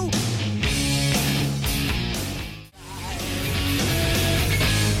Joe.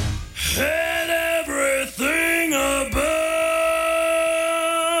 And everything about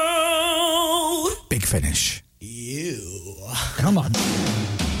Big Finish. you. Come on.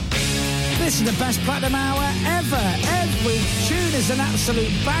 This is the best Platinum Hour ever. Every tune is an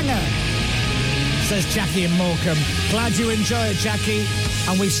absolute banger. says Jackie in Morecambe. Glad you enjoy it, Jackie.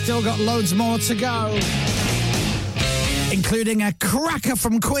 And we've still got loads more to go, including a cracker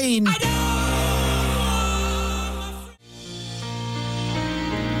from Queen.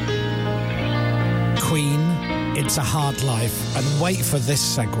 Queen, It's a Hard Life. And wait for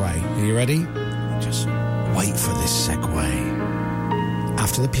this segue. Are you ready? Just wait for this segue.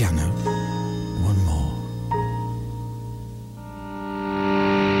 After the piano, one more.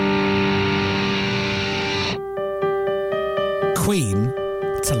 Queen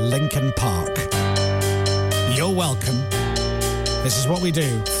to Linkin Park. You're welcome. This is what we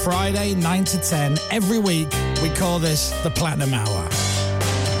do. Friday, 9 to 10, every week, we call this the Platinum Hour.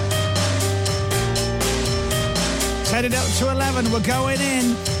 Headed up to 11, we're going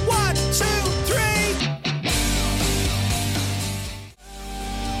in. 1, 2, 3.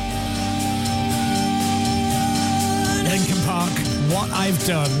 Linkin Park, What I've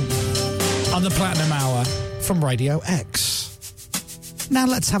Done, on the Platinum Hour from Radio X. Now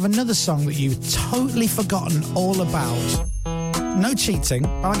let's have another song that you've totally forgotten all about. No cheating.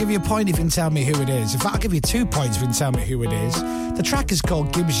 I'll give you a point if you can tell me who it is. In fact, I'll give you 2 points if you can tell me who it is. The track is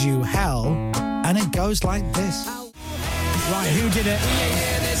called Gives You Hell, and it goes like this. Right, who did it?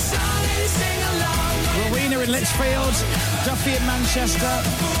 Rowena in Lichfield, Duffy in Manchester.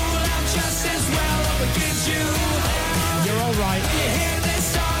 You're all right.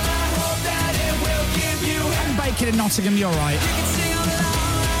 And Bacon in Nottingham, you're right.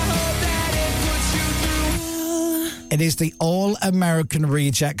 It is the All-American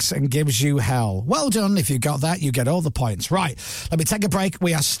Rejects and Gives You Hell. Well done. If you got that, you get all the points. Right, let me take a break.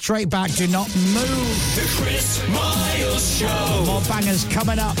 We are straight back. Do not move. The Chris Miles Show. More bangers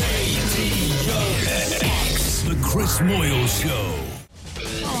coming up. The Chris Moyles Show.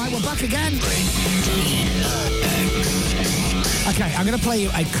 All right, we're back again. Okay, I'm going to play you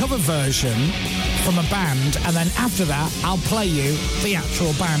a cover version from a band, and then after that, I'll play you the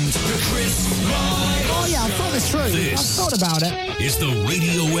actual band. The Chris Miles Oh, yeah, I've thought this through. I've thought about it. It's the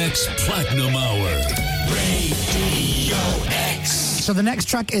Radio X Platinum Hour. Radio X. So the next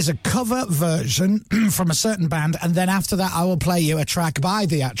track is a cover version from a certain band, and then after that, I will play you a track by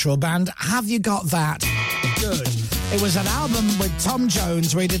the actual band. Have you got that? Good. It was an album with Tom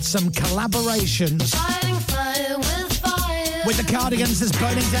Jones where he did some collaborations. Fighting fire with fire. With the Cardigans that's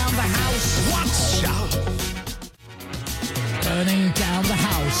burning down the house. What? Burning down the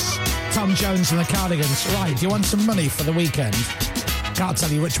house. Tom Jones and the Cardigans. Right, do you want some money for the weekend? Can't tell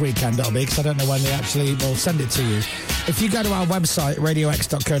you which weekend it'll be because I don't know when they actually will send it to you. If you go to our website,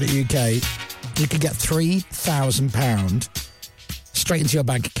 radiox.co.uk, you can get £3,000 straight into your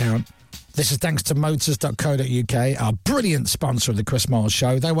bank account. This is thanks to motors.co.uk, our brilliant sponsor of the Chris Moyles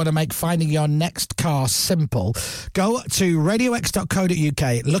Show. They want to make finding your next car simple. Go to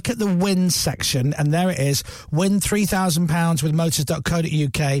radiox.co.uk, look at the win section, and there it is. Win £3,000 with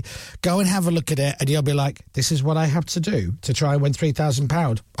motors.co.uk. Go and have a look at it, and you'll be like, this is what I have to do to try and win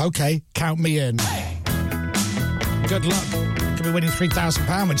 £3,000. Okay, count me in. Good luck. Could be winning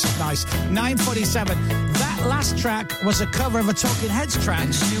 £3,000, which is nice. 9:47. That last track was a cover of a Talking Heads track.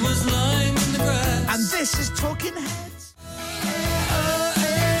 And she was lying in the grass. And this is Talking Heads.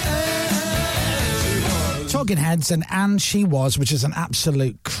 Talking Heads and She Was, which is an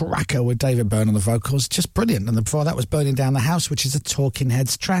absolute cracker with David Byrne on the vocals. Just brilliant. And before that was Burning Down the House, which is a Talking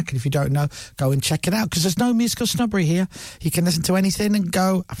Heads track. And if you don't know, go and check it out because there's no musical snobbery here. You can listen to anything and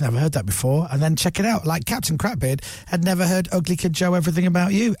go, I've never heard that before, and then check it out. Like Captain Crapbeard had never heard Ugly Kid Joe, Everything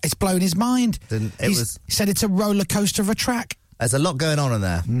About You. It's blown his mind. He said it's a roller coaster of a track. There's a lot going on in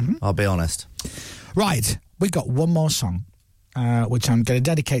there, I'll be honest. Right, we've got one more song. Which I'm going to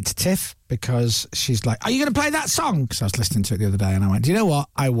dedicate to Tiff because she's like, are you going to play that song? Because I was listening to it the other day and I went, do you know what?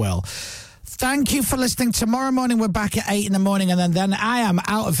 I will. Thank you for listening. Tomorrow morning we're back at 8 in the morning and then I am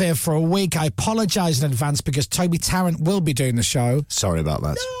out of here for a week. I apologise in advance because Toby Tarrant will be doing the show. Sorry about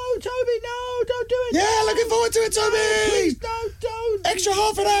that. No, Toby, no, don't do it. Yeah, looking forward to it, Toby. No, please, no, don't. Extra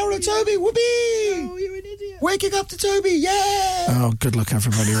half an hour of Toby. Whoopee. No, you're an idiot. Waking up to Toby, yeah. Oh, good luck,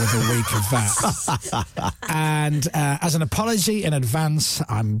 everybody, with a week of that. And as an apology in advance,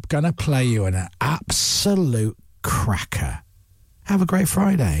 I'm going to play you an absolute cracker. Have a great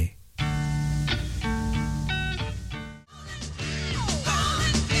Friday.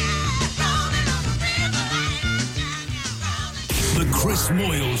 The Chris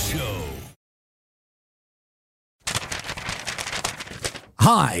Moyles Show.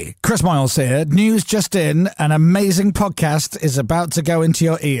 Hi, Chris Moyles here. News just in. An amazing podcast is about to go into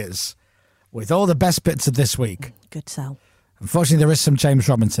your ears with all the best bits of this week. Good sell. Unfortunately, there is some James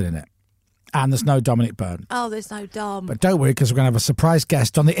Robinson in it. And there's no Dominic Byrne. Oh, there's no Dom. But don't worry, because we're going to have a surprise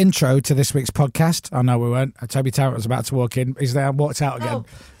guest on the intro to this week's podcast. Oh, no, we weren't. Toby Tarrant was about to walk in. He's there and walked out again.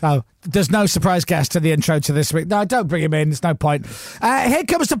 Oh, there's no surprise guest to the intro to this week. No, don't bring him in. There's no point. Here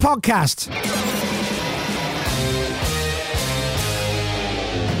comes the podcast.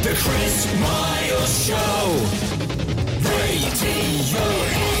 The Chris Miles Show. Radio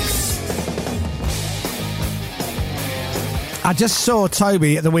X. I just saw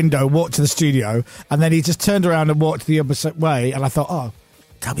Toby at the window walk to the studio, and then he just turned around and walked the opposite way, and I thought, oh,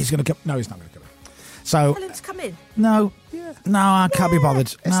 Toby's going to come. No, he's not going to come in. So, Tell him to come in. No, I can't be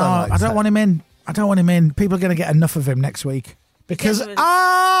bothered. No, I don't want him in. I don't want him in. People are going to get enough of him next week because I'm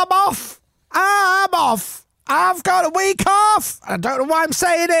off. I've got a week off. I don't know why I'm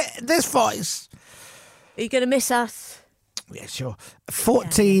saying it in this voice. Are you going to miss us? Yeah, sure.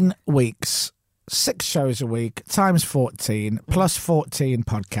 14 weeks. 6 shows a week, times 14, plus 14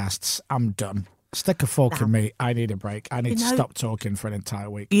 podcasts. I'm done. Stick a fork in me. I need a break. I need to stop talking for an entire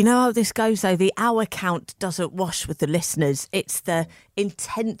week. You know how this goes, though? The hour count doesn't wash with the listeners. It's the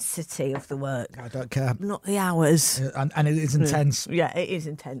intensity of the work. I don't care. Not the hours. And it is intense. Yeah, it is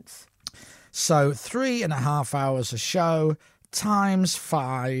intense. So 3.5 hours a show, times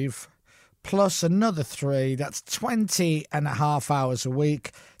 5, plus another 3. That's 20.5 hours a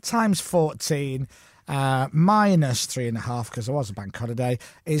week. Times 14, minus 3.5, because there was a bank holiday,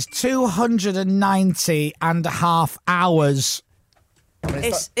 is 290.5 hours.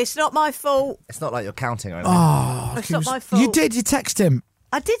 It's not my fault. It's not like you're counting or anything. Oh, it's not my fault. You did. You text him.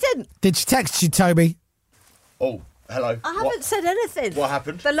 I didn't. Did she text you, Toby? Oh, hello. I haven't said anything. What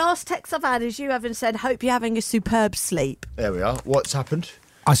happened? The last text I've had is you having said, hope you're having a superb sleep. There we are. What's happened?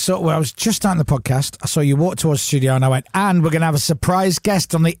 I was just starting the podcast. I saw you walk towards the studio and I went, and we're going to have a surprise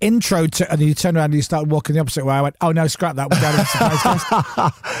guest on the intro. And then you turned around and you started walking the opposite way. I went, oh no, scrap that. We're going to have a surprise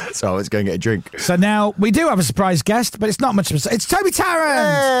guest. So let's go and get a drink. So now we do have a surprise guest, but it's not much of a... It's Toby Tarrant!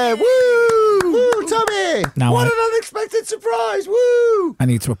 Hey, woo! Woo, Toby! Now what an unexpected surprise! Woo! I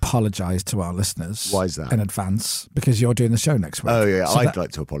need to apologise to our listeners. Why is that? In advance, because you're doing the show next week. Oh, yeah, So I'd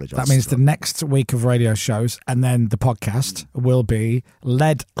like to apologise. That means the next week of radio shows and then the podcast will be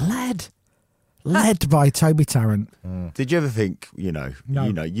led by Toby Tarrant. Did you ever think,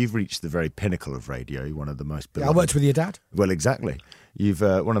 you've reached the very pinnacle of radio, you're one of the most beloved... I worked with your dad. Well, exactly. You've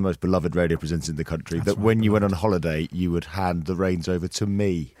one of the most beloved radio presenters in the country, that when you went on holiday, you would hand the reins over to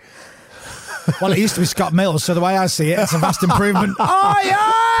me. Well, it used to be Scott Mills, so the way I see it, it's a vast improvement. Oi,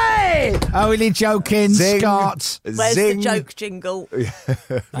 oi! Only joking, Zing. Scott. Where's Zing. the joke jingle? No,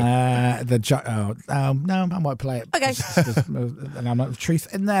 I won't play it. Okay. And I'm not the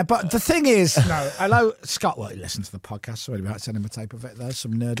truth in there. But the thing is, hello, Scott. Well, you listen to the podcast, so we might send him a tape of it. There's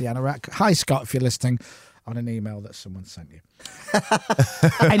some nerdy anorak. Hi, Scott, if you're listening, on an email that someone sent you.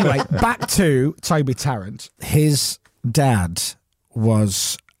 Anyway, back to Toby Tarrant. His dad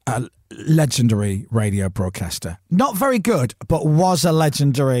was a legendary radio broadcaster. Not very good, but was a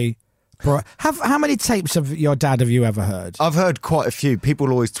legendary. How many tapes of your dad have you ever heard? I've heard quite a few.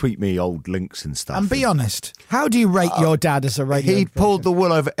 People always tweet me old links and stuff. And be honest, how do you rate your dad as a radio He pulled the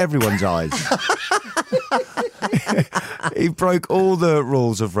wool over everyone's eyes. He broke all the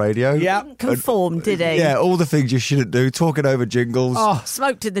rules of radio. Yeah. Conformed, did he? Yeah, all the things you shouldn't do. Talking over jingles. Oh,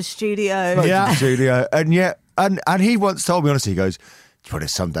 smoked in the studio. Smoked in the studio. And yet, and he once told me, honestly, he goes,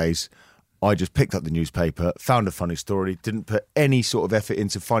 some days I just picked up the newspaper, found a funny story, didn't put any sort of effort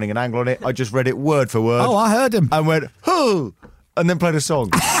into finding an angle on it. I just read it word for word. Oh, I heard him. And went, "Who?" And then played a song.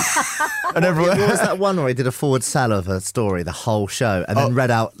 And everyone... What was that one where he did a forward sell of a story the whole show and then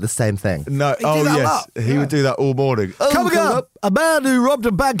read out the same thing? No, he would do that all morning. Coming up, a man who robbed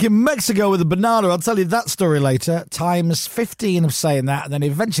a bank in Mexico with a banana. I'll tell you that story later. Times 15 of saying that, and then he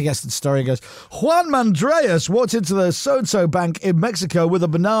eventually gets to the story and goes, Juan Mandreas walked into the so-and-so bank in Mexico with a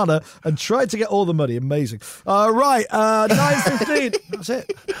banana and tried to get all the money. Amazing. 9:15. That's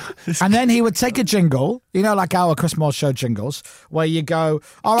it. And then he would take a jingle, like our Chris Miles Show jingles, where you go,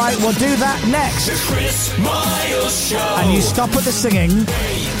 all right, we'll do that next. The Chris Miles Show. And you stop at the singing.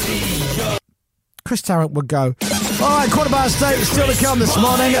 Chris Tarrant would go, all right, 8:15, still to come this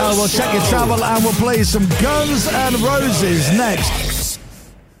morning. We'll check your travel and we'll play some Guns N' Roses next.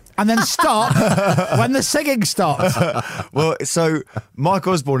 And then stop when the singing stops. Well, so Mike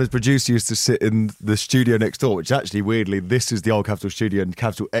Osborne, his producer, used to sit in the studio next door, which actually, weirdly, this is the old Capital studio and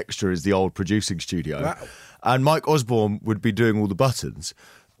Capital Extra is the old producing studio. Wow. And Mike Osborne would be doing all the buttons.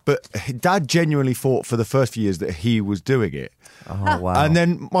 But Dad genuinely thought for the first few years that he was doing it. Oh, wow. And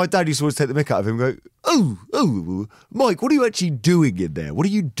then my dad used to always take the mick out of him and go, oh, Mike, what are you actually doing in there? What are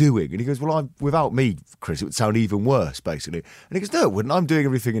you doing? And he goes, well, without me, Chris, it would sound even worse, basically. And he goes, no, it wouldn't. I'm doing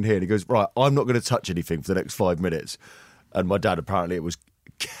everything in here. And he goes, right, I'm not going to touch anything for the next 5 minutes. And my dad, apparently, it was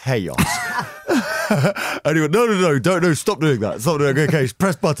chaos. And he went, no, don't, stop doing that. Stop doing it. Okay,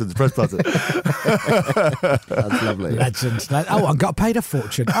 press buttons. That's lovely. Legend. Oh, I got paid a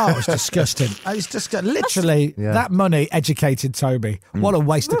fortune. Oh, it's disgusting. It's just literally that money educated Toby. What a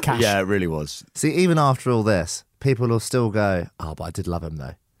waste of cash. Yeah, it really was. See, even after all this, people will still go, oh, but I did love him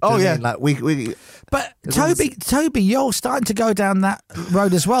though. Oh, yeah. Like we But Toby, you're starting to go down that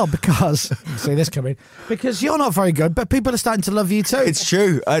road as well because, you see this coming, because you're not very good, but people are starting to love you too. It's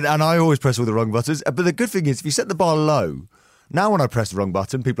true. And I always press all the wrong buttons. But the good thing is, if you set the bar low, now when I press the wrong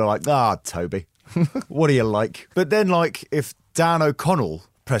button, people are like, Toby, what do you like? But then, like, if Dan O'Connell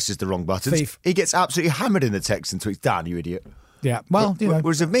presses the wrong buttons, Thief. he gets absolutely hammered in the text and tweets, Dan, you idiot. Yeah, well, you know.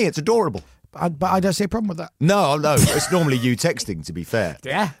 Whereas with me, it's adorable. But I don't see a problem with that. No, it's normally you texting, to be fair.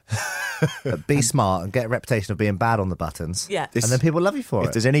 Yeah. be smart and get a reputation of being bad on the buttons. Yeah. And then people love you for it.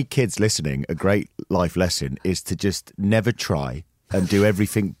 If there's any kids listening, a great life lesson is to just never try and do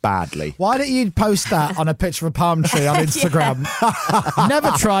everything badly. Why don't you post that on a picture of a palm tree on Instagram?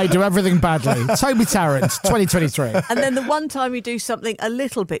 Never try, do everything badly. Toby Tarrant, 2023. And then the one time you do something a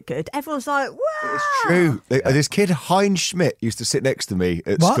little bit good, everyone's like, wow. It's true. This kid, Heinz Schmidt, used to sit next to me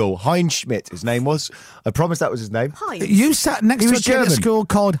at school. Heinz Schmidt, his name was. I promised that was his name. Heinz. You sat next to a kid at school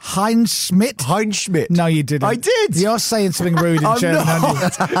called Heinz Schmidt? Heinz Schmidt. No, you didn't. I did. You're saying something rude in German,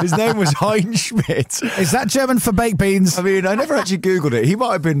 aren't you? His name was Heinz Schmidt. Is that German for baked beans? I mean, I never actually Googled it. He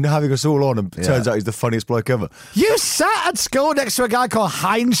might have been having us all on, and turns out he's the funniest bloke ever. You sat at school next to a guy called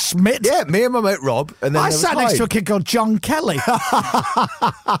Heinz Schmidt? Yeah, me and my mate Rob. And then I sat next to a kid called John Kelly.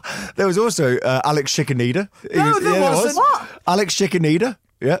 There was also Alex Shikanida. No, there wasn't. What? Alex Shikanida.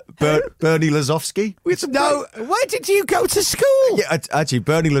 Yeah, Bernie Lazowski. Where did you go to school? Yeah, actually,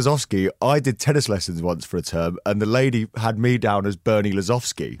 Bernie Lazowski, I did tennis lessons once for a term, and the lady had me down as Bernie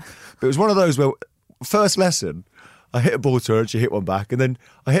Lazowski. But it was one of those where, first lesson, I hit a ball to her and she hit one back, and then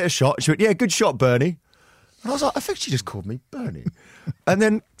I hit a shot and she went, yeah, good shot, Bernie. And I was like, I think she just called me Bernie. And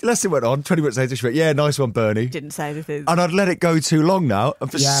then the lesson went on, 20 minutes later she went, yeah, nice one, Bernie. Didn't say anything. And I'd let it go too long now, and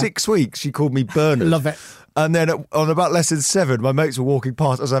for 6 weeks she called me Bernard. Love it. And then on about lesson 7, my mates were walking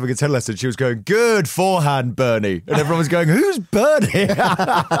past. I was having a 10 lesson. She was going, good forehand, Bernie. And everyone was going, who's Bernie?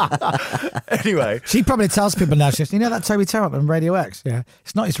 Anyway. She probably tells people now, she goes, you know that Toby Tarrant on Radio X? Yeah.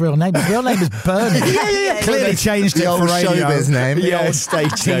 It's not his real name. His real name is Bernie. Yeah. Clearly changed the it old for radio. showbiz name. The Yeah, old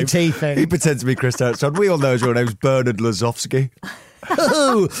stage name. TT thing. He pretends to be Chris Tarrant. We all know his real name's Bernard Lazowski.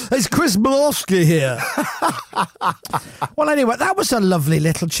 Oh, it's Chris Blosky here. Well, anyway, that was a lovely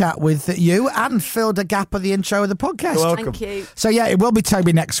little chat with you and filled a gap of the intro of the podcast. You're welcome. Thank you. So, yeah, it will be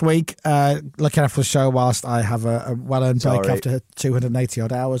Toby next week, looking after the show whilst I have a well-earned break after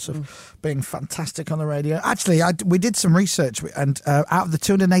 280-odd hours of being fantastic on the radio. Actually, we did some research, and out of the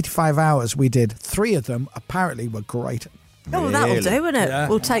 285 hours we did, 3 of them apparently were great. Oh, well, that'll do, won't it? Yeah.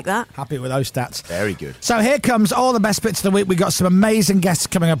 We'll take that. Happy with those stats. Very good. So here comes all the best bits of the week. We've got some amazing guests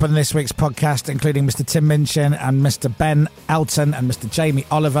coming up on this week's podcast, including Mr. Tim Minchin and Mr. Ben Elton and Mr. Jamie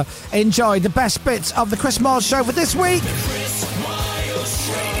Oliver. Enjoy the best bits of the Chris Miles Show for this week. Chris Miles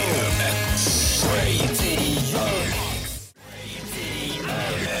Radio.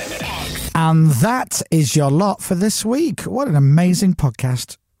 And that is your lot for this week. What an amazing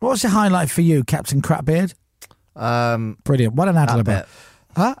podcast. What was the highlight for you, Captain Crapbeard? Brilliant. What an ad-lib.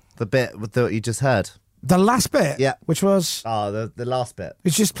 Huh? The bit with what you just heard. The last bit? Yeah. Which was? Oh, the last bit.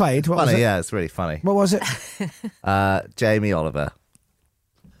 It's just played. What funny, was it? yeah, it's really funny. What was it? Jamie Oliver.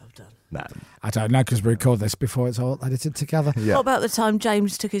 Well done. No. I don't know because we record this before it's all edited together. Yeah. What about the time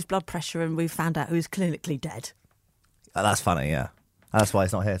James took his blood pressure and we found out he was clinically dead? That's funny, yeah. That's why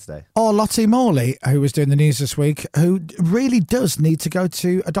he's not here today. Or Lottie Morley, who was doing the news this week, who really does need to go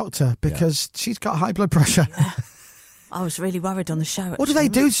to a doctor because she's got high blood pressure. Yeah. I was really worried on the show. What do they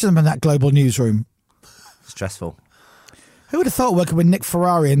do to them in that global newsroom? Stressful. Who would have thought working with Nick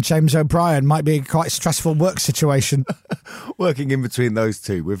Ferrari and James O'Brien might be a quite stressful work situation? Working in between those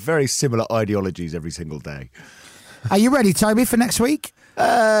two with very similar ideologies every single day. Are you ready, Toby, for next week?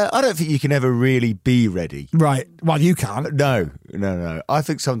 I don't think you can ever really be ready. Right. Well, you can't. No. I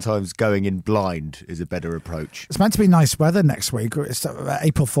think sometimes going in blind is a better approach. It's meant to be nice weather next week. It's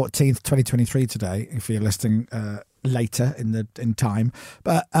April 14th, 2023 today, if you're listening later in time.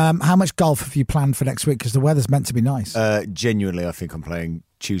 But how much golf have you planned for next week? Because the weather's meant to be nice. Genuinely, I think I'm playing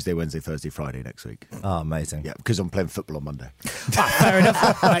Tuesday, Wednesday, Thursday, Friday next week. Oh, amazing. Yeah, because I'm playing football on Monday. Fair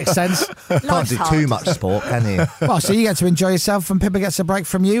enough. Makes sense. Can't do too much sport, can you? Well, so you get to enjoy yourself and Pippa gets a break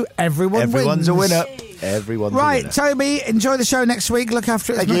from you. Everyone's wins. A winner. Everyone's right, a winner. Toby, enjoy the show next week. Look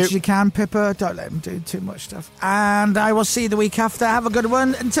after it as Thank much you. as you can. Pippa, don't let him do too much stuff. And I will see you the week after. Have a good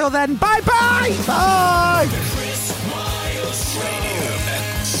one. Until then, bye-bye. Bye. The Chris Miles Show.